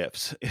parting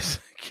gifts.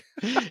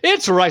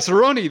 It's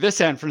Rice-A-Roni, the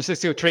San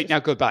Francisco treat. Now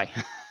goodbye.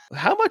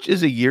 How much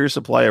is a year's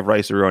supply of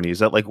Rice-A-Roni? Is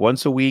that like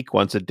once a week,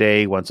 once a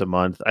day, once a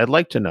month? I'd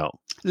like to know.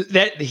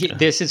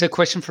 This is a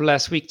question for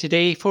last week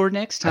today for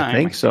next time.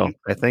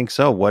 I think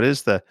so. What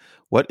is a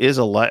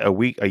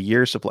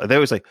year supply? They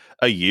always like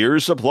a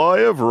year's supply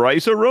of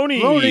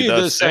Rice-A-Roni,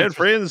 the San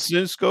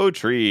Francisco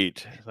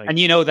treat. Like, and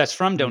that's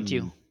from, don't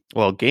you?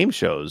 Well, game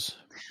shows.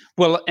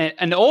 Well,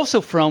 and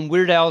also from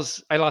Weird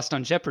Al's I Lost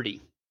on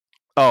Jeopardy.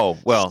 Oh,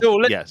 well,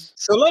 yes.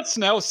 So let's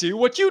now see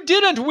what you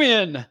didn't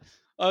win.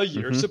 A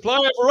year's supply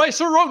of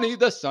Rice-A-Roni,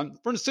 the San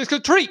Francisco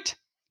treat.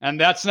 And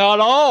that's not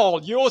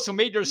all. You also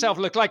made yourself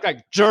look like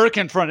a jerk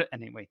in front of...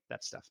 Anyway,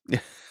 that stuff.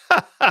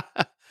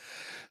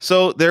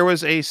 So there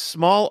was a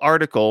small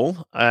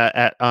article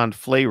on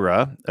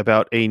Flayra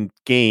about a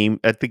game.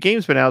 The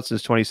game's been out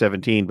since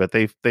 2017, but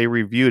they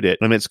reviewed it,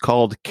 and it's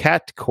called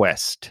Cat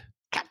Quest.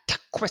 Cat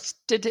Quest.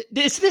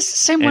 Is this the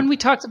same one we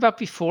talked about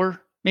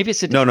before? Maybe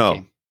it's a different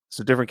game. It's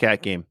a different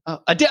cat game.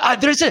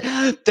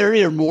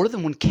 There are more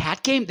than one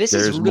cat game. There's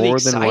really more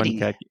exciting. Than one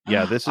cat.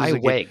 Yeah, this is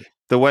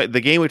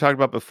the game we talked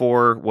about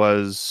before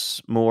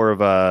was more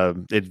of a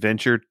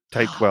adventure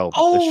type. Well,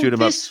 a shoot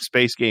 'em up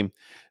space game.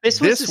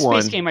 This was the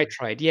space game I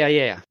tried.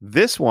 Yeah.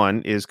 This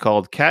one is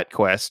called Cat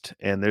Quest,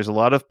 and there's a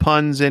lot of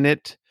puns in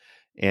it.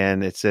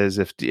 And it says,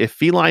 if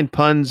feline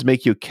puns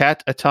make you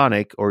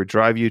catatonic or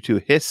drive you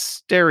to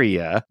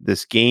hysteria,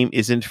 this game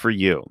isn't for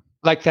you.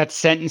 Like that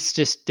sentence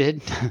just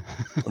did.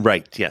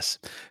 Right, yes.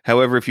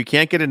 However, if you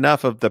can't get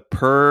enough of the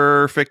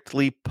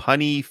perfectly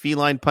punny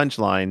feline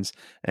punchlines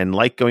and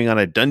like going on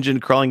a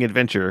dungeon crawling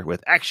adventure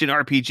with action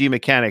RPG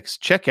mechanics,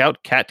 check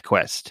out Cat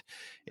Quest.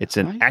 It's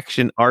an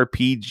action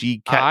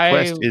RPG. Cat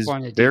Quest is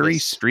very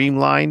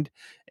streamlined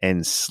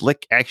and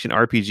slick action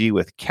RPG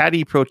with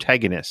catty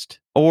protagonist,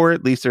 or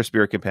at least their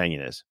spirit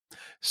companion is.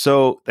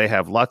 So they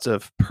have lots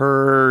of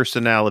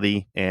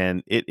personality,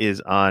 and it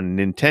is on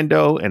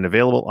Nintendo and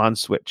available on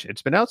Switch.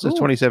 It's been out since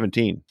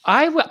 2017.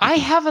 I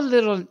have a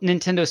little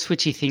Nintendo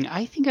Switchy thing.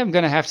 I think I'm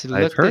going to have to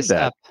look this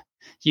up.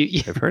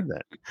 I've heard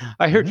that.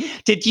 I heard. Mm-hmm.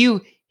 Did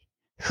you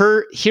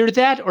hear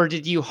that, or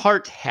did you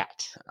heart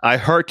hat? I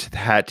heart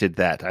hatted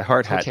that. I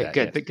heart hat that.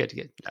 Okay, good, yes.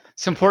 Good.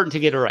 It's important to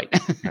get it right.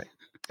 Right.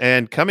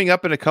 And coming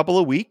up in a couple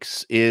of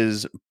weeks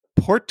is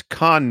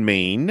PortCon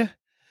Maine.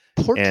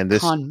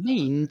 PortCon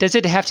Maine? Does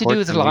it have to do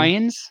with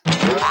lions?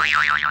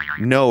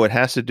 No, it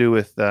has to do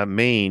with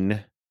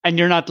Maine. And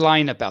you're not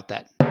lying about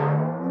that?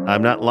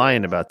 I'm not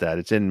lying about that.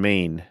 It's in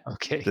Maine.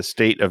 Okay. The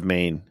state of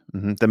Maine.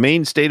 Mm-hmm. The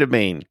Maine state of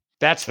Maine.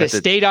 That's the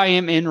state I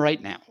am in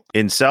right now.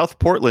 In South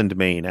Portland,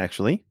 Maine,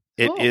 actually.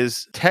 It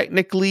is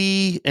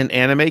technically an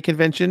anime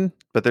convention,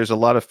 but there's a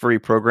lot of furry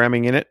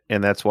programming in it,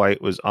 and that's why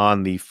it was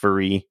on the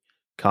Furry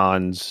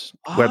Con's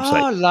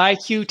website.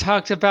 Like you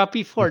talked about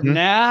before. Mm-hmm.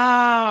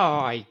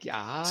 Now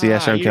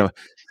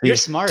you're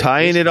smart.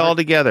 Tying it all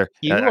together.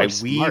 I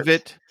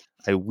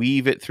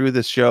weave it through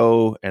the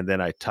show, and then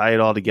I tie it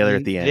all together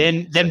at the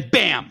end. Then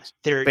bam,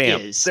 there it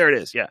is. There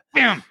it is. Yeah.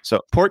 Bam.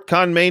 So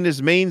PortCon Maine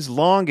is Maine's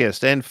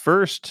longest and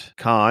first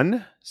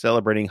con,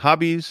 celebrating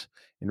hobbies,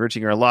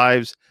 enriching our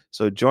lives.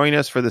 So join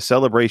us for the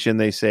celebration.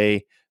 They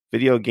say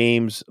video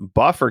games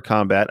boffer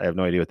combat. I have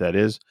no idea what that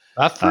is.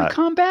 Buffer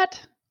combat?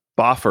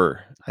 Boffer.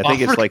 I think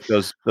it's like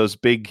those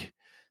big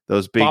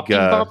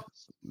bopper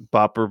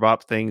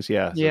bop things.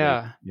 Yeah.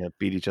 Yeah.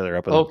 Beat each other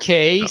up. With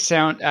okay.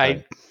 them.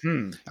 Okay.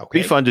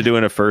 Be fun to do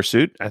in a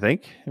fursuit, I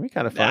think. It'd be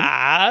kind of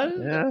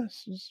fun.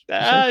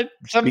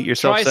 Beat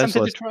yourself senseless.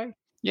 Something to try.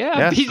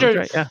 Yeah.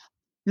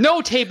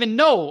 No, Tabin,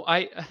 no.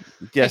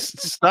 Yes,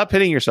 stop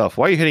hitting yourself.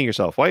 Why are you hitting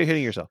yourself?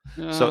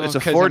 So it's a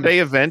 4-day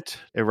event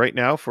right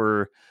now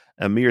for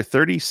a mere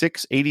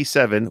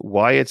 $36.87.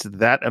 Why it's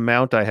that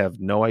amount, I have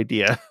no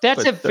idea.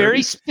 That's a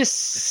very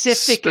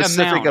specific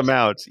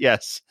amount.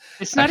 Yes,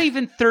 it's not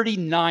even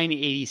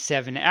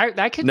 $39.87.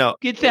 I could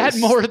get that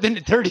more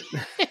than 30.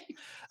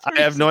 I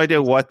have no idea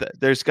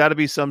there's got to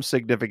be some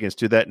significance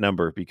to that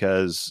number,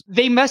 because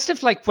they must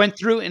have went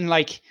through and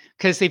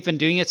because they've been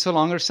doing it so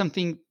long or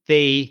something,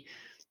 they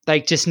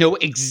just know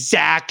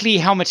exactly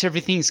how much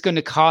everything's going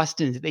to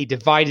cost, and they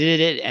divided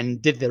it and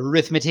did the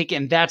arithmetic,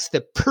 and that's the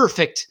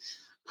perfect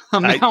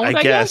amount.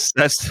 I guess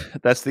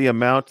that's the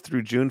amount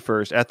through June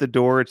 1st. At the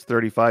door, it's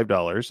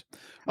 $35.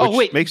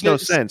 Which makes no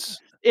sense.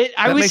 It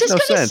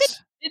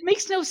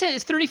makes no sense.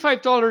 It's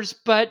 $35,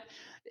 but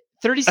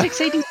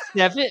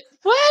 $36.87.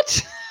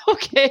 What?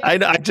 Okay.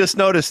 I just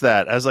noticed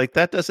that. I was like,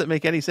 that doesn't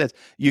make any sense.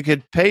 You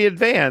could pay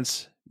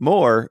advance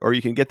more, or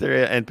you can get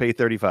there and pay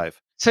 $35.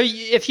 So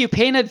if you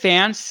pay in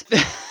advance,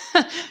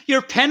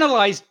 you're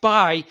penalized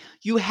by,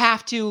 you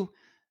have to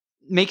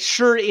make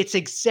sure it's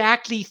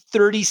exactly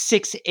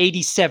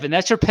 $36.87.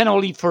 That's your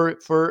penalty for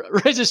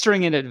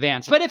registering in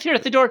advance. But if you're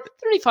at the door,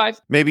 $35.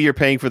 Maybe you're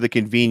paying for the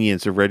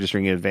convenience of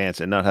registering in advance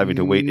and not having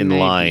to wait in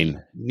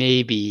line.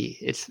 Maybe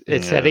it's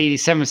that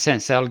 87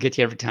 cents that'll get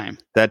you every time.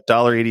 That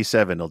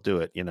 $1.87 will do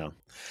it,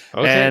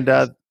 Okay. And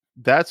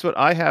that's what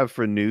I have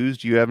for news.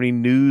 Do you have any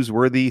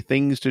newsworthy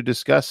things to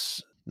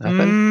discuss?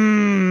 Nothing.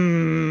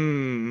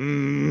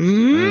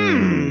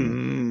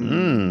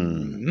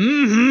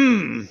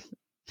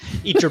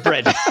 Eat your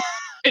bread.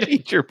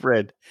 Eat your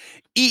bread.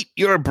 Eat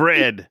your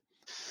bread.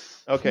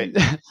 Okay.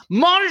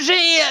 Manger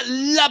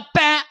le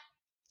pain.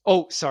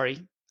 Oh,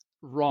 sorry.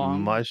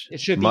 Wrong. It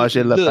should be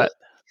manger le pain.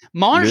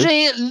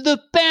 Manger le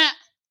pain.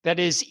 That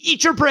is,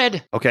 eat your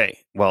bread. Okay.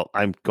 Well,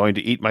 I'm going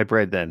to eat my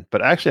bread then.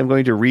 But actually, I'm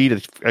going to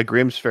read a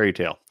Grimm's fairy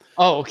tale.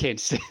 Oh, okay.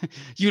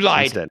 You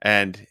lied. Instead.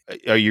 And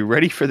are you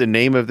ready for the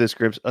name of this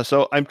Grimm's?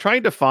 So I'm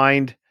trying to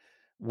find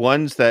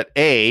ones that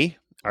A,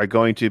 are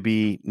going to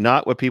be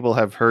not what people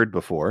have heard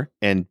before,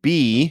 and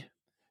B,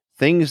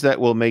 things that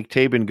will make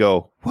Tabin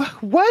go,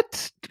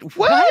 what?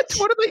 What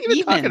are they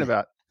even talking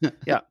about?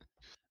 Yeah.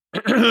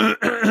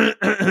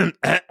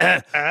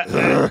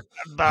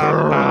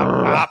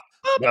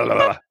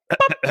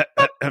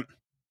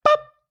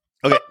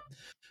 Okay.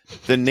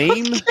 The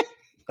name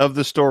of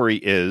the story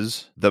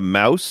is The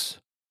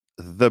Mouse,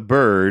 the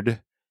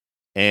Bird,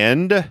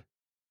 and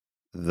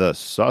the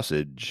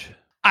Sausage.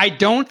 I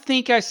don't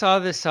think I saw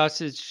the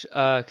sausage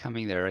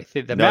coming there. I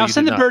think the mouse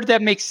and the bird,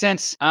 that makes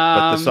sense.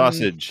 But the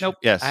sausage, nope.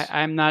 Yes,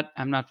 I'm not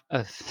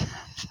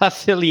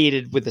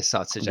affiliated with the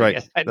sausage. Right,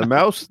 I guess. The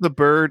mouse, the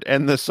bird,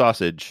 and the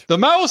sausage. The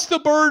mouse, the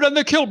bird, and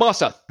the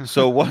kielbasa.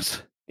 So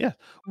once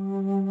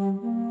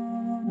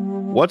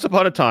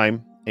upon a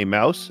time, a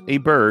mouse, a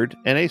bird,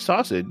 and a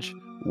sausage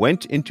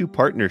went into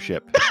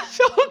partnership.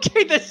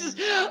 Okay,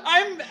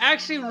 I'm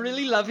actually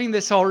really loving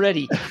this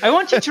already. I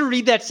want you to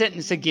read that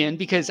sentence again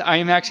because I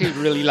am actually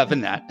really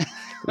loving that.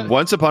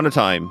 Once upon a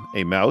time,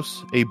 a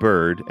mouse, a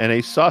bird, and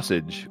a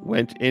sausage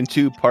went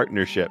into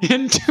partnership.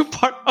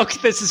 Okay,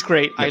 this is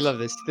great. Yes. I love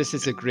this. This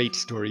is a great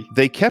story.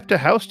 They kept a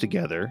house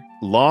together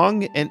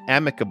long and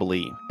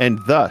amicably, and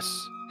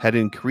thus had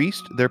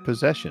increased their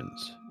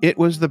possessions. It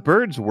was the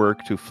bird's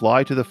work to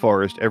fly to the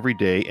forest every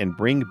day and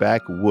bring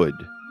back wood.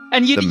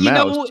 And you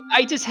know,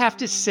 I just have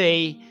to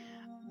say,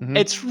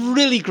 it's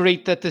really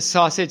great that the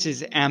sausage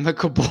is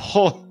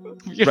amicable.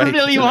 You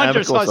really want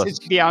your sausage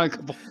to be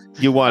amicable.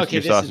 You want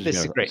your sausage to be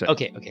amicable. This is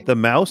great. Okay. The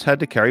mouse had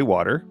to carry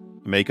water,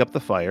 make up the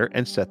fire,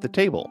 and set the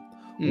table,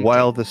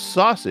 while the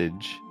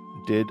sausage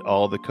did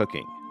all the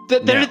cooking.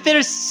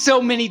 There's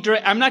so many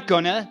I'm not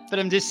gonna, but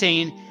I'm just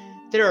saying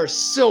there are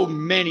so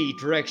many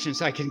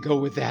directions I can go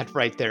with that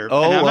right there.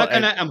 Oh,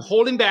 and I'm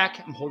holding back.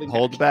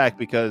 Hold back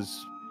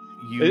because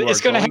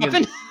it's going to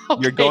happen.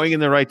 Okay. You're going in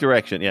the right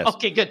direction. Yes.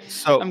 Okay, good.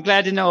 So I'm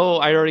glad to know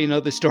I already know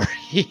the story.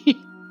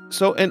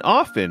 And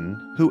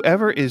often,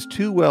 whoever is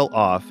too well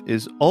off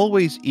is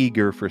always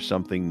eager for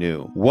something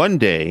new. One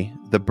day,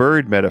 the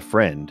bird met a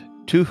friend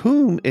to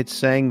whom it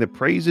sang the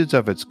praises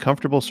of its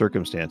comfortable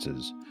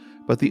circumstances.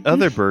 But the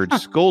other bird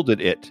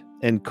scolded it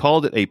and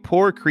called it a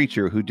poor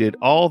creature who did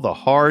all the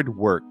hard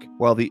work,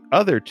 while the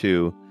other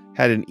two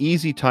had an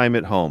easy time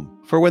at home.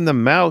 For when the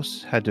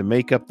mouse had to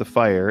make up the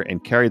fire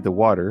and carried the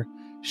water,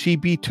 she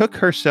betook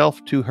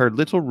herself to her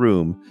little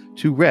room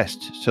to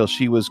rest till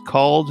she was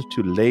called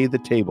to lay the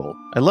table.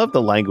 I love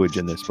the language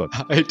in this book.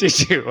 I did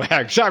too,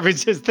 actually. I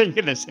was just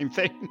thinking the same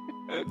thing.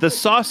 The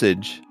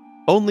sausage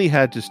only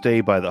had to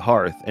stay by the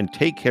hearth and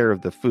take care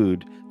of the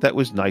food that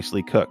was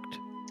nicely cooked.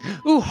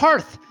 Ooh,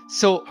 hearth.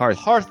 So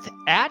hearth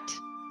at?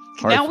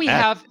 Now we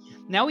have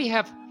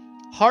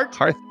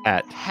hearth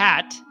at.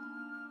 Hat.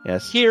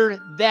 Yes. Here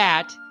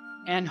that.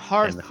 And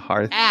hearth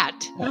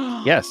at.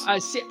 Yes. I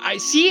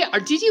see.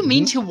 Did you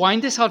mean to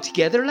wind this all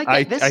together like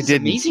that? This is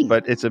didn't, amazing.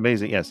 But it's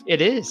amazing. Yes,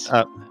 it is.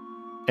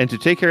 And to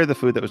take care of the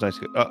food that was nice.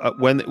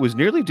 When it was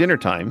nearly dinner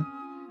time,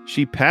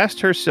 she passed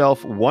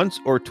herself once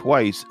or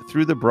twice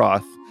through the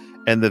broth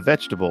and the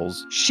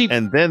vegetables,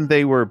 and then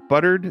they were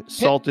buttered,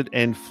 salted,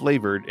 and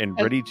flavored and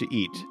ready to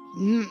eat.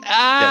 Yes.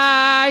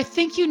 I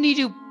think you need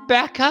to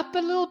back up a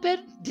little bit.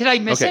 Did I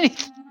miss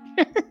anything?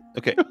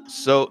 Okay,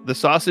 so the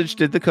sausage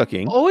did the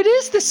cooking. Oh, it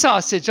is the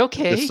sausage.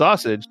 Okay. The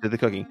sausage did the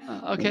cooking.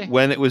 Okay.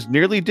 When it was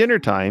nearly dinner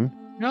time,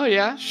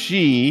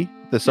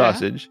 the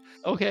sausage,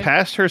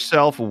 passed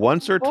herself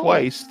once or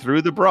twice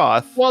through the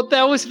broth. Well,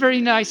 that was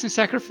very nice and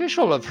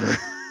sacrificial of her.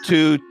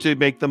 to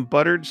make them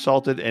buttered,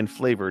 salted, and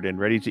flavored and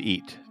ready to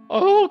eat.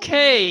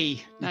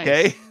 Okay. Nice.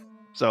 Okay.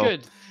 So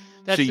good.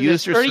 She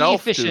used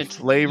herself to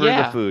flavor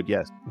the food.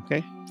 Yes.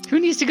 Okay. Who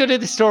needs to go to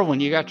the store when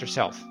you got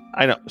yourself?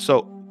 I know.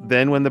 So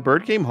then when the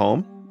bird came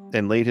home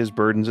and laid his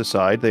burdens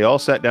aside, they all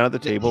sat down at the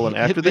table, and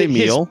after they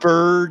meal... His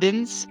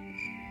burdens?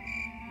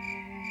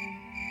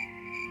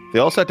 They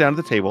all sat down at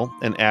the table,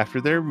 and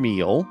after their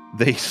meal,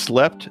 they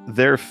slept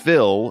their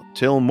fill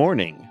till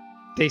morning.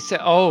 They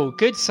said,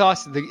 good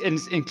sausage,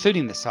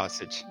 including the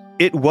sausage.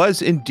 It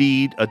was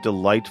indeed a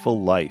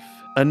delightful life.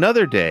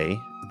 Another day,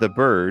 the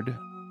bird,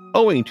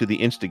 owing to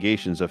the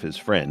instigations of his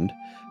friend,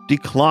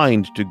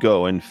 declined to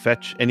go and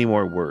fetch any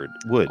more wood.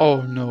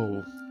 Oh,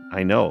 no.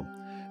 I know.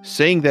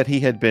 Saying that he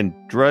had been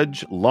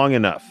drudge long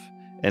enough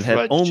and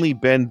had only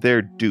been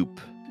their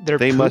dupe. Their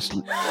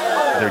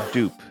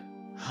dupe.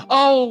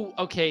 Oh,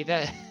 okay.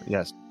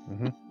 Yes.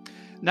 Mm-hmm.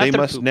 They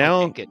must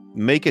now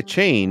make a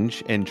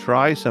change and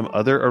try some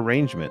other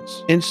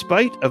arrangements. In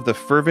spite of the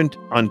fervent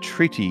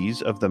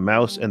entreaties of the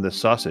mouse and the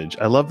sausage,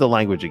 I love the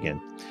language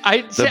again.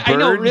 I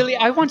know, really.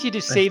 I want you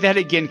to say that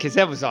again because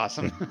that was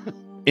awesome.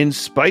 In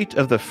spite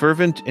of the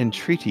fervent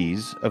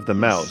entreaties of the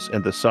mouse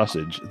and the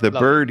sausage, the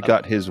bird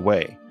got his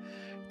way.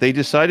 They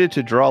decided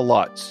to draw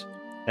lots,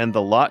 and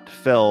the lot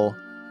fell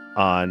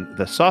on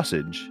the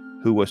sausage,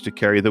 who was to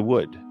carry the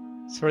wood.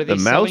 So are they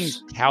selling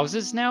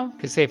houses now?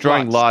 Because they have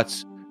drawing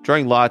lots.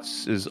 Drawing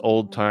lots is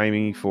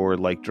old-timey for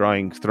like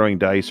throwing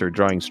dice or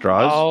drawing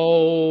straws.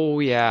 Oh,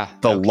 yeah.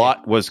 The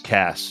lot was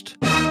cast.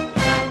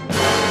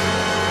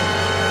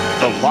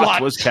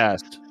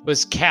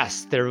 Was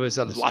cast. There was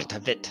a lot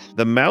of it.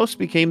 The mouse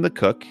became the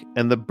cook,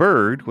 and the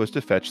bird was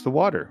to fetch the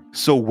water.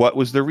 So what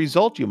was the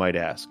result, you might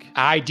ask?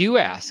 I do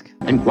ask.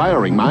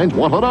 Inquiring minds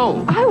want to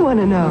know. I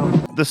want to know.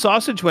 The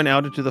sausage went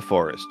out into the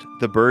forest.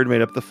 The bird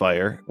made up the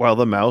fire, while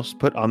the mouse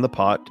put on the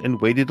pot and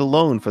waited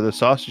alone for the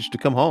sausage to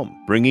come home,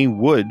 bringing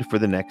wood for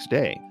the next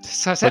day.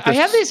 I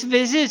have this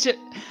vision.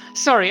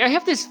 Sorry, I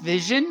have this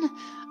vision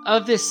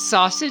of this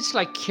sausage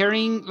like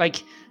carrying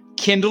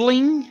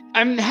kindling.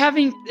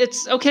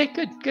 It's okay,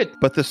 good.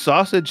 But the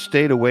sausage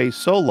stayed away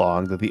so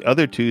long that the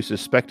other two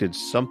suspected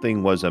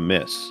something was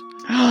amiss.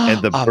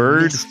 And the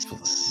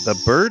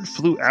bird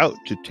flew out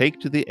to take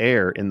to the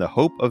air in the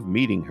hope of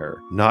meeting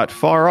her. Not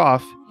far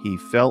off, he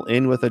fell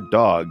in with a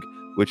dog,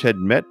 which had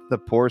met the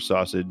poor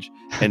sausage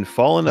and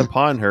fallen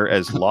upon her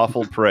as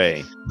lawful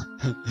prey.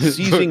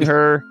 Seizing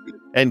her,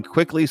 and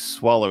quickly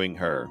swallowing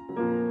her.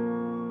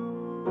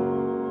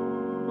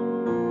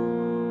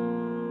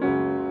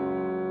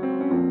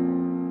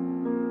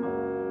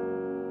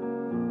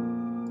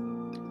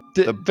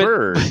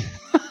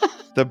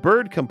 The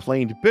bird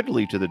complained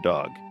bitterly to the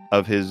dog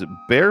of his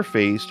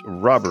barefaced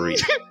robbery,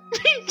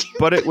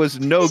 but it was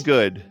no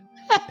good.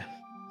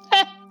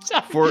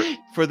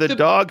 For the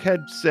dog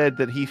had said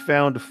that he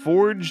found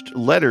forged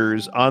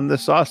letters on the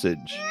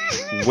sausage,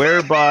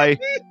 whereby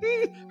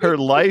her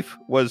life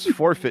was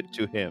forfeit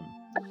to him.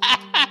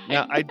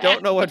 Now, I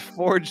don't know what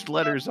forged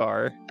letters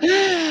are.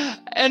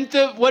 And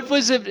what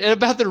was it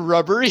about the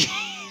robbery?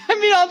 I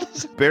mean, all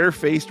this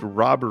barefaced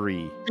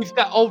robbery. We've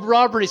got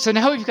robbery. So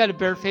now we've got a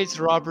barefaced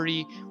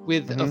robbery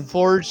with a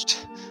forged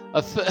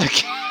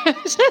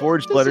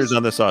letters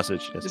on the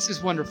sausage. Yes. This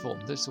is wonderful.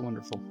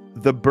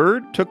 The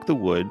bird took the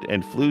wood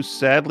and flew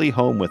sadly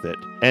home with it,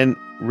 and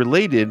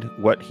related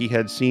what he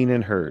had seen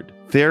and heard.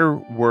 There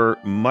were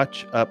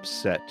much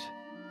upset.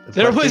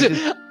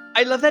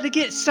 I love that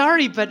again.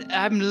 Sorry, but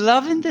I'm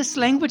loving this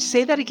language.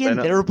 Say that again.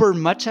 There were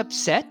much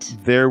upset.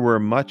 There were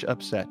much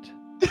upset.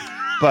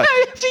 But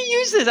I have to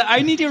use this.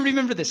 I need to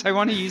remember this. I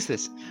want to use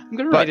this. I'm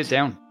going to write it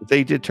down.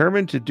 They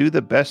determined to do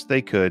the best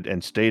they could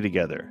and stay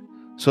together.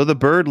 So the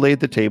bird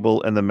laid the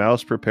table and the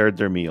mouse prepared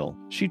their meal.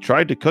 She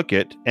tried to cook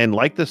it and,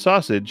 like the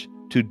sausage,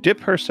 to dip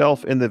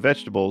herself in the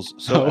vegetables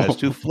so as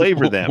to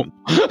flavor them.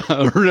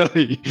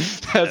 Really?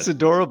 That's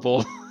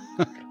adorable.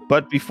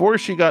 But before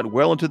she got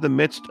well into the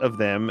midst of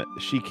them,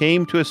 she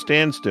came to a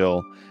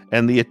standstill,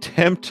 and the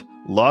attempt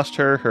lost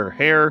her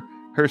hair,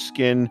 her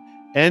skin,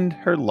 and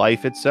her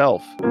life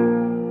itself.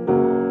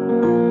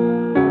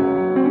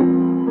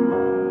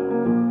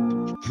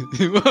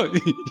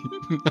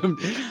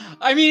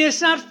 I mean, it's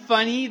not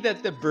funny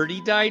that the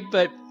birdie died,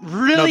 but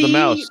really... No, the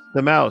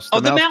mouse.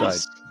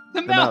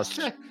 The mouse.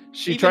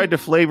 She tried to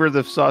flavor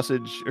the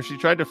sausage, or she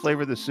tried to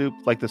flavor the soup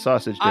like the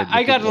sausage did.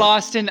 I got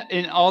lost in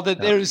all the...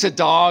 There was a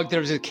dog,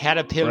 there was a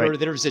caterpillar,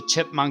 there was a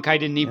chipmunk. I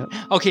didn't even...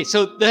 Yep. Okay,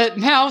 so the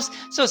mouse...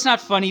 So it's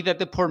not funny that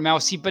the poor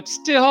mousey, but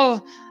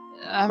still...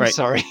 I'm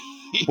sorry.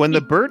 When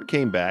the bird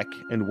came back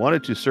and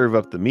wanted to serve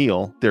up the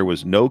meal, there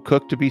was no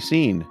cook to be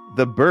seen.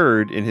 The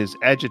bird, in his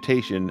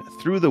agitation,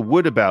 threw the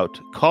wood about,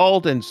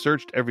 called and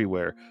searched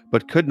everywhere,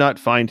 but could not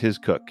find his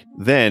cook.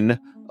 Then,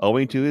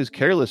 owing to his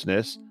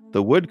carelessness,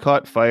 the wood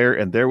caught fire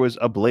and there was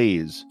a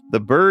blaze. The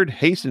bird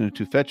hastened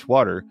to fetch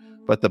water,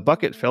 but the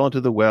bucket fell into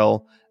the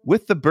well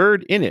with the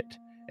bird in it,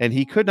 and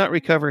he could not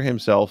recover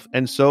himself,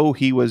 and so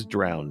he was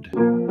drowned.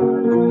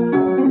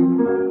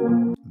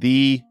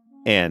 The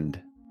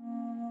end.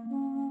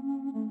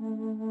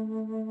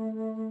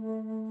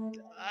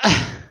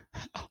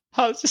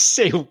 I'll just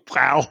say,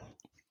 wow.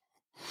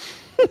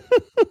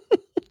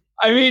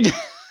 I mean,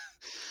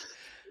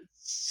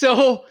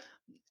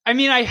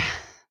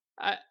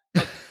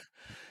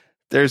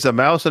 there's a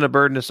mouse and a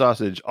bird and a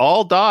sausage.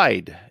 All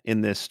died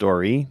in this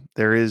story.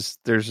 There's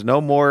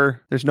no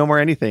more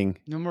anything.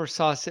 No more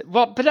sausage.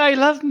 Well, but I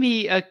love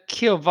me a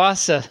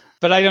kielbasa.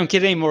 But I don't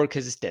get any more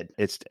because it's dead.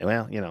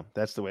 Well,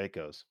 that's the way it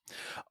goes.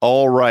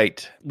 All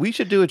right. We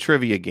should do a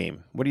trivia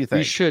game. What do you think?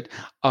 We should.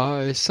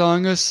 I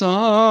sung a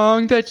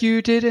song that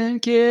you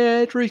didn't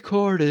get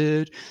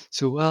recorded.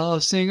 So I'll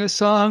sing a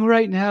song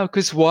right now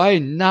because why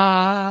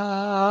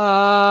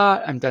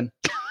not? I'm done.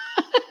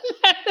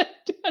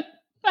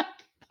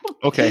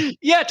 Okay.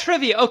 Yeah,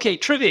 trivia. Okay,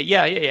 trivia.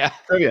 Yeah.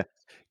 Trivia.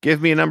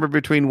 Give me a number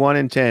between 1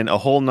 and 10. A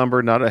whole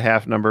number, not a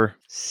half number.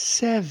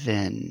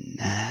 7.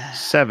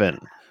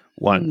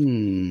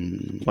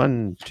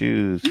 1,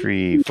 2,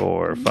 3,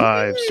 4,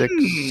 5, 6,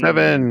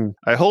 7.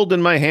 I hold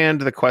in my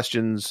hand the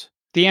questions.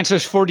 The answer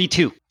is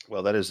 42.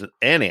 Well, that is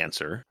an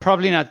answer.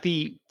 Probably not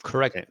the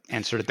correct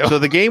answer, though. So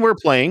the game we're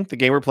playing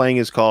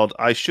is called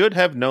I Should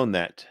Have Known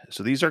That.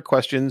 So these are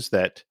questions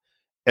that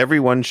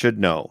everyone should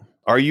know.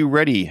 Are you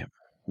ready,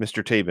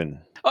 Mr. Tabin?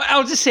 Oh,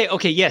 I'll just say,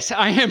 okay, yes,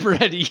 I am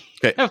ready.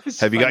 Okay.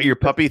 Have you got your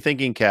puppy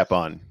thinking cap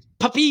on?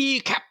 Puppy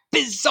cap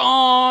is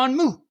on.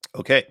 Moo.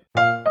 Okay.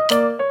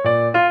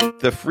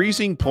 The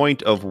freezing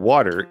point of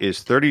water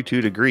is 32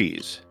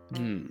 degrees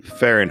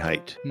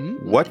Fahrenheit.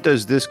 What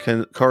does this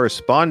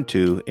correspond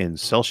to in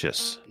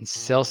Celsius? In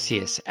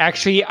Celsius.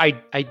 Actually,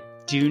 I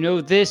do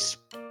know this,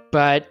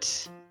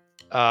 but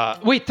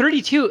wait,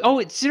 32. Oh,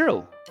 it's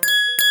 0.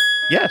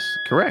 Yes,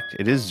 correct.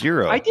 It is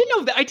 0. I did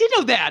know that.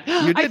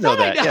 You did know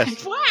that.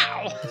 Yes.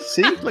 Wow.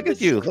 See, look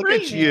at you. Look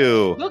at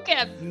you. Look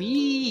at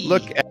me.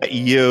 Look at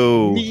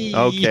you. Me.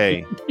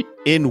 Okay.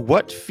 In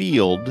what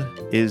field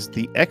is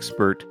the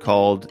expert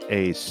called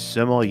a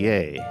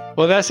sommelier?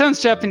 Well, that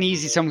sounds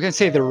Japanesey, so I'm going to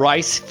say the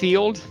rice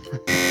field.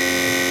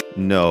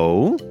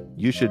 No,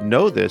 you should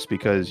know this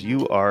because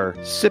you are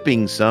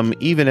sipping some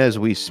even as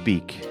we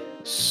speak.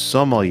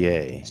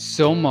 Sommelier.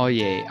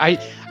 I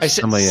said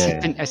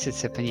sommelier. I said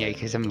sipping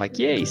because I'm like,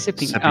 yay,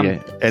 sipping.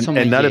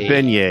 And not a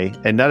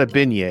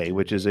beignet,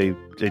 which is a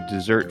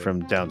dessert from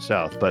down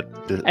south, but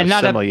and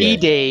not sommelier. A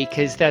bidet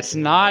because that's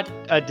not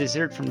a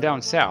dessert from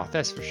down south.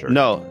 That's for sure.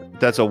 No,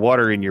 that's a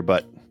water in your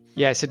butt.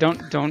 Yeah, so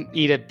don't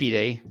eat a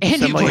bidet.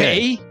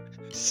 Anyway,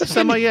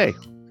 sommelier.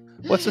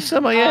 What's a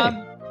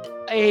sommelier?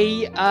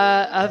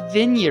 A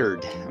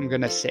vineyard, I'm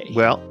going to say.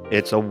 Well,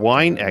 it's a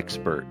wine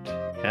expert.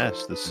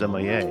 Yes, the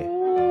sommelier.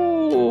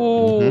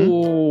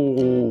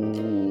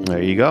 Oh.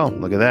 There you go.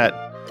 Look at that.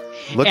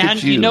 Look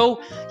at you.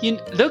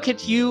 Look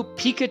at you,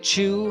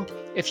 Pikachu.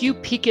 If you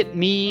peek at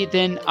me,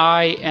 then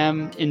I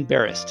am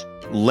embarrassed.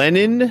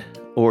 Lenin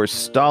or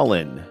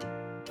Stalin?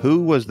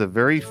 Who was the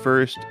very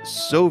first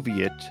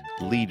Soviet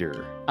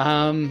leader?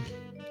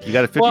 You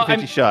got a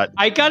 50-50 shot.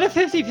 I got a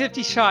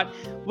 50-50 shot.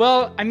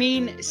 Well, I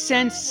mean,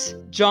 since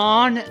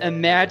John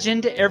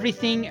imagined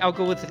everything, I'll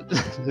go with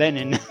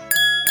Lenin.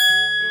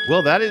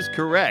 Well, that is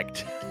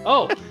correct.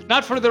 Oh,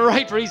 not for the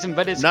right reason,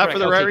 but it's not correct.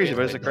 For the right reason,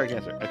 but it's the correct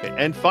answer. Okay,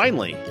 and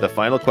finally, the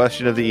final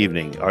question of the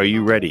evening. Are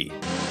you ready?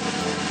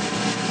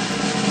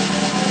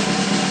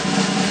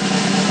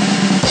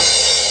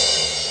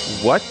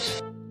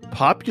 What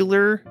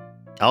popular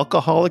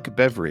alcoholic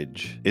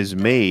beverage is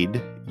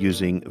made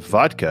using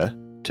vodka,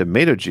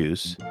 tomato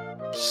juice,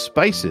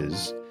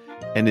 spices,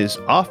 and is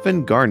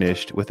often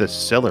garnished with a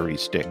celery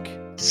stick?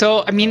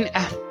 So, I mean,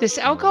 this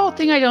alcohol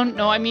thing, I don't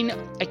know. I mean,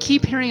 I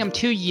keep hearing I'm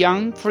too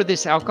young for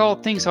this alcohol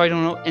thing, so I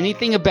don't know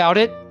anything about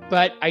it.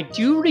 But I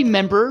do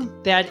remember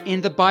that in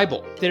the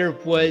Bible, there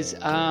was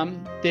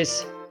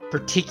this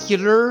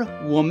particular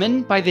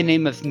woman by the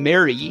name of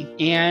Mary.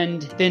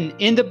 And then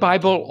in the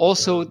Bible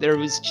also, there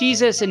was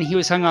Jesus, and he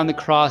was hung on the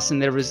cross,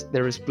 and there was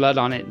blood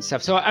on it and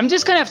stuff. So I'm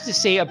just going to have to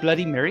say a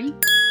Bloody Mary.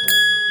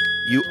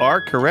 You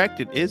are correct.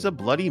 It is a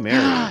Bloody Mary.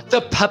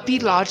 The puppy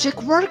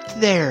logic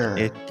worked there.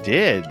 It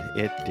did.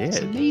 It did. It's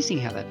amazing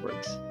how that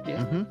works.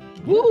 Yeah.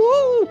 Mm-hmm.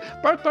 Woo!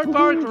 Bark, bark,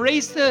 bark. Don't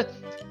raise the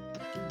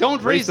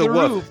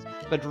woof. roof,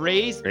 but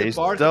raise the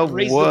bark.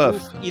 Raise the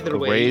woof. Either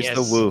way. Raise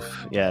the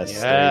woof. Yes.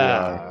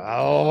 Yeah.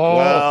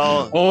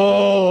 Oh.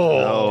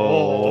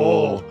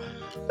 Oh.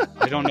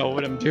 I don't know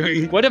what I'm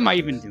doing. What am I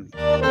even doing?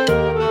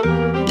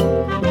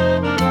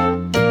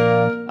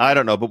 I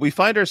don't know, but we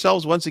find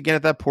ourselves once again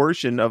at that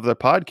portion of the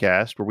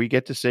podcast where we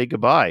get to say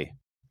goodbye.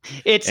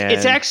 It's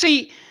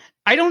actually,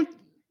 I don't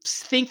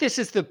think this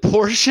is the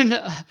portion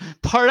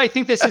part. I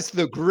think this is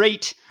the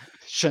great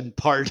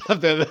part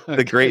of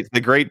the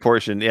great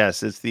portion.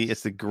 Yes, it's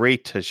the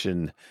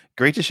greatition.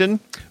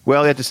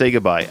 Well, we have to say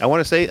goodbye. I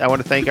want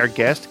to thank our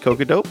guest,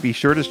 Cocodope. Be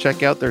sure to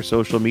check out their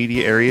social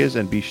media areas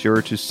and be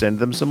sure to send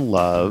them some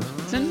love.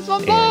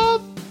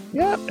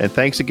 Yeah, and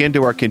thanks again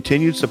to our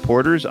continued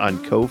supporters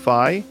on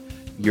Ko-Fi.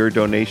 Your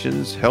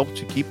donations help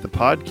to keep the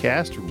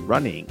podcast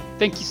running.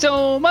 Thank you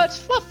so much,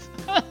 Fluff.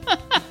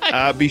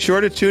 Be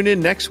sure to tune in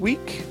next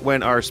week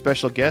when our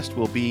special guest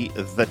will be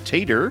the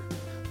Tater.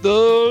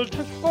 The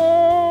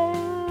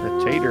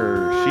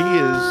Tater. She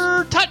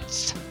is.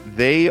 Tuts.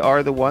 They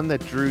are the one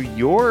that drew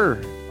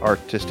your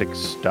artistic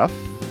stuff.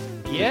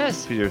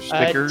 Yes. Your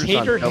stickers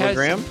Tater on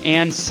Telegram.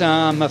 And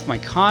some of my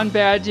con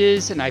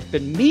badges. And I've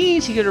been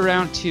meaning to get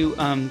around to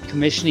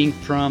commissioning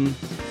from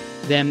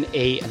them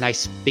a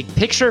nice big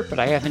picture, but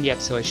I haven't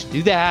yet, so I should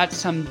do that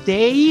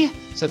someday.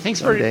 So thanks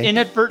for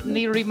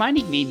inadvertently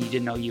reminding me. You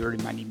didn't know you were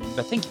reminding me,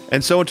 but thank you.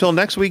 And so until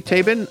next week,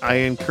 Tabin, I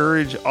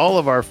encourage all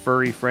of our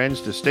furry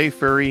friends to stay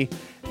furry,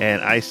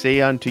 and I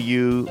say unto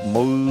you,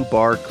 Moo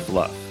Bark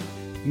Fluff.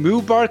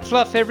 Moo Bark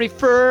Fluff, every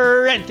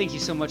fur, and thank you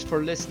so much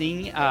for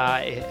listening,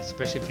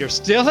 especially if you're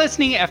still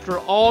listening after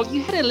all.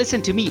 You had to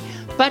listen to me,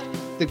 but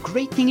the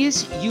great thing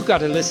is you got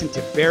to listen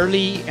to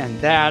Barely,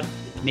 and that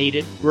made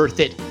it worth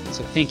it.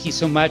 So thank you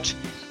so much.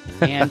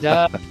 And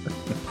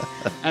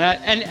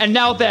and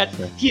now that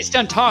he's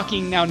done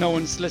talking, now no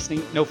one's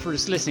listening. No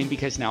fur's listening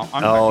because now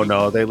I'm. Oh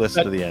no, they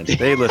listen to the end.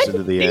 They listen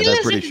to the end.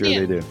 I'm pretty sure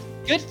they do.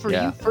 Good for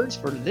you, Furs,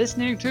 for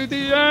listening to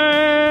the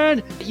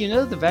end. You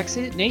know, the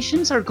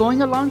vaccinations are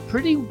going along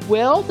pretty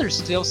well. There's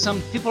still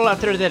some people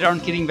out there that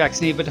aren't getting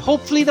vaccinated, but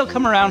hopefully they'll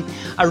come around.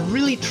 I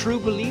really,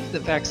 truly believe the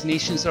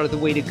vaccinations are the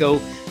way to go,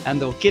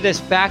 and they'll get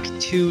us back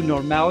to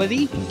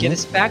normality, get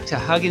us back to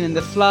hugging in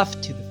the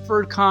fluff, to the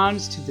fur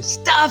cons, to the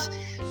stuff,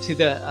 to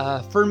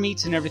the fur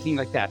meets and everything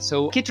like that.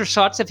 So get your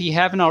shots if you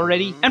haven't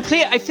already. And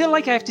I feel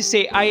like I have to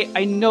say,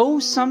 I know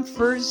some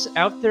furs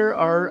out there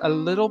are a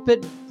little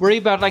bit worried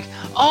about like,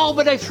 oh,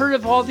 but I've heard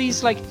of all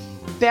these like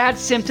bad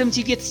symptoms.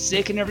 You get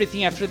sick and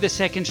everything after the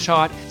second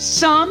shot.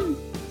 Some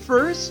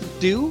furs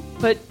do,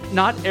 but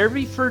not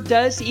every fur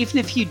does. Even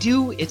if you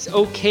do, it's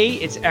okay.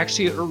 It's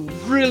actually a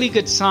really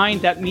good sign.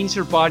 That means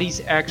your body's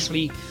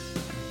actually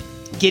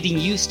getting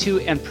used to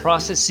and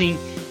processing.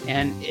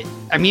 And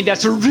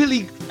that's a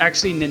really,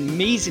 actually an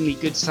amazingly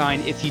good sign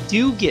if you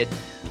do get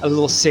a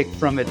little sick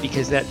from it,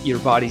 because that your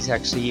body's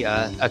actually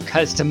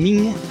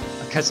accustoming.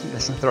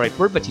 That's not the right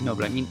word, but you know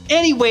what I mean.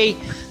 Anyway,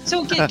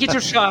 so get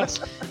your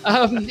shots.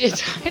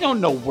 I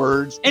don't know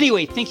words.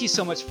 Anyway, thank you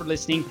so much for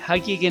listening.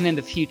 Hug you again in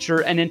the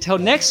future. And until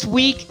next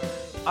week,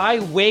 I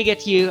wag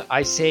at you.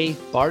 I say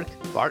bark,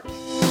 bark.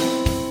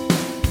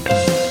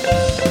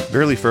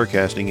 Barely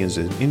Furcasting is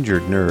an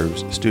Injured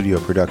Nerves studio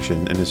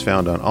production and is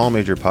found on all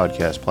major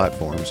podcast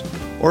platforms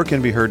or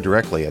can be heard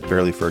directly at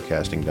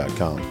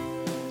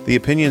barelyfurcasting.com. The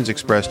opinions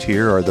expressed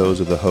here are those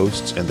of the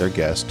hosts and their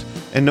guest,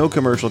 and no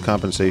commercial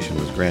compensation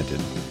was granted.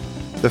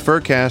 The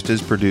Furcast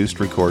is produced,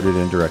 recorded,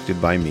 and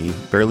directed by me,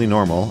 Barely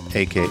Normal,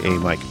 aka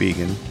Mike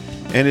Began,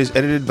 and is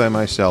edited by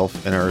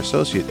myself and our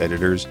associate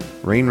editors,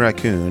 Rain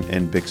Raccoon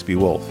and Bixby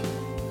Wolf.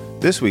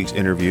 This week's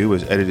interview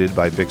was edited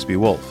by Bixby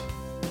Wolf.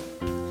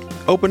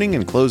 Opening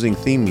and closing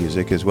theme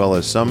music, as well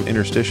as some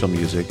interstitial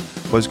music,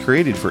 was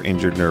created for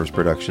Injured Nerves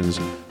Productions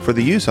for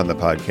the use on the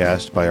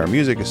podcast by our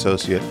music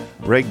associate,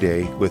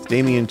 Regday, with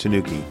Damian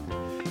Tanuki.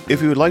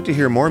 If you would like to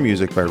hear more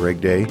music by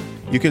Regday,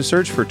 you can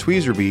search for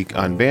Tweezerbeak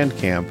on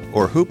Bandcamp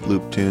or Hoop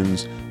Loop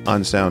Tunes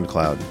on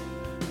SoundCloud.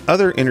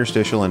 Other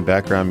interstitial and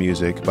background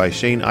music by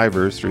Shane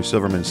Ivers through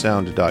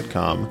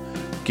SilvermanSound.com,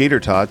 Gator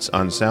Tots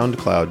on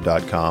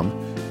SoundCloud.com,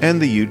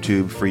 and the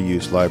YouTube Free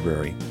Use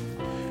Library.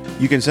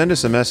 You can send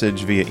us a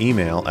message via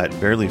email at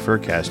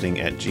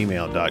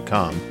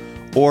barelyfurcasting@gmail.com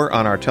or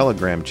on our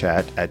Telegram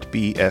chat at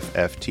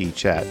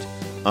BFFTchat,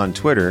 on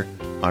Twitter,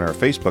 on our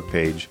Facebook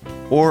page,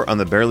 or on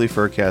the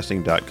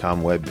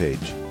barelyfurcasting.com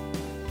webpage.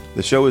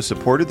 The show is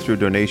supported through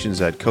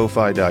donations at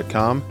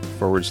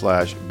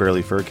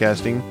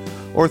ko-fi.com/barelyfurcasting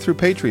or through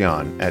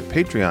Patreon at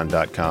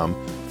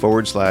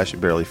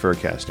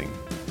patreon.com/barelyfurcasting.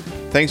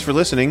 Thanks for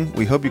listening.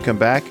 We hope you come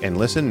back and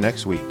listen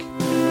next week.